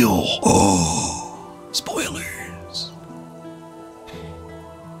steel! Oh, spoilers.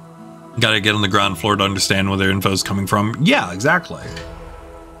 Gotta get on the ground floor to understand where their info's coming from. Yeah, exactly.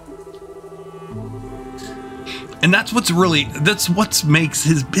 And that's what makes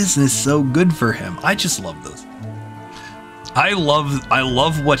his business so good for him. I just love this. I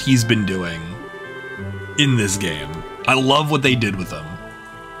love what he's been doing in this game. I love what they did with him.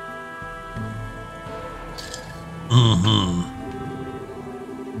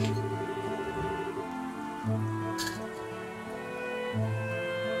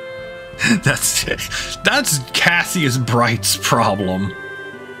 That's Cassius Bright's problem.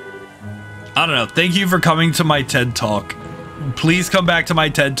 I don't know. Thank you for coming to my TED Talk. Please come back to my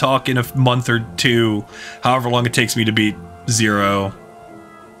TED Talk in a month or two, however long it takes me to beat 0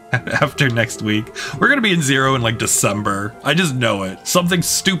 after next week. We're gonna be in 0 in like December. I just know it. Something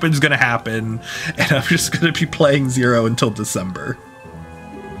stupid's gonna happen, and I'm just gonna be playing 0 until December.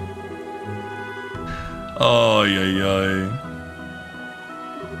 Oh, yeah.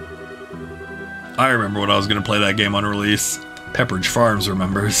 I remember when I was gonna play that game on release. Pepperidge Farms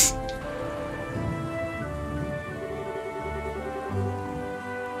remembers.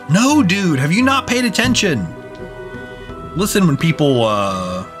 No, dude, have you not paid attention? Listen when people,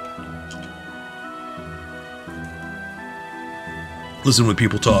 listen when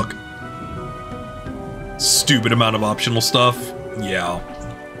people talk. Stupid amount of optional stuff. Yeah.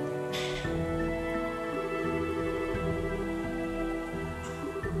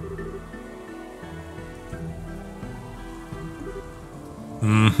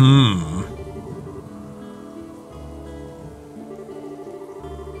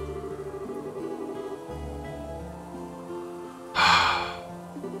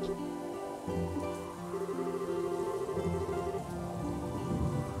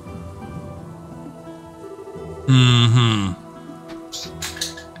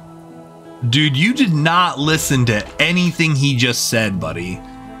 Dude, you did not listen to anything he just said, buddy.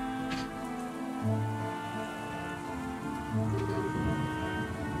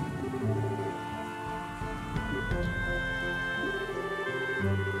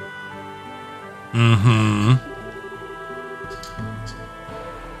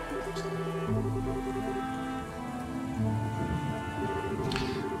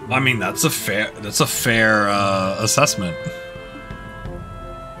 I mean, that's a fair assessment.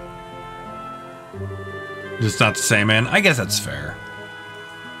 It's not the same, man. I guess that's fair.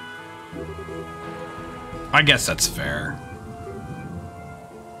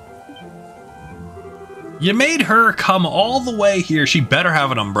 You made her come all the way here. She better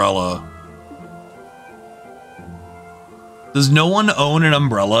have an umbrella. Does no one own an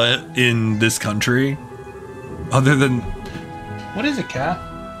umbrella in this country? Other than... What is it, cat?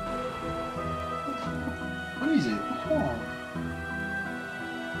 What is it? Oh.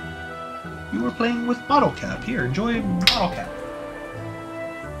 You were playing with Bottle Cap. Here, enjoy Bottle Cap.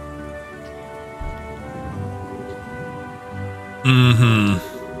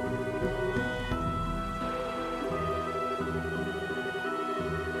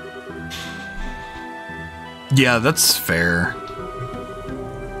 Yeah, that's fair.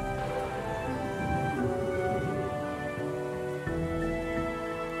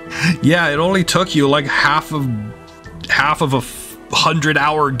 Yeah, it only took you like half of a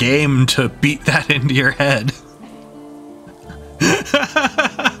 100-hour game to beat that into your head.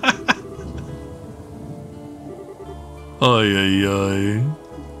 Ay, ay, ay.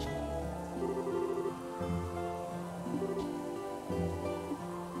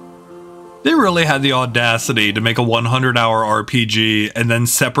 They really had the audacity to make a 100-hour RPG and then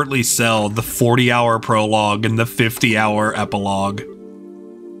separately sell the 40-hour prologue and the 50-hour epilogue.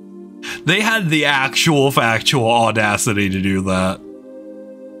 They had the actual factual audacity to do that.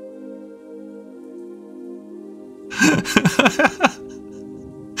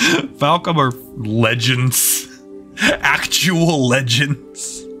 Falcom are legends. Actual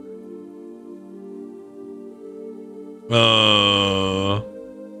legends.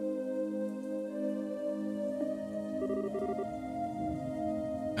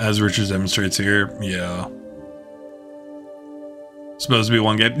 As Richard demonstrates here, yeah. Supposed to be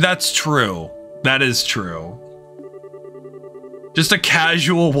one game. That's true. That is true. Just a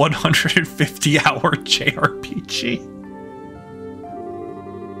casual 150-hour JRPG.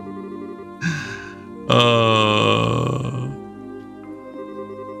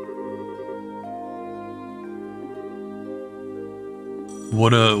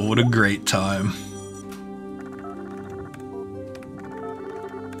 What a great time.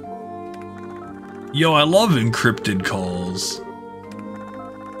 Yo, I love encrypted calls.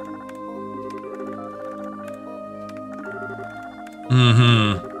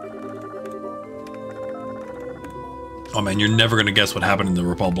 Oh man, you're never gonna guess what happened in the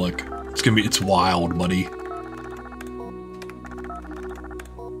Republic. It's wild, buddy.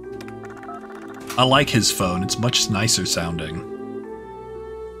 I like his phone. It's much nicer sounding.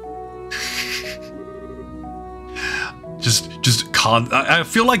 I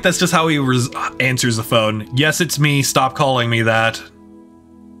feel like that's just how he answers the phone. Yes, it's me. Stop calling me that.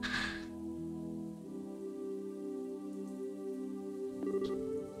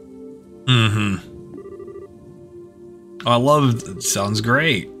 I love it. Sounds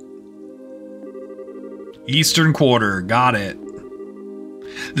great. Eastern Quarter. Got it.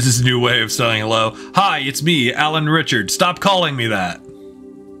 This is a new way of saying hello. Hi, it's me, Alan Richard. Stop calling me that.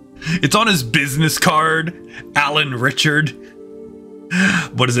 It's on his business card. Alan Richard.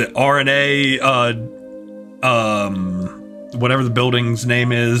 What is it? RNA, whatever the building's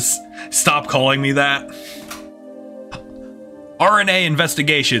name is. Stop calling me that. RNA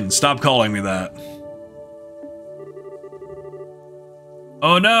investigation. Stop calling me that.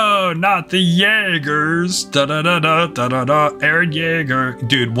 Oh no, not the Jaegers. Da da da da da da da. Aaron Jaeger.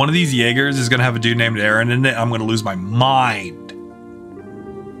 Dude, one of these Jaegers is gonna have a dude named Aaron in it. I'm gonna lose my mind.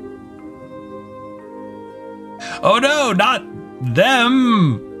 Oh no, not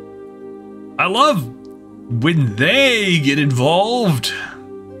them. I love when they get involved.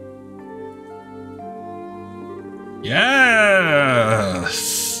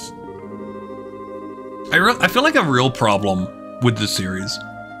 Yes. I feel like a real problem with the series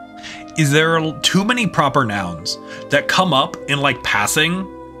is there are too many proper nouns that come up in like passing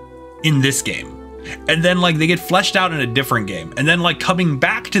in this game. And then like they get fleshed out in a different game. And then like coming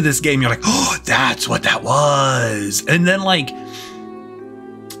back to this game, you're like, oh, that's what that was. And then like,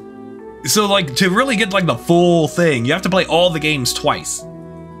 so like to really get like the full thing, you have to play all the games twice.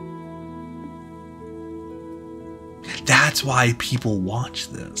 That's why people watch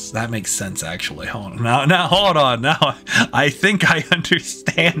this. That makes sense, actually. Hold on. Now, hold on. Now, I think I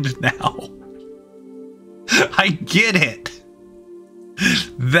understand now. I get it.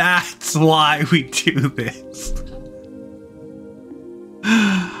 That's why we do this.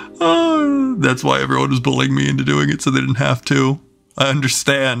 Oh, that's why everyone was bullying me into doing it so they didn't have to. I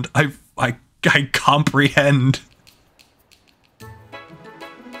understand. I comprehend.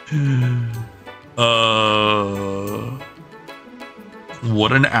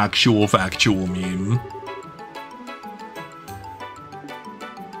 What an actual factual meme.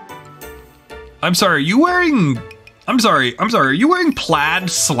 I'm sorry, are you wearing plaid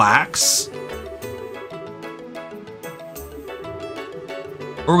slacks?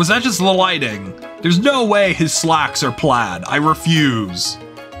 Or was that just the lighting? There's no way his slacks are plaid. I refuse.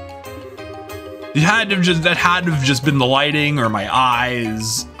 That had to have just been the lighting or my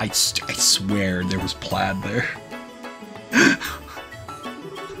eyes. I swear there was plaid there.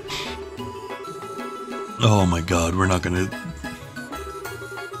 Oh my god, we're not gonna...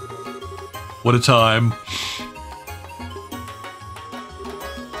 What a time.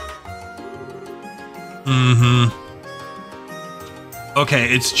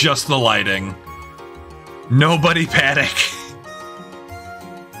 Okay, it's just the lighting. Nobody panic.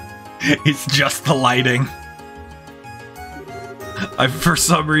 It's just the lighting. For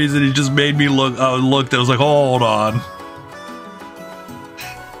some reason, it just made me look. I looked. I was like, hold on.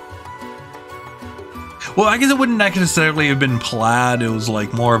 Well, I guess it wouldn't necessarily have been plaid. It was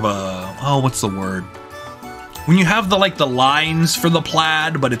like more of a. Oh, what's the word? When you have the lines for the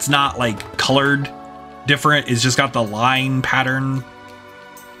plaid, but it's not like colored different. It's just got the line pattern.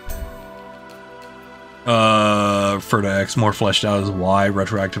 For the X more fleshed out as Y,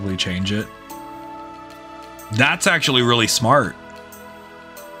 retroactively change it. That's actually really smart.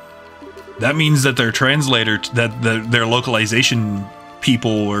 That means that their translator, their localization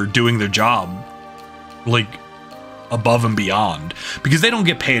people are doing their job, like, above and beyond, because they don't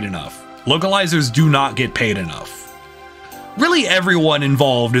get paid enough. Localizers do not get paid enough. Really, everyone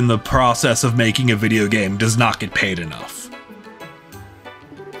involved in the process of making a video game does not get paid enough.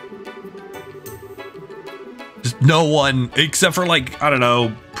 Just no one, except for like, I don't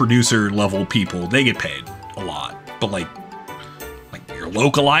know, producer level people, they get paid a lot. But like your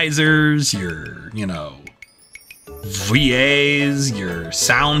localizers, your, you know, VAs, your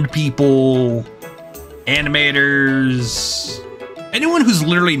sound people, animators, anyone who's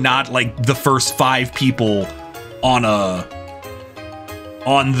literally not like the first 5 people on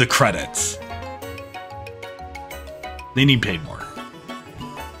the credits, they need paid more.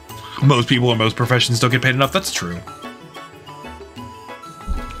 Most people in most professions don't get paid enough. That's true.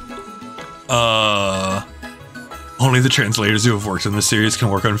 Only the translators who have worked on the series can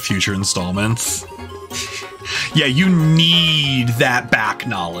work on future installments. Yeah, you need that back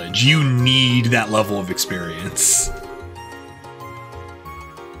knowledge. You need that level of experience.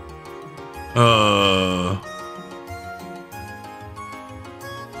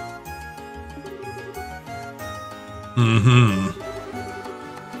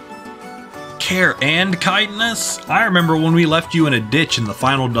 Care and kindness? I remember when we left you in a ditch in the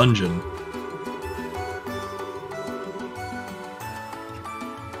final dungeon.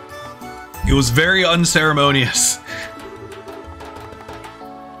 It was very unceremonious.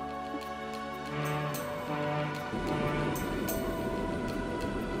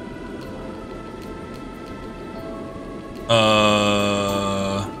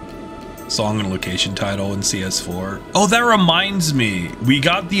 Song and location title in CS4. Oh, that reminds me. We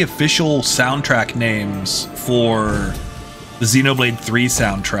got the official soundtrack names for the Xenoblade 3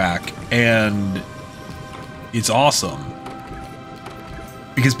 soundtrack, and it's awesome.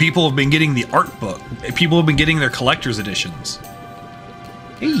 Because people have been getting the art book. People have been getting their collector's editions.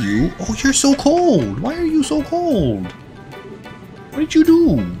 Hey, you. Oh, you're so cold. Why are you so cold? What did you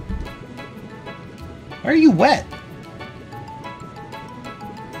do? Why are you wet?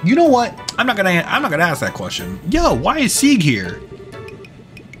 You know what? I'm not gonna ask that question. Yo, why is Sieg here?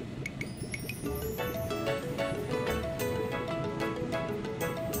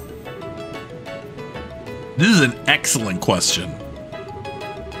 This is an excellent question.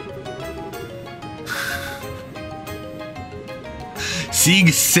 Sieg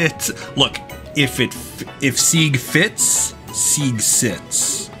sits. Look, if Sieg fits, Sieg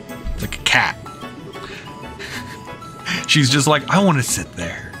sits. It's like a cat. She's just like, I want to sit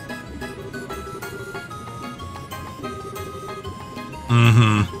there.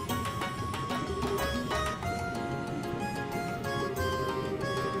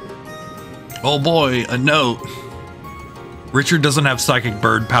 Oh boy, a note. Richard doesn't have psychic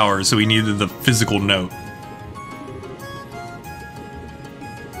bird powers, so he needed the physical note.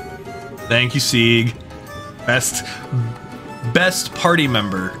 Thank you, Sieg. Best party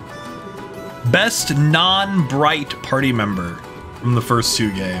member. Best non-bright party member from the first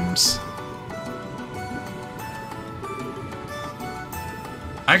 2 games.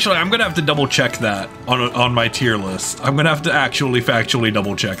 Actually, I'm gonna have to double check that on my tier list. I'm gonna have to actually factually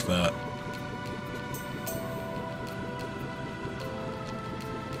double check that.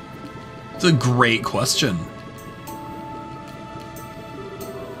 It's a great question.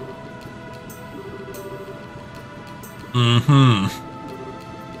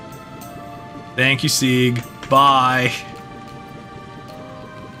 Thank you, Sieg. Bye.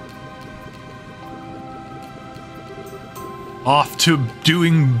 Off to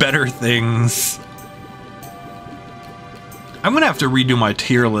doing better things. I'm gonna have to redo my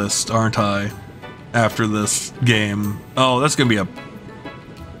tier list, aren't I? After this game. Oh, that's gonna be a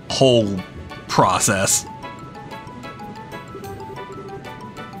whole process.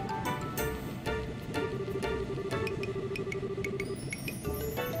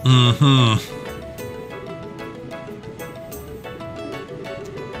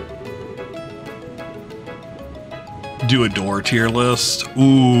 Do a door tier list.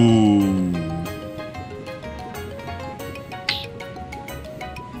 Ooh.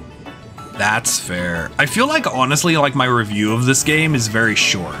 That's fair. I feel like, honestly, like my review of this game is very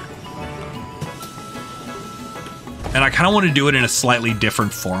short. And I kind of want to do it in a slightly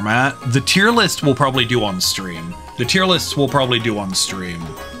different format. The tier list we'll probably do on stream.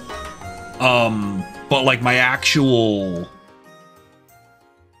 But like my actual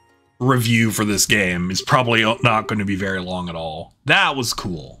review for this game is probably not going to be very long at all. That was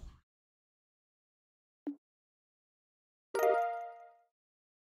cool.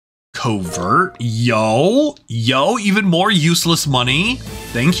 Covert? Yo, even more useless money.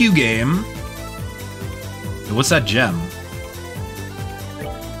 Thank you, game. Hey, what's that gem?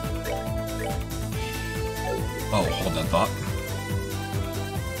 Oh, hold that thought.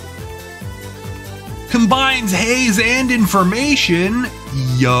 Combines haze and information.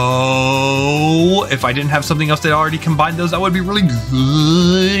 Yo, if I didn't have something else that already combined those, that would be really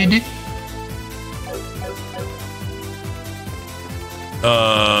good.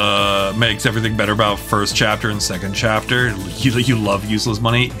 Makes everything better about first chapter and second chapter. You love useless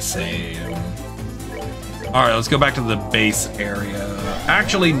money? Same. Alright, let's go back to the base area.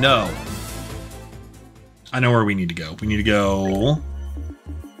 Actually, no. I know where we need to go. We need to go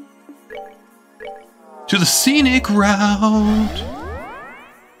to the scenic route.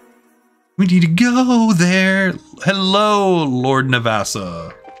 We need to go there. Hello, Lord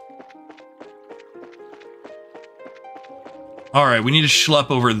Navassa. All right, we need to schlep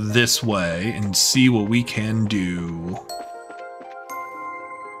over this way and see what we can do.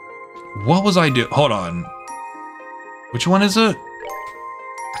 What was I doing? Hold on. Which one is it?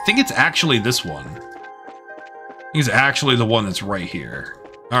 I think it's actually this one. I think it's actually the one that's right here.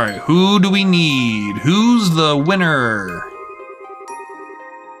 All right, who do we need? Who's the winner?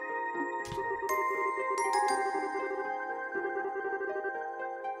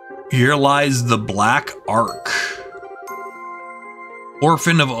 Here lies the Black Ark.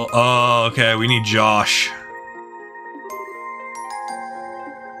 Orphan of... Oh, okay, we need Josh.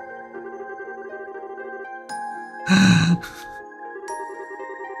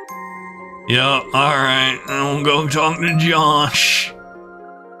 Yep, alright. I'll go talk to Josh.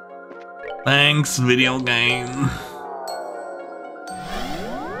 Thanks, video game.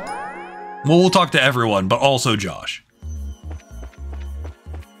 Well, we'll talk to everyone, but also Josh.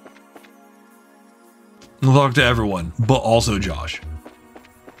 We'll talk to everyone, but also Josh.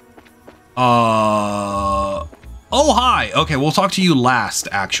 Oh, hi. Okay, we'll talk to you last,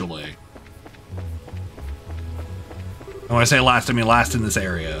 actually. And when I say last, I mean last in this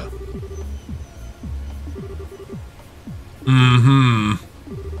area. Mm-hmm.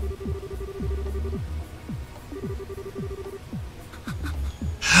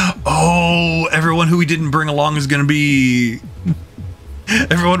 Oh, everyone who we didn't bring along is gonna be...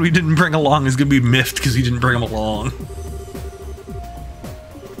 Everyone we didn't bring along is gonna be miffed because we didn't bring them along.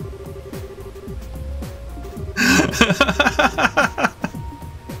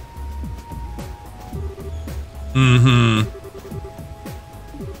 Mm-hmm.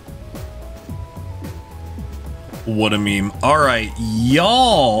 What a meme. Alright,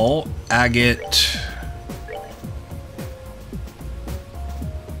 y'all, Agate.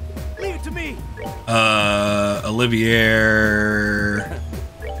 Leave it to me. Olivier,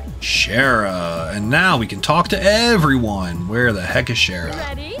 Shara, and now we can talk to everyone. Where the heck is Shara?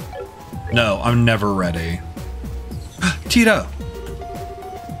 Ready? No, I'm never ready. Tito.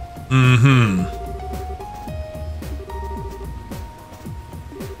 Mm-hmm.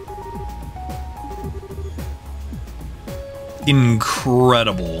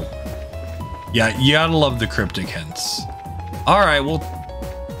 Incredible. Yeah, you gotta love the cryptic hints. All right,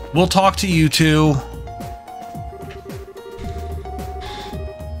 we'll talk to you two.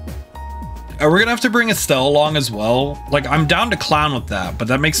 We're gonna have to bring Estelle along as well. Like, I'm down to clown with that, but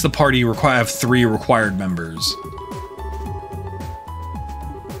that makes the party have 3 required members.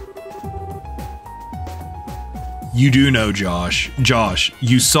 You do know Josh. Josh,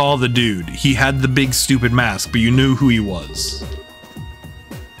 you saw the dude. He had the big stupid mask, but you knew who he was.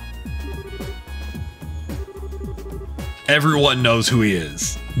 Everyone knows who he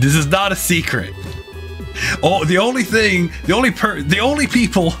is. This is not a secret. Oh, the only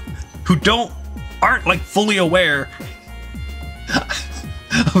people who aren't like fully aware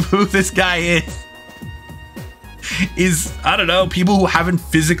of who this guy is, I don't know, people who haven't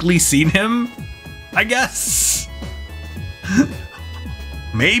physically seen him, I guess.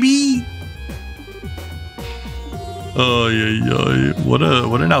 Maybe. Oh yeah, what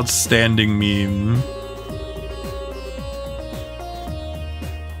an outstanding meme.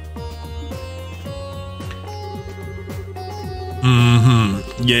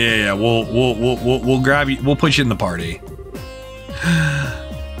 Mm-hmm. Yeah. We'll grab you. We'll put you in the party.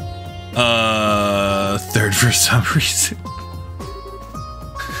 Third for some reason.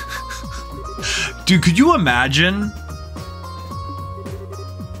 Dude, could you imagine?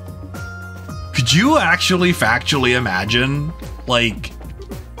 Could you actually factually imagine? Like,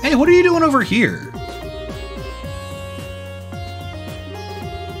 hey, what are you doing over here?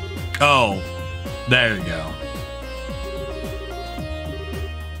 Oh, there you go.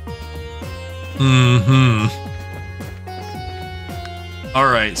 Mm-hmm. All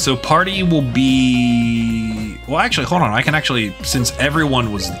right, so party will be... Well, actually, hold on. I can actually, since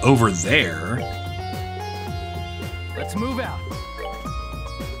everyone was over there... Let's move out.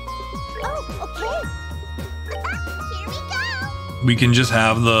 Oh, okay. Here we go. We can just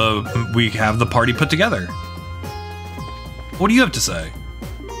have the party put together. What do you have to say?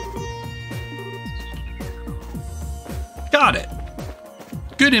 Got it.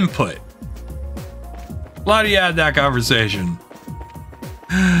 Good input. Glad you had that conversation.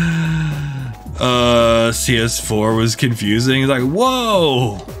 CS4 was confusing. He's like,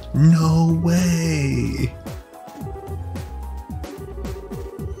 whoa, no way.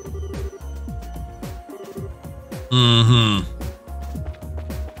 Mm-hmm.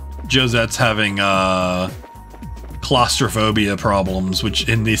 Josette's having claustrophobia problems, which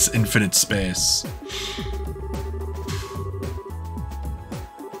in this infinite space.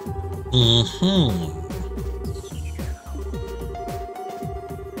 Mm-hmm.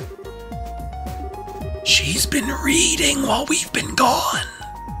 She's been reading while we've been gone.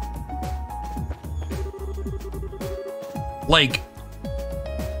 Like,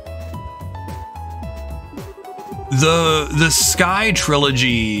 the Sky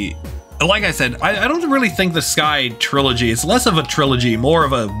trilogy, like I said, I don't really think the Sky trilogy, it's less of a trilogy, more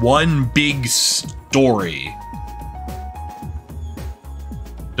of a one big story.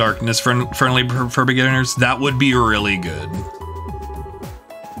 Darkness friendly for beginners, that would be really good.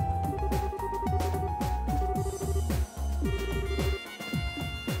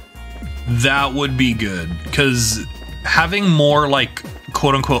 That would be good, because having more, like,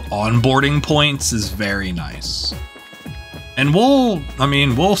 quote-unquote onboarding points is very nice. And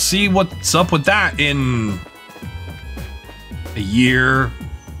we'll see what's up with that in a year,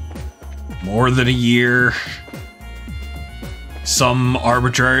 more than a year, some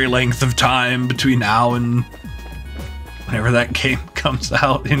arbitrary length of time between now and whenever that game comes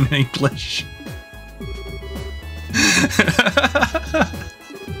out in English.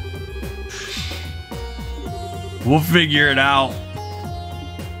 We'll figure it out.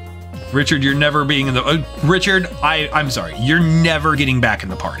 Richard, you're never being in the... Richard, I'm sorry. You're never getting back in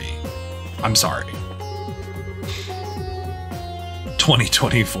the party. I'm sorry.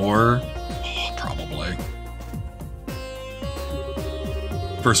 2024? Oh, probably.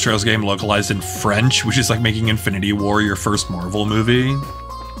 First Trails game localized in French, which is like making Infinity War your first Marvel movie.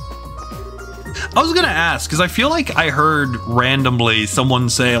 I was gonna ask, because I feel like I heard randomly someone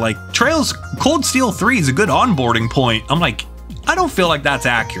say, like, Trails Cold Steel 3 is a good onboarding point. I'm like, I don't feel like that's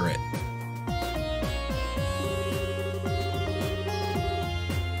accurate.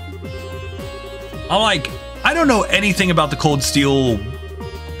 I'm like, I don't know anything about the Cold Steel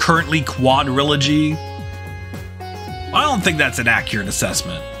currently quadrilogy. I don't think that's an accurate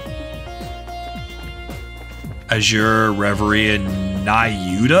assessment. Azure, Reverie, and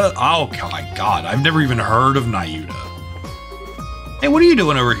Niuda? Oh my god, I've never even heard of Niuda. Hey, what are you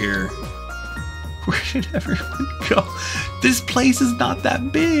doing over here? Where did everyone go? This place is not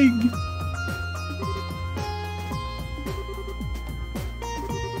that big.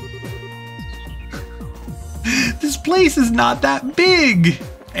 This place is not that big,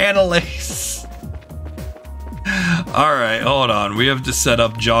 Annalise. All right, hold on. We have to set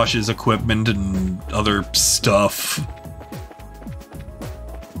up Josh's equipment and other stuff.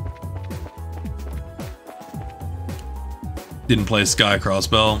 Didn't play Sky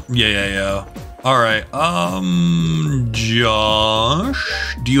Crossbow. Yeah. All right, Josh,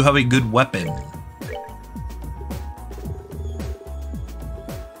 do you have a good weapon?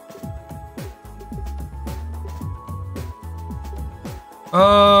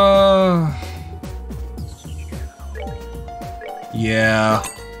 Yeah.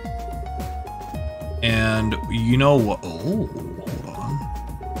 And you know what? Oh, hold on.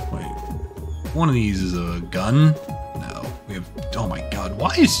 Wait. One of these is a gun? No. We have, oh my god.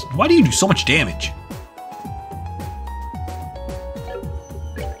 Why do you do so much damage?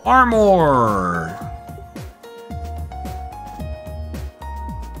 Armor.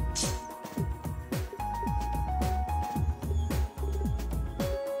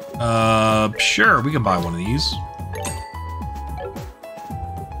 Sure, we can buy one of these.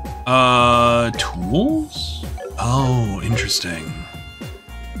 Tools? Oh, interesting.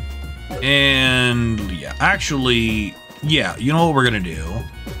 And yeah, actually, yeah, you know what we're gonna do?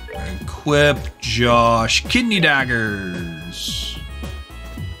 We're gonna equip Josh kidney daggers.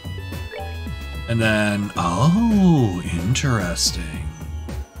 And then, oh, interesting.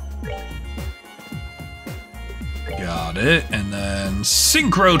 Got it. And then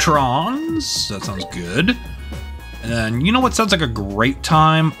synchrotrons. That sounds good. And then, you know what sounds like a great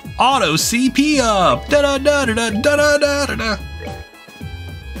time? Auto CP up. Da da da da da da da da da.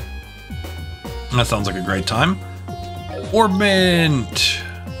 That sounds like a great time. Orbment.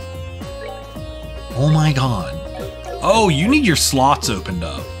 Oh my god. Oh, you need your slots opened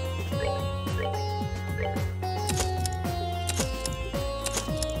up.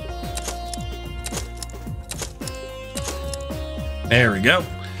 There we go.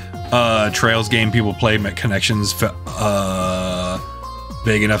 Trails game people play, make connections big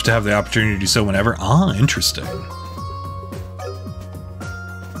enough to have the opportunity to do so whenever. Ah, interesting.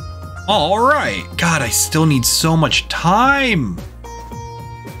 All right. God, I still need so much time.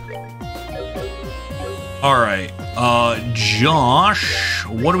 All right. Josh,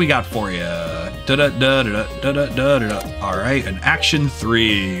 what do we got for you? Da da da da da da da da. All right, an action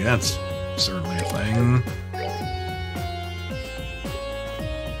 3. That's certainly a thing.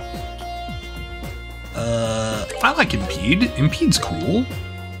 I like Impede. Impede's cool.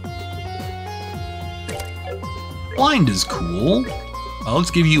 Blind is cool.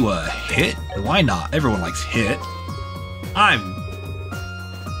 let's give you a hit. Why not? Everyone likes hit.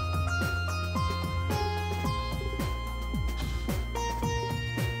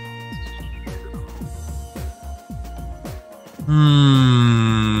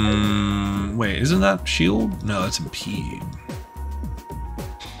 Wait, isn't that shield? No, that's impede.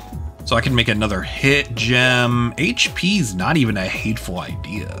 So I can make another hit gem. HP's not even a hateful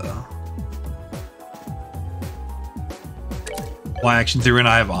idea. Why action 3 and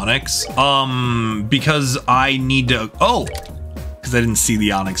I have Onyx? Because I need to, because I didn't see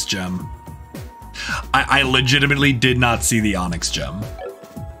the Onyx gem. I legitimately did not see the Onyx gem.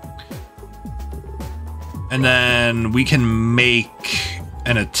 And then we can make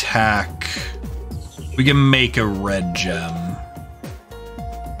an attack. We can make a red gem.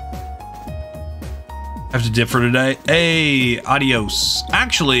 Have to dip for today. Hey, adios.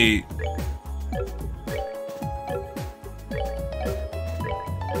 Actually,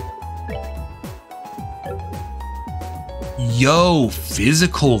 yo,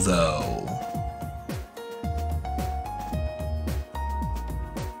 physical though.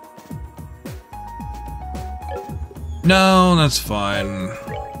 No, that's fine.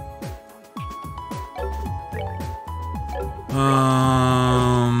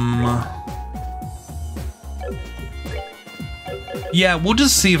 Yeah, we'll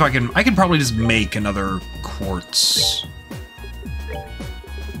just see if I can probably just make another quartz.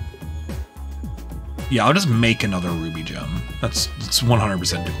 Yeah, I'll just make another ruby gem. That's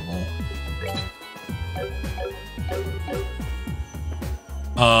 100%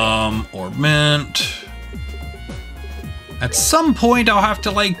 doable. Orb mint. At some point, I'll have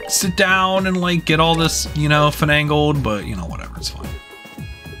to, like, sit down and, like, get all this, you know, finagled, but, you know, whatever, it's fine.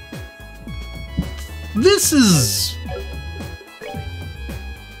 This is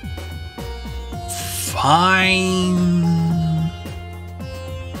fine.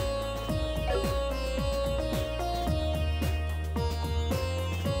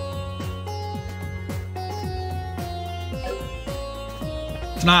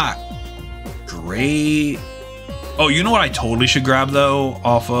 It's not great. Oh, you know what I totally should grab though,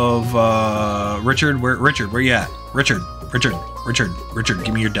 off of Richard? Where you at? Richard,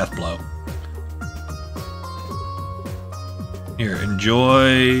 give me your death blow. Here,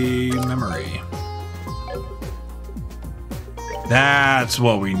 enjoy memory. That's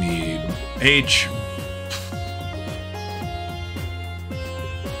what we need. H.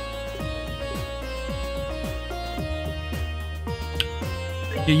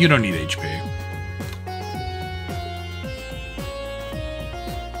 Yeah, you don't need HP.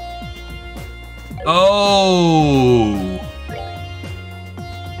 Oh.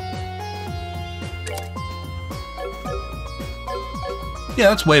 Yeah,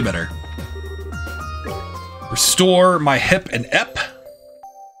 that's way better. Restore my hip and ep.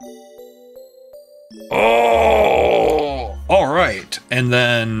 Oh, all right. And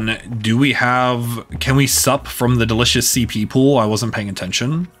then can we sup from the delicious CP pool? I wasn't paying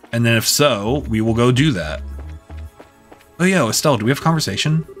attention. And then if so, we will go do that. Oh yeah, Estelle, do we have a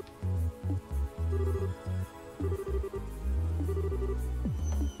conversation?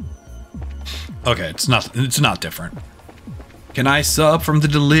 Okay, it's not different. Can I sup from the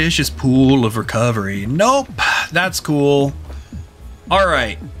delicious pool of recovery? Nope, that's cool. All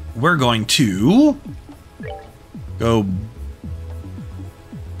right, we're going to go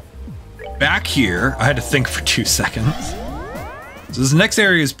back here. I had to think for 2 seconds. So this next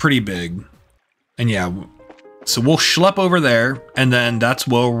area is pretty big. And yeah, so we'll schlep over there, and then that's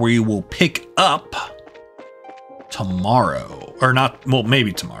where we will pick up tomorrow. Or not, well,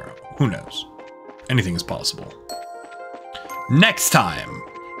 maybe tomorrow. Who knows? Anything is possible. Next time.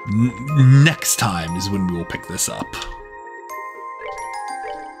 Next time is when we will pick this up.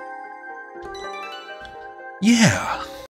 Yeah.